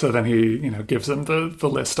 and so then he, gives them the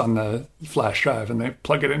list on the flash drive, and they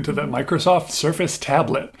plug it into the Microsoft Surface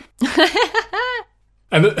tablet.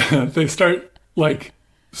 And they start, like,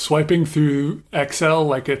 swiping through Excel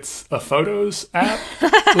like it's a Photos app.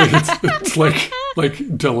 It's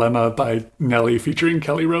like Dilemma by Nelly featuring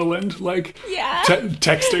Kelly Rowland, like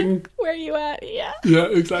texting. Where you at? Yeah. Yeah,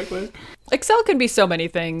 exactly. Excel can be so many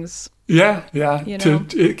things. Yeah.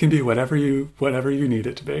 It can be whatever you need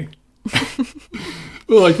it to be.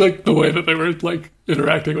 like the way that they were like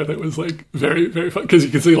interacting with it was like very, very fun, because you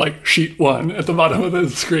can see like sheet 1 at the bottom of the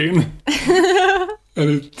screen. And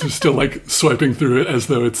it's just still like swiping through it as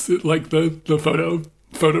though it's like the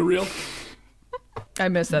photo reel. I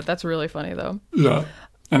miss that. That's really funny though. Yeah.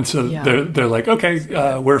 And so they're like,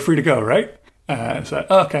 okay, we're free to go, right? So,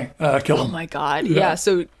 okay, kill him. Oh my God. Yeah.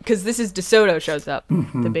 So, because this is DeSoto shows up,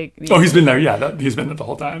 the big. He's been there. Yeah, he's been there the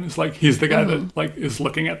whole time. It's like he's the guy that like is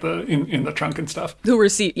looking at the in the trunk and stuff. Who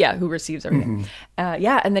receives everything.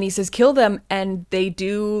 And then he says, kill them, and they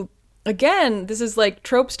do. Again, this is like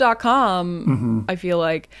tropes.com. I feel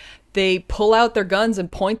like they pull out their guns and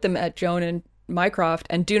point them at Joan and Mycroft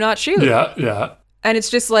and do not shoot. Yeah. And it's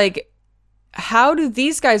just like, how do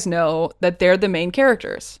these guys know that they're the main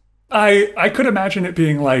characters? I could imagine it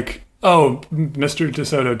being like, oh, Mr.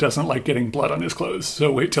 DeSoto doesn't like getting blood on his clothes,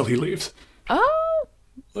 so wait till he leaves. Oh,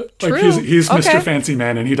 like true. He's Okay. Mr. Fancy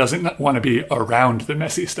Man, and he doesn't want to be around the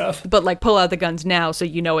messy stuff. But like, pull out the guns now so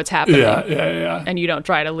you know what's happening. Yeah. And you don't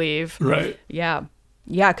try to leave. Right. Yeah,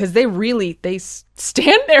 because they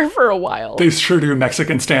stand there for a while. They sure do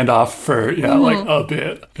Mexican standoff for like a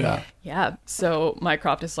bit. Yeah. So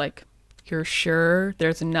Mycroft is like, you're sure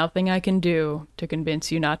there's nothing I can do to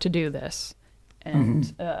convince you not to do this? And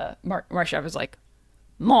Marshav is like,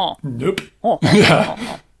 "No." Nope.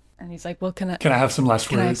 And he's like, well, can I have some last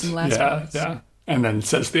words? I have some last words? Yeah. And then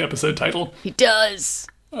says the episode title. He does.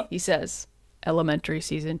 He says, Elementary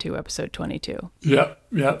Season 2, Episode 22. Yeah,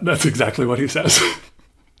 that's exactly what he says.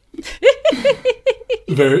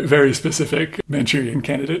 Very, very specific Manchurian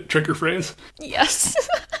Candidate trigger phrase. Yes.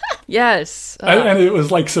 Yes. And it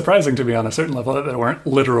was like surprising to me on a certain level that there weren't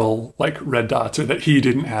literal like red dots, or that he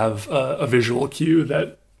didn't have a visual cue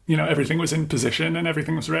that, everything was in position and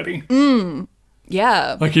everything was ready.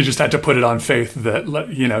 Yeah. Like he just had to put it on faith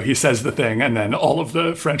that, he says the thing and then all of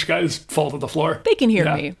the French guys fall to the floor. They can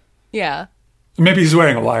hear me. Yeah. Maybe he's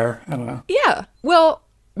wearing a wire. I don't know. Yeah. Well,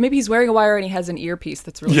 maybe he's wearing a wire and he has an earpiece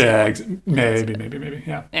that's really small. Maybe.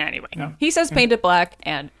 Yeah. Anyway, he says paint it black,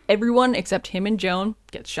 and everyone except him and Joan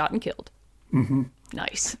gets shot and killed. Mm-hmm.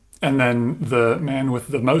 Nice. And then the man with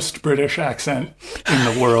the most British accent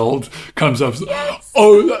in the world comes up. Yes.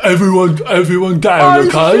 Oh, everyone down,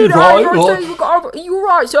 okay? Right? You're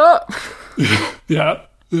right, sir. Yeah.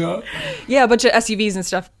 Yeah, a bunch of SUVs and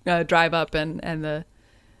stuff drive up, and the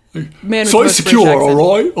man with so the most secure, British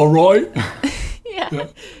accent. all right. Yeah.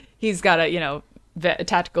 He's got a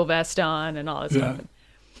tactical vest on and all that stuff.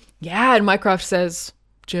 Yeah, and Mycroft says,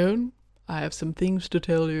 Joan, I have some things to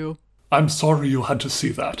tell you. I'm sorry you had to see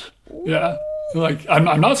that. Yeah. Like,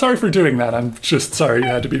 I'm not sorry for doing that. I'm just sorry you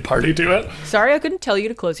had to be party to it. Sorry I couldn't tell you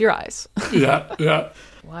to close your eyes. Yeah.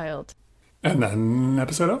 Wild. And then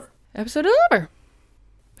episode over. Episode over.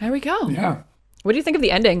 There we go. Yeah. What do you think of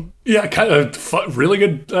the ending? Yeah, kind of really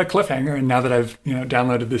good cliffhanger. And now that I've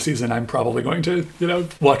downloaded this season, I'm probably going to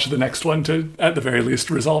watch the next one to at the very least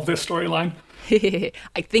resolve this storyline.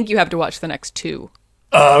 I think you have to watch the next 2.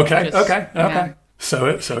 Okay. Yeah. So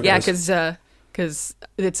it yeah, because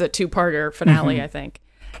it's a 2-parter finale, I think.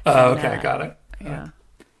 Okay, got it. Yeah.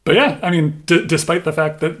 But yeah, I mean, despite the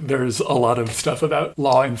fact that there's a lot of stuff about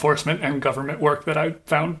law enforcement and government work that I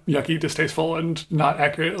found yucky, distasteful, and not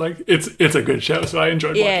accurate, like it's a good show, so I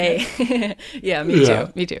enjoyed watching it. Yeah,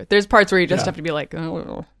 me too. There's parts where you just have to be like,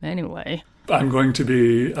 oh, anyway. I'm going to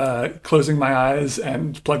be closing my eyes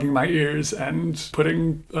and plugging my ears and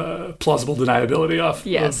putting plausible deniability off.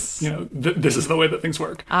 Yes. Of, this is the way that things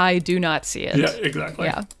work. I do not see it. Yeah, exactly.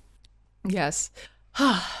 Yeah. Yes.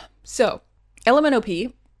 So,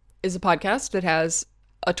 LMNOP is a podcast that has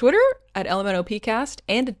a Twitter at LMNOPcast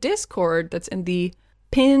and a Discord that's in the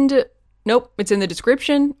pinned... Nope, it's in the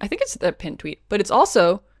description. I think it's the pinned tweet, but it's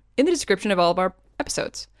also in the description of all of our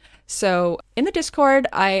episodes. So in the Discord,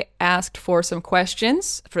 I asked for some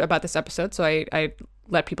questions about this episode. So I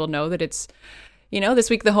let people know that it's, this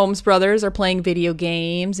week the Holmes brothers are playing video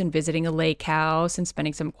games and visiting a lake house and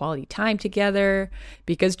spending some quality time together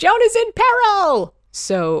because Joan is in peril.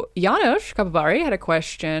 So Janos Kapavari had a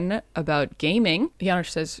question about gaming. Janos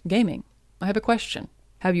says, gaming, I have a question.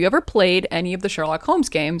 Have you ever played any of the Sherlock Holmes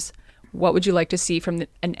games? What would you like to see from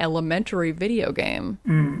an elementary video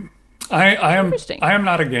game? I am Interesting. I am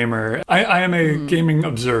not a gamer. I am a gaming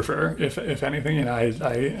observer, if anything. You know, I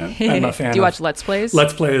am a fan Do you of watch Let's Plays?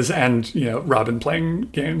 Let's Plays and, you know, Robin playing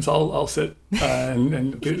games. I'll sit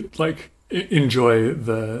and like enjoy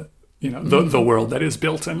the, you know, the world that is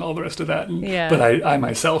built and all the rest of that. And, Yeah. But I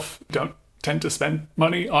myself don't tend to spend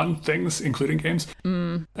money on things, including games.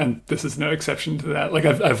 And this is no exception to that. Like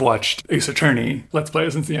I've watched Ace Attorney Let's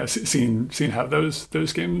Plays and, you know, seen how those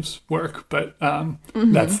games work. But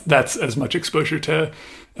that's as much exposure to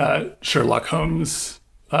Sherlock Holmes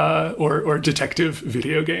or detective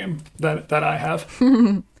video game that I have.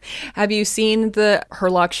 Have you seen the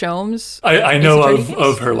Sherlock Holmes? I know Ace Attorney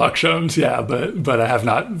of Sherlock Holmes, yeah, but I have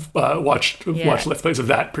not watched Let's Plays of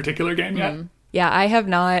that particular game yet. Yeah, I have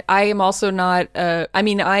not. I am also not. I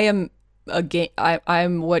mean, I am a game.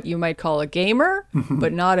 I'm what you might call a gamer,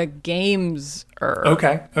 but not a gameser.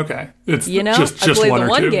 Okay. It's You know, just I played one the or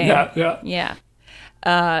one two. game. Yeah.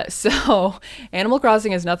 Yeah. So Animal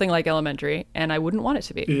Crossing is nothing like Elementary, and I wouldn't want it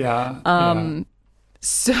to be. Yeah.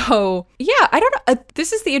 So yeah, I don't know.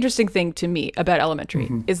 This is the interesting thing to me about Elementary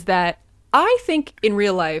is that I think in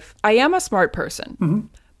real life I am a smart person,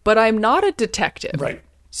 but I'm not a detective. Right.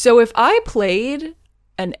 So if I played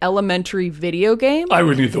an Elementary video game, I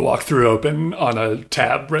would need the walkthrough open on a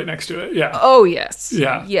tab right next to it. Yeah. oh yes,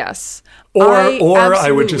 Yeah. yes, Or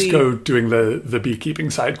I would just absolutely- go doing the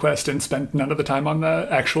beekeeping side quest and spend none of the time on the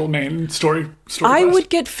actual main story I quest. would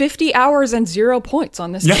get 50 hours and 0 points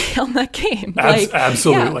on this on that game.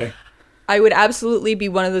 Absolutely. yeah. I would absolutely be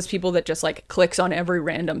one of those people that just like clicks on every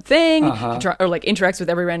random thing or like interacts with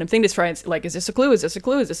every random thing to try and like, is this a clue? Is this a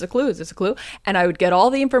clue? Is this a clue? Is this a clue? And I would get all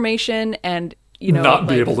the information and, you know, Not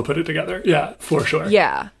be like, able to put it together. Yeah, for sure.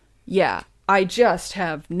 Yeah. Yeah. I just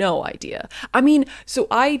have no idea. I mean, so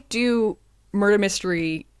I do murder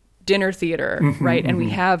mystery dinner theater, right? And we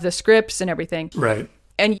have the scripts and everything. Right.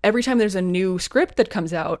 And every time there's a new script that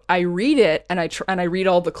comes out, I read it and I read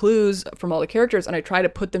all the clues from all the characters and I try to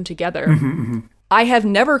put them together. I have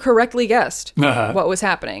never correctly guessed what was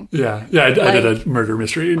happening. Yeah. I did a murder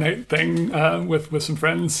mystery night thing with some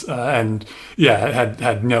friends, and yeah, I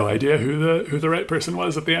had no idea who the right person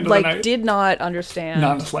was at the end of the Like, night. did not understand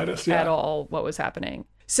Not in the slightest. Yeah. at all what was happening.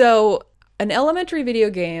 So an Elementary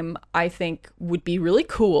video game, I think, would be really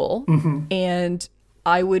cool, and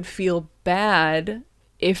I would feel bad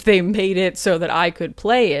if they made it so that I could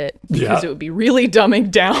play it, because Yeah. it would be really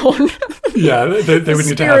dumbing down Yeah, they would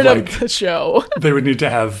need to have spirit like of the show. they would need to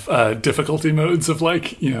have difficulty modes of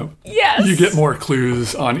like, you know, Yes. you get more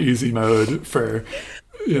clues on easy mode for,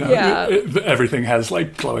 you know, Yeah. everything has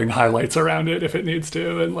like glowing highlights around it if it needs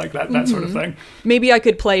to, and like that sort of thing. Maybe I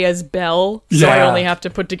could play as Belle, so I Yeah. only have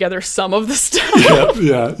to put together some of the stuff.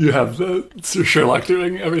 Yeah, you have the Sherlock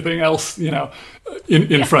doing everything else, you know,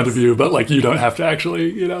 in front of you, but like you don't have to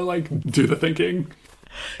actually, you know, like do the thinking.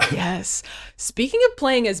 Yes. Speaking of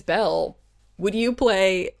playing as Belle, would you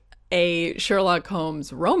play a Sherlock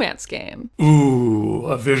Holmes romance game? Ooh,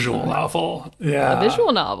 a visual novel. Yeah. A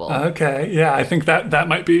visual novel. Okay, yeah, I think that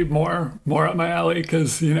might be more up my alley,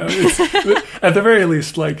 because, you know, it's, at the very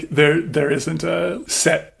least, like there isn't a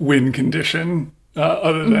set win condition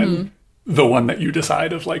other than the one that you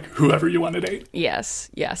decide of like whoever you want to date. Yes,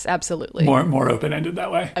 absolutely. More open ended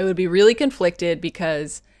that way. I would be really conflicted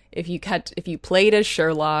because if you played as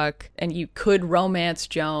Sherlock and you could romance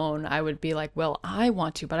Joan, I would be like, well, I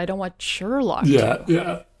want to, but I don't want Sherlock to.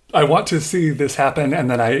 Yeah. I want to see this happen, and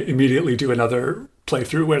then I immediately do another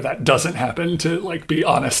playthrough where that doesn't happen to like be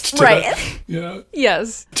honest to Right. the, you know,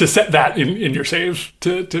 Yes. to set that in your save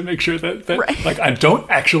to make sure that Right. like I don't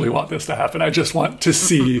actually want this to happen. I just want to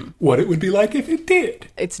see what it would be like if it did.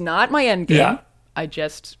 It's not my end game. Yeah. I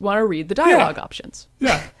just want to read the dialogue options.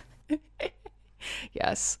 Yeah.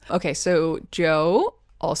 Yes. Okay, so Joe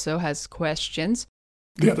also has questions.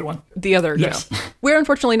 The other one. The other Yes. Joe. We're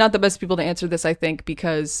unfortunately not the best people to answer this, I think,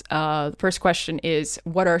 because the first question is,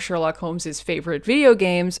 what are Sherlock Holmes's favorite video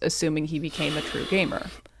games, assuming he became a true gamer?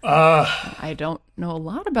 I don't know a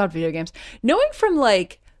lot about video games. Knowing from,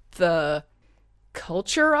 like, the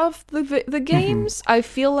culture of the games, I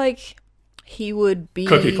feel like he would be...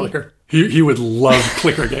 Cookie Clicker. He would love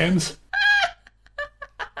clicker games.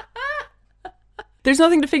 There's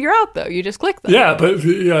nothing to figure out, though. You just click them. Yeah, but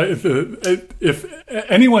yeah, if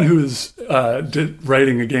anyone who's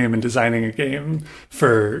writing a game and designing a game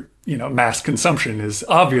for, you know, mass consumption is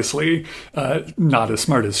obviously not as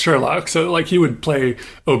smart as Sherlock. So like he would play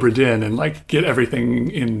Obra Dinn and like get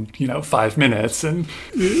everything in, you know, 5 minutes, and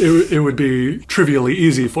it would be trivially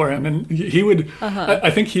easy for him. And he would,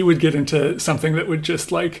 I think he would get into something that would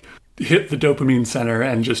just like hit the dopamine center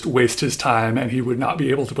and just waste his time, and he would not be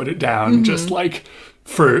able to put it down. Just like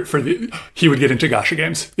he would get into gacha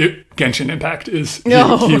games. Genshin Impact is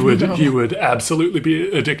he would absolutely be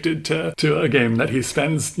addicted to a game that he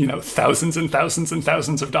spends thousands and thousands and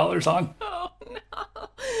thousands of dollars on.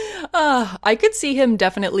 I could see him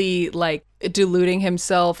definitely like deluding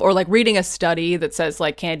himself, or like reading a study that says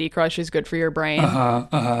like Candy Crush is good for your brain,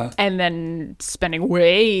 and then spending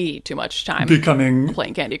way too much time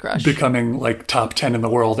playing Candy Crush, becoming like top 10 in the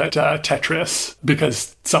world at Tetris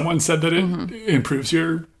because someone said that it improves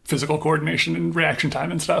your physical coordination and reaction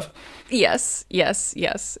time and stuff. Yes,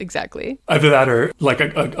 exactly. Either that or like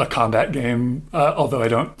a combat game, although I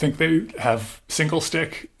don't think they have single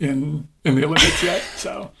stick in the Olympics yet,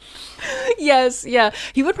 so... Yes, yeah.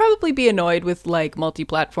 He would probably be annoyed with like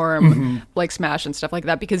multi-platform, like Smash and stuff like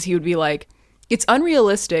that, because he would be like, it's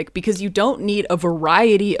unrealistic because you don't need a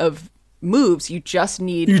variety of moves. You just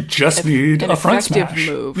need a front smash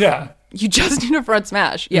move. Yeah. You just need a front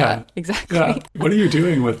smash. Yeah, exactly. Yeah. What are you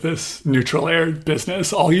doing with this neutral air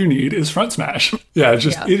business? All you need is front smash. Yeah,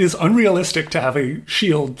 it is unrealistic to have a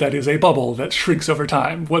shield that is a bubble that shrinks over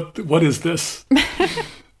time. What is this?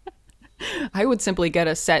 I would simply get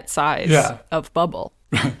a set size of bubble.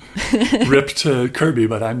 Rip to Kirby,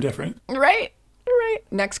 but I'm different. Right.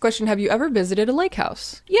 Next question. Have you ever visited a lake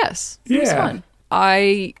house? Yes. Yeah. It was fun.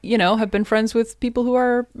 I, have been friends with people who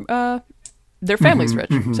are, their family's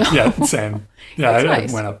rich. So. Yeah, same. Yeah,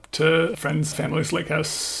 nice. I went up to a friend's family's lake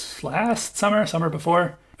house last summer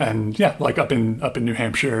before. And yeah, like up in New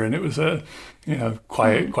Hampshire, and it was a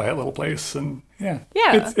quiet little place, and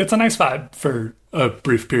it's a nice vibe for a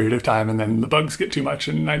brief period of time, and then the bugs get too much,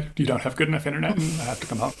 and you don't have good enough internet, and I have to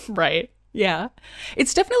come home. Right. Yeah.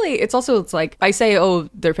 It's like I say, oh,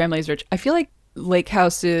 their family is rich. I feel like lake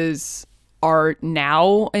houses are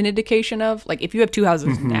now an indication of, like, if you have two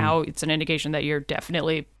houses now, it's an indication that you're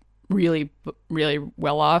definitely really, really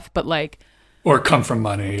well off. But like, or come from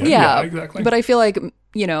money. Yeah, exactly. But I feel like,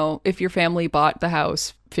 if your family bought the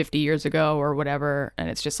house 50 years ago or whatever, and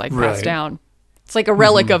it's just like passed down, it's like a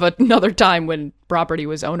relic of another time when property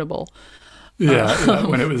was ownable. Yeah,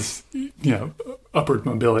 when it was, upward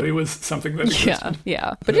mobility was something that existed.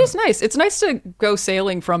 Yeah. But it's nice. It's nice to go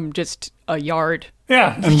sailing from just a yard.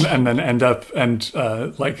 Yeah, and then end up and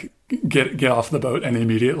get off the boat and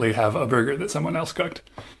immediately have a burger that someone else cooked.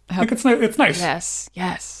 It's nice.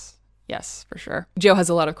 Yes, for sure. Joe has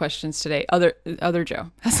a lot of questions today. Other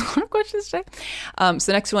Joe has a lot of questions today. So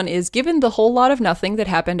the next one is, given the whole lot of nothing that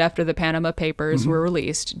happened after the Panama Papers were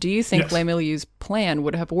released, do you think Les Milieu's plan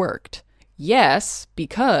would have worked? Yes,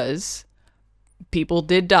 because people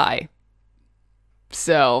did die.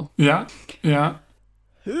 So. Yeah.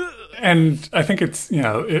 And I think it's,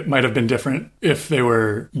 it might have been different if they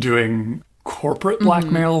were doing corporate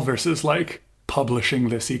blackmail versus like publishing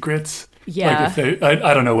the secrets. Yeah. Like if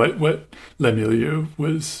I don't know what Les Milieux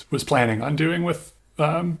was planning on doing with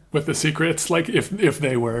the secrets. Like if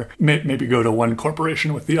they were maybe go to one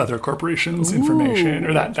corporation with the other corporation's information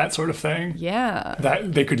or that sort of thing. Yeah.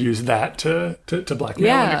 That they could use that to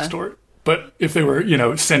blackmail and extort. But if they were,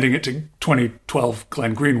 sending it to 2012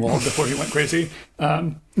 Glenn Greenwald before he went crazy,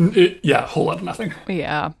 whole lot of nothing.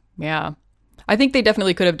 Yeah. I think they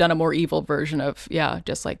definitely could have done a more evil version of,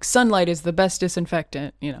 just like sunlight is the best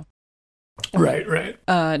disinfectant, Right.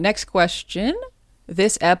 Next question.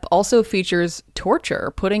 This ep also features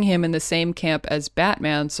torture, putting him in the same camp as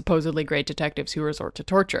Batman's supposedly great detectives who resort to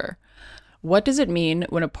torture. What does it mean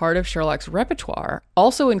when a part of Sherlock's repertoire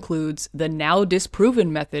also includes the now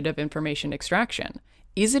disproven method of information extraction?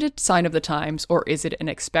 Is it a sign of the times, or is it an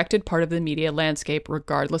expected part of the media landscape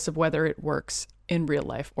regardless of whether it works in real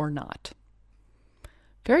life or not?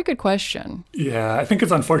 Very good question. Yeah, I think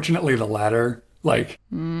it's unfortunately the latter.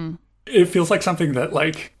 It feels like something that,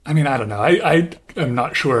 I don't know. I am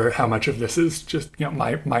not sure how much of this is just,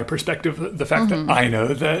 my perspective, the fact that I know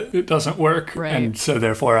that it doesn't work. Right. And so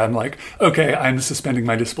therefore I'm like, okay, I'm suspending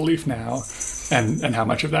my disbelief now. And how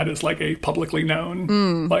much of that is like a publicly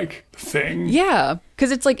known, thing. Yeah,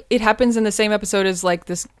 because it's like, it happens in the same episode as like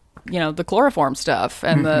this, the chloroform stuff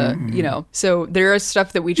and so there is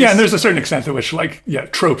stuff that we just... Yeah, and there's a certain extent to which,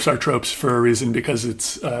 tropes are tropes for a reason because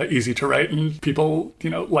it's easy to write and people,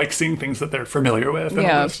 like seeing things that they're familiar with and all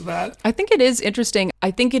the rest of that. I think it is interesting.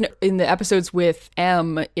 I think in the episodes with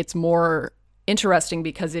M, it's more interesting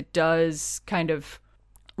because it does kind of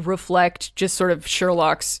reflect just sort of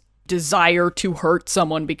Sherlock's desire to hurt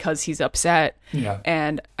someone because he's upset. Yeah.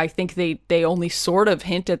 And I think they only sort of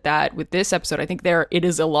hint at that with this episode. I think it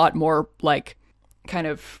is a lot more kind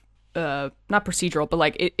of not procedural,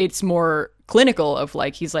 but it's more clinical of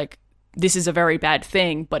he's this is a very bad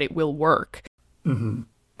thing, but it will work. And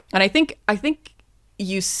I think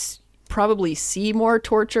you probably see more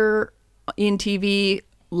torture in TV,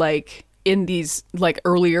 like in these like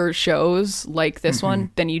earlier shows like this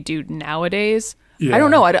one than you do nowadays. Yeah. I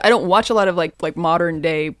don't know. I don't watch a lot of like modern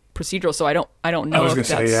day procedural, so I don't know. I was if gonna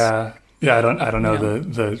say, that's- yeah. I don't know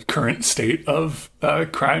the current state of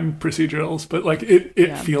crime procedurals, but like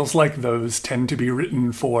it feels like those tend to be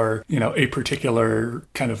written for, you know, a particular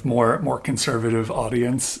kind of more conservative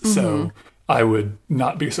audience. So I would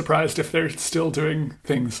not be surprised if they're still doing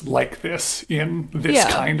things like this in this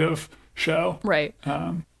kind of show. Right.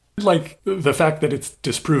 Like the fact that it's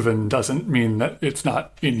disproven doesn't mean that it's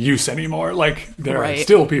not in use anymore. Like there are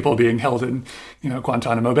still people being held in, you know,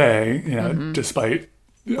 Guantanamo Bay, you know, despite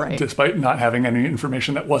not having any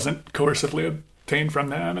information that wasn't coercively obtained from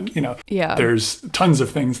them. And, you know, there's tons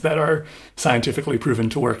of things that are scientifically proven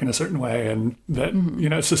to work in a certain way and that, you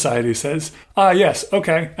know, society says, yes,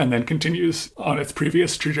 okay, and then continues on its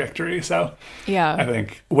previous trajectory. So I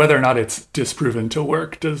think whether or not it's disproven to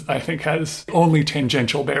work has only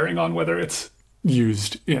tangential bearing on whether it's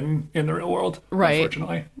used in the real world,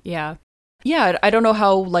 unfortunately. Yeah. I don't know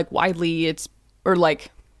how like widely it's, or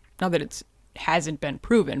like, not that it's hasn't been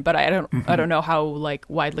proven, but I don't know how like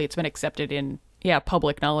widely it's been accepted in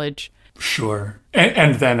public knowledge. Sure.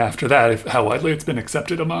 And then after that, how widely it's been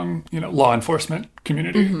accepted among, you know, law enforcement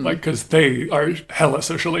community, like, because they are hella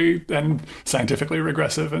socially and scientifically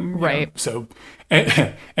regressive. And you know, so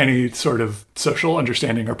any sort of social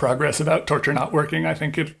understanding or progress about torture not working, I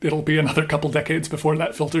think it'll be another couple decades before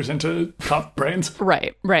that filters into cop brains.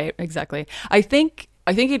 Right, exactly. I think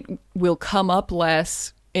it will come up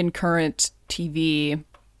less in current TV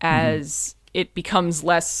as it becomes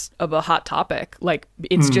less of a hot topic. Like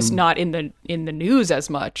it's just not in the news as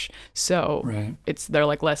much. So they're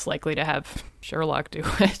like less likely to have Sherlock do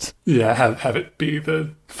it. Yeah, have it be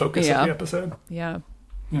the focus of the episode. Yeah.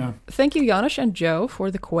 Yeah. Thank you, Janusz and Joe, for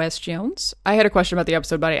the questions. I had a question about the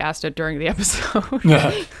episode, but I asked it during the episode.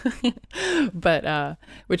 But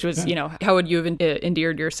which was, you know, how would you have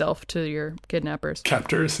endeared yourself to your kidnappers?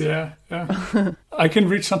 Captors, yeah. I can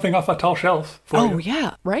reach something off a tall shelf for you. Oh,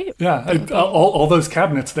 yeah, right? Yeah, all those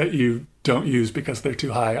cabinets that you don't use because they're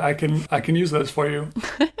too high, I can use those for you.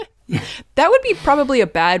 That would be probably a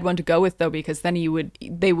bad one to go with, though, because then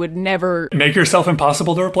they would never make yourself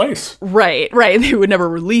impossible to replace. Right. They would never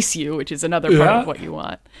release you, which is another part of what you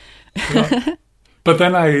want. But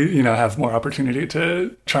then I, you know, have more opportunity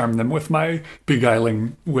to charm them with my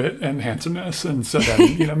beguiling wit and handsomeness, and so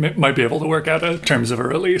then, you know, might be able to work out terms of a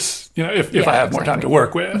release. You know, if I have more time to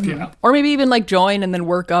work with, you know, or maybe even like join and then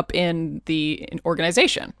work up in the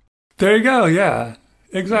organization. There you go. Yeah.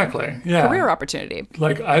 Exactly. Yeah. Career opportunity.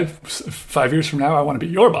 Like 5 years from now, I want to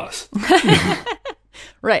be your boss.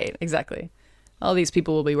 Right. Exactly. All these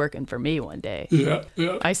people will be working for me one day. Yeah.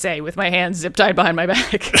 I say with my hands zip tied behind my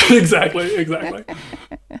back. Exactly.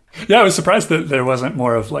 Yeah, I was surprised that there wasn't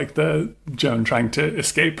more of like the Joan trying to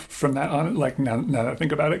escape from that on. Like now that I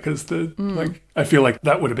think about it, because like I feel like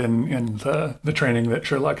that would have been in the training that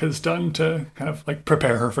Sherlock has done to kind of like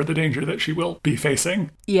prepare her for the danger that she will be facing.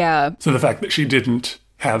 Yeah. So the fact that she didn't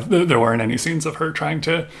there weren't any scenes of her trying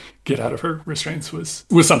to get out of her restraints was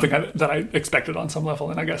something that I expected on some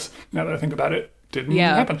level, and I guess now that I think about it, didn't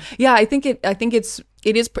happen. Yeah, it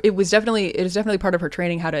is definitely part of her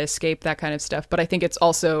training how to escape that kind of stuff, but I think it's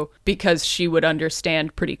also because she would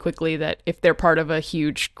understand pretty quickly that if they're part of a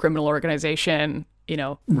huge criminal organization, you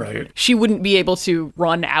know, she wouldn't be able to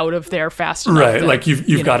run out of there fast enough. Right, like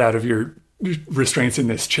you've got out of your restraints in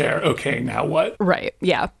this chair. Okay, now what? Right.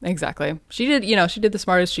 Yeah, exactly. She did the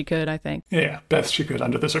smartest she could, I think. Yeah, best she could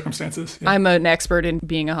under the circumstances. Yeah. I'm an expert in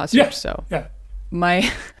being a hostage, so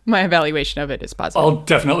my evaluation of it is positive. I'll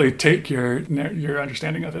definitely take your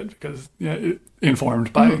understanding of it because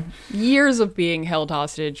informed by years of being held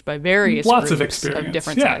hostage by various lots groups of experience of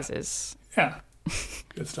different sizes. Yeah.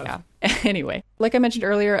 Good stuff. Yeah. Anyway, like I mentioned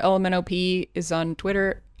earlier, LMNOP is on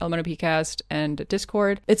Twitter, LMNOPcast, and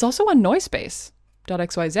Discord. It's also on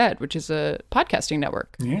Noisepace.xyz, which is a podcasting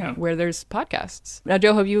network. Yeah. Where there's podcasts. Now,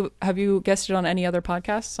 Joe, have you guested on any other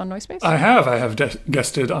podcasts on Noisepace? I have. I have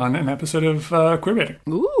guested on an episode of Queerbaiting.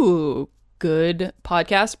 Ooh, good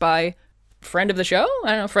podcast by friend of the show? I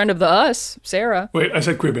don't know, friend of the us, Sarah. Wait, I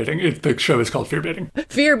said Queerbaiting. The show is called Fearbaiting.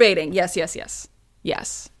 Fearbaiting.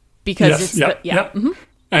 Yes. Because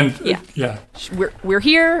And we're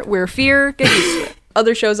here, we're fear, get used to it.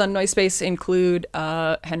 Other shows on Noisepace include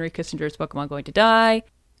Henry Kissinger's Pokemon Going to Die,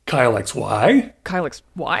 Kyle X Y, Kyle X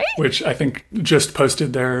Y? which I think just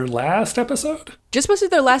posted their last episode. Just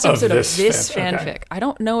posted their last episode of this this fanfic. fanfic. I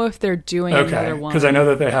don't know if they're doing Okay, another one. because I know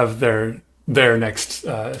that they have their next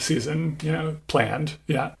season, planned.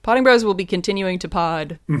 Yeah. Potting Bros will be continuing to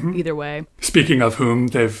pod Mm-hmm. either way. Speaking of whom,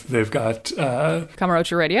 they've got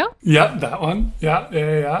Kamarocha Radio, that one. Yeah.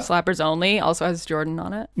 Slappers Only, also has Jordan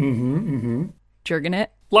on it. Jurgen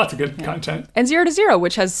It. Lots of good content. And 0 to 0,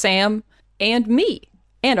 which has Sam and me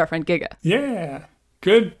and our friend Giga. Yeah.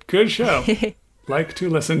 Good show. Like to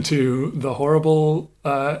listen to the horrible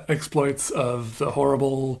exploits of the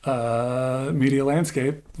horrible media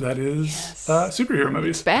landscape that is superhero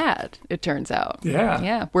movies. Bad, it turns out. Yeah.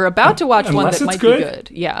 Yeah. We're about to watch one Unless that it's might good. be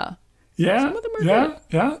good. Yeah. Yeah. Some of them are good.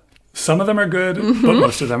 Yeah. Some of them are good, but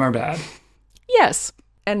most of them are bad. Yes.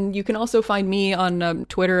 And you can also find me on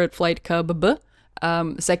Twitter at FlightCub.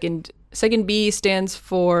 Second B stands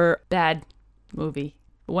for bad movie.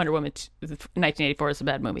 Wonder Woman 1984 is a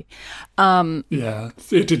bad movie. Yeah,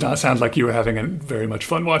 it did not sound like you were having very much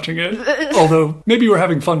fun watching it. Although maybe you were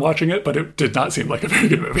having fun watching it, but it did not seem like a very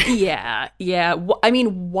good movie. Yeah. I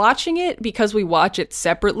mean, watching it because we watch it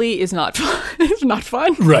separately is not fun. It's not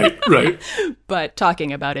fun. Right. But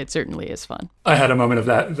talking about it certainly is fun. I had a moment of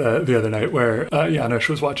that the other night where Janusz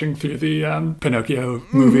was watching through the Pinocchio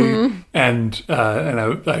movie, and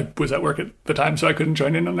I was at work at the time, so I couldn't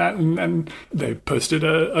join in on that. And they posted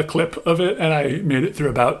a clip of it, and I made it through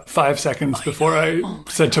about 5 seconds before I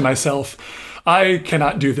said to myself, I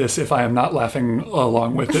cannot do this if I am not laughing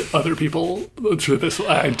along with other people through this.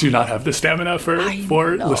 I do not have the stamina for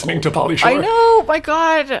listening to Pauly Shore. I know. My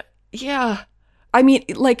God. Yeah. I mean,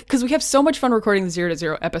 like, because we have so much fun recording the 0 to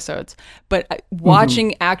 0 episodes, but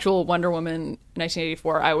watching actual Wonder Woman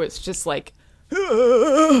 1984, I was just like,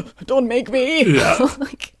 don't make me. Yeah.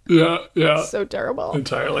 Like, Yeah. so terrible.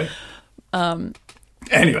 Entirely.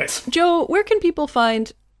 Anyways. Joe, where can people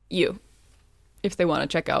find you if they want to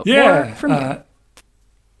check out Yeah. more from you?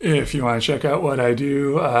 If you want to check out what I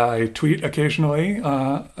do, I tweet occasionally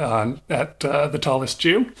at The Tallest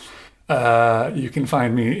Jew. You can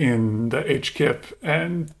find me in the HKIP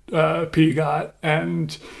and PGOT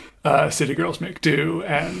and City Girls Make Do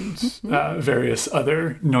and various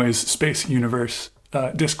other Noise Space Universe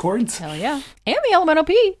Discords. Hell yeah. And the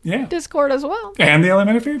LMNOP Discord as well. And the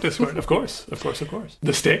LMNOP Discord, of course.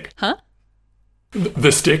 The Stick. Huh?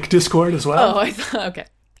 The Stick Discord as well. Oh, okay.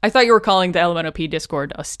 I thought you were calling the LMNOP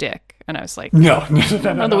Discord a stick. And I was like, No.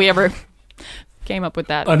 not that we ever came up with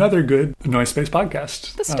that. Another good Noise Space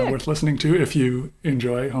podcast The Stick. worth listening to if you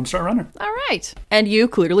enjoy Homestar Runner. All right. And you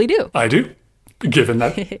clearly do. I do, given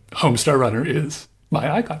that Homestar Runner is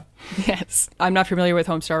my icon. Yes. I'm not familiar with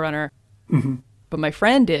Homestar Runner, but my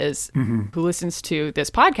friend is, who listens to this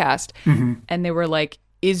podcast. And they were like,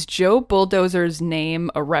 is Joe Bulldozer's name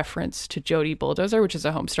a reference to Jody Bulldozer, which is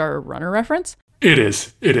a Homestar Runner reference? It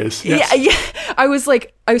is. Yes. Yeah. I was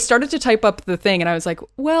like, I started to type up the thing and I was like,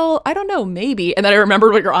 well, I don't know, maybe. And then I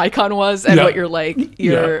remembered what your icon was and what your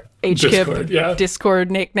HKIP Discord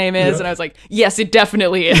nickname is. And I was like, yes, it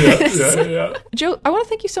definitely is. Yeah. Joe, I want to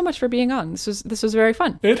thank you so much for being on. This was very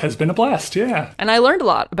fun. It has been a blast, yeah. And I learned a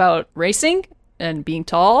lot about racing and being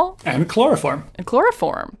tall And chloroform. and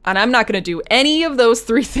chloroform. And I'm not going to do any of those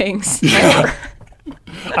 3 things ever.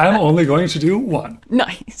 I'm only going to do one.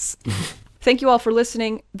 Nice. Thank you all for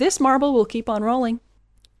listening. This marble will keep on rolling.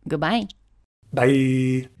 Goodbye. Bye.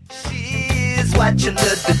 She's watching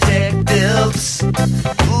the detectives.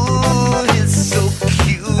 Ooh, he's so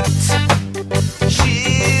cute.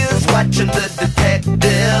 She's watching the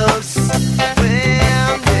detectives.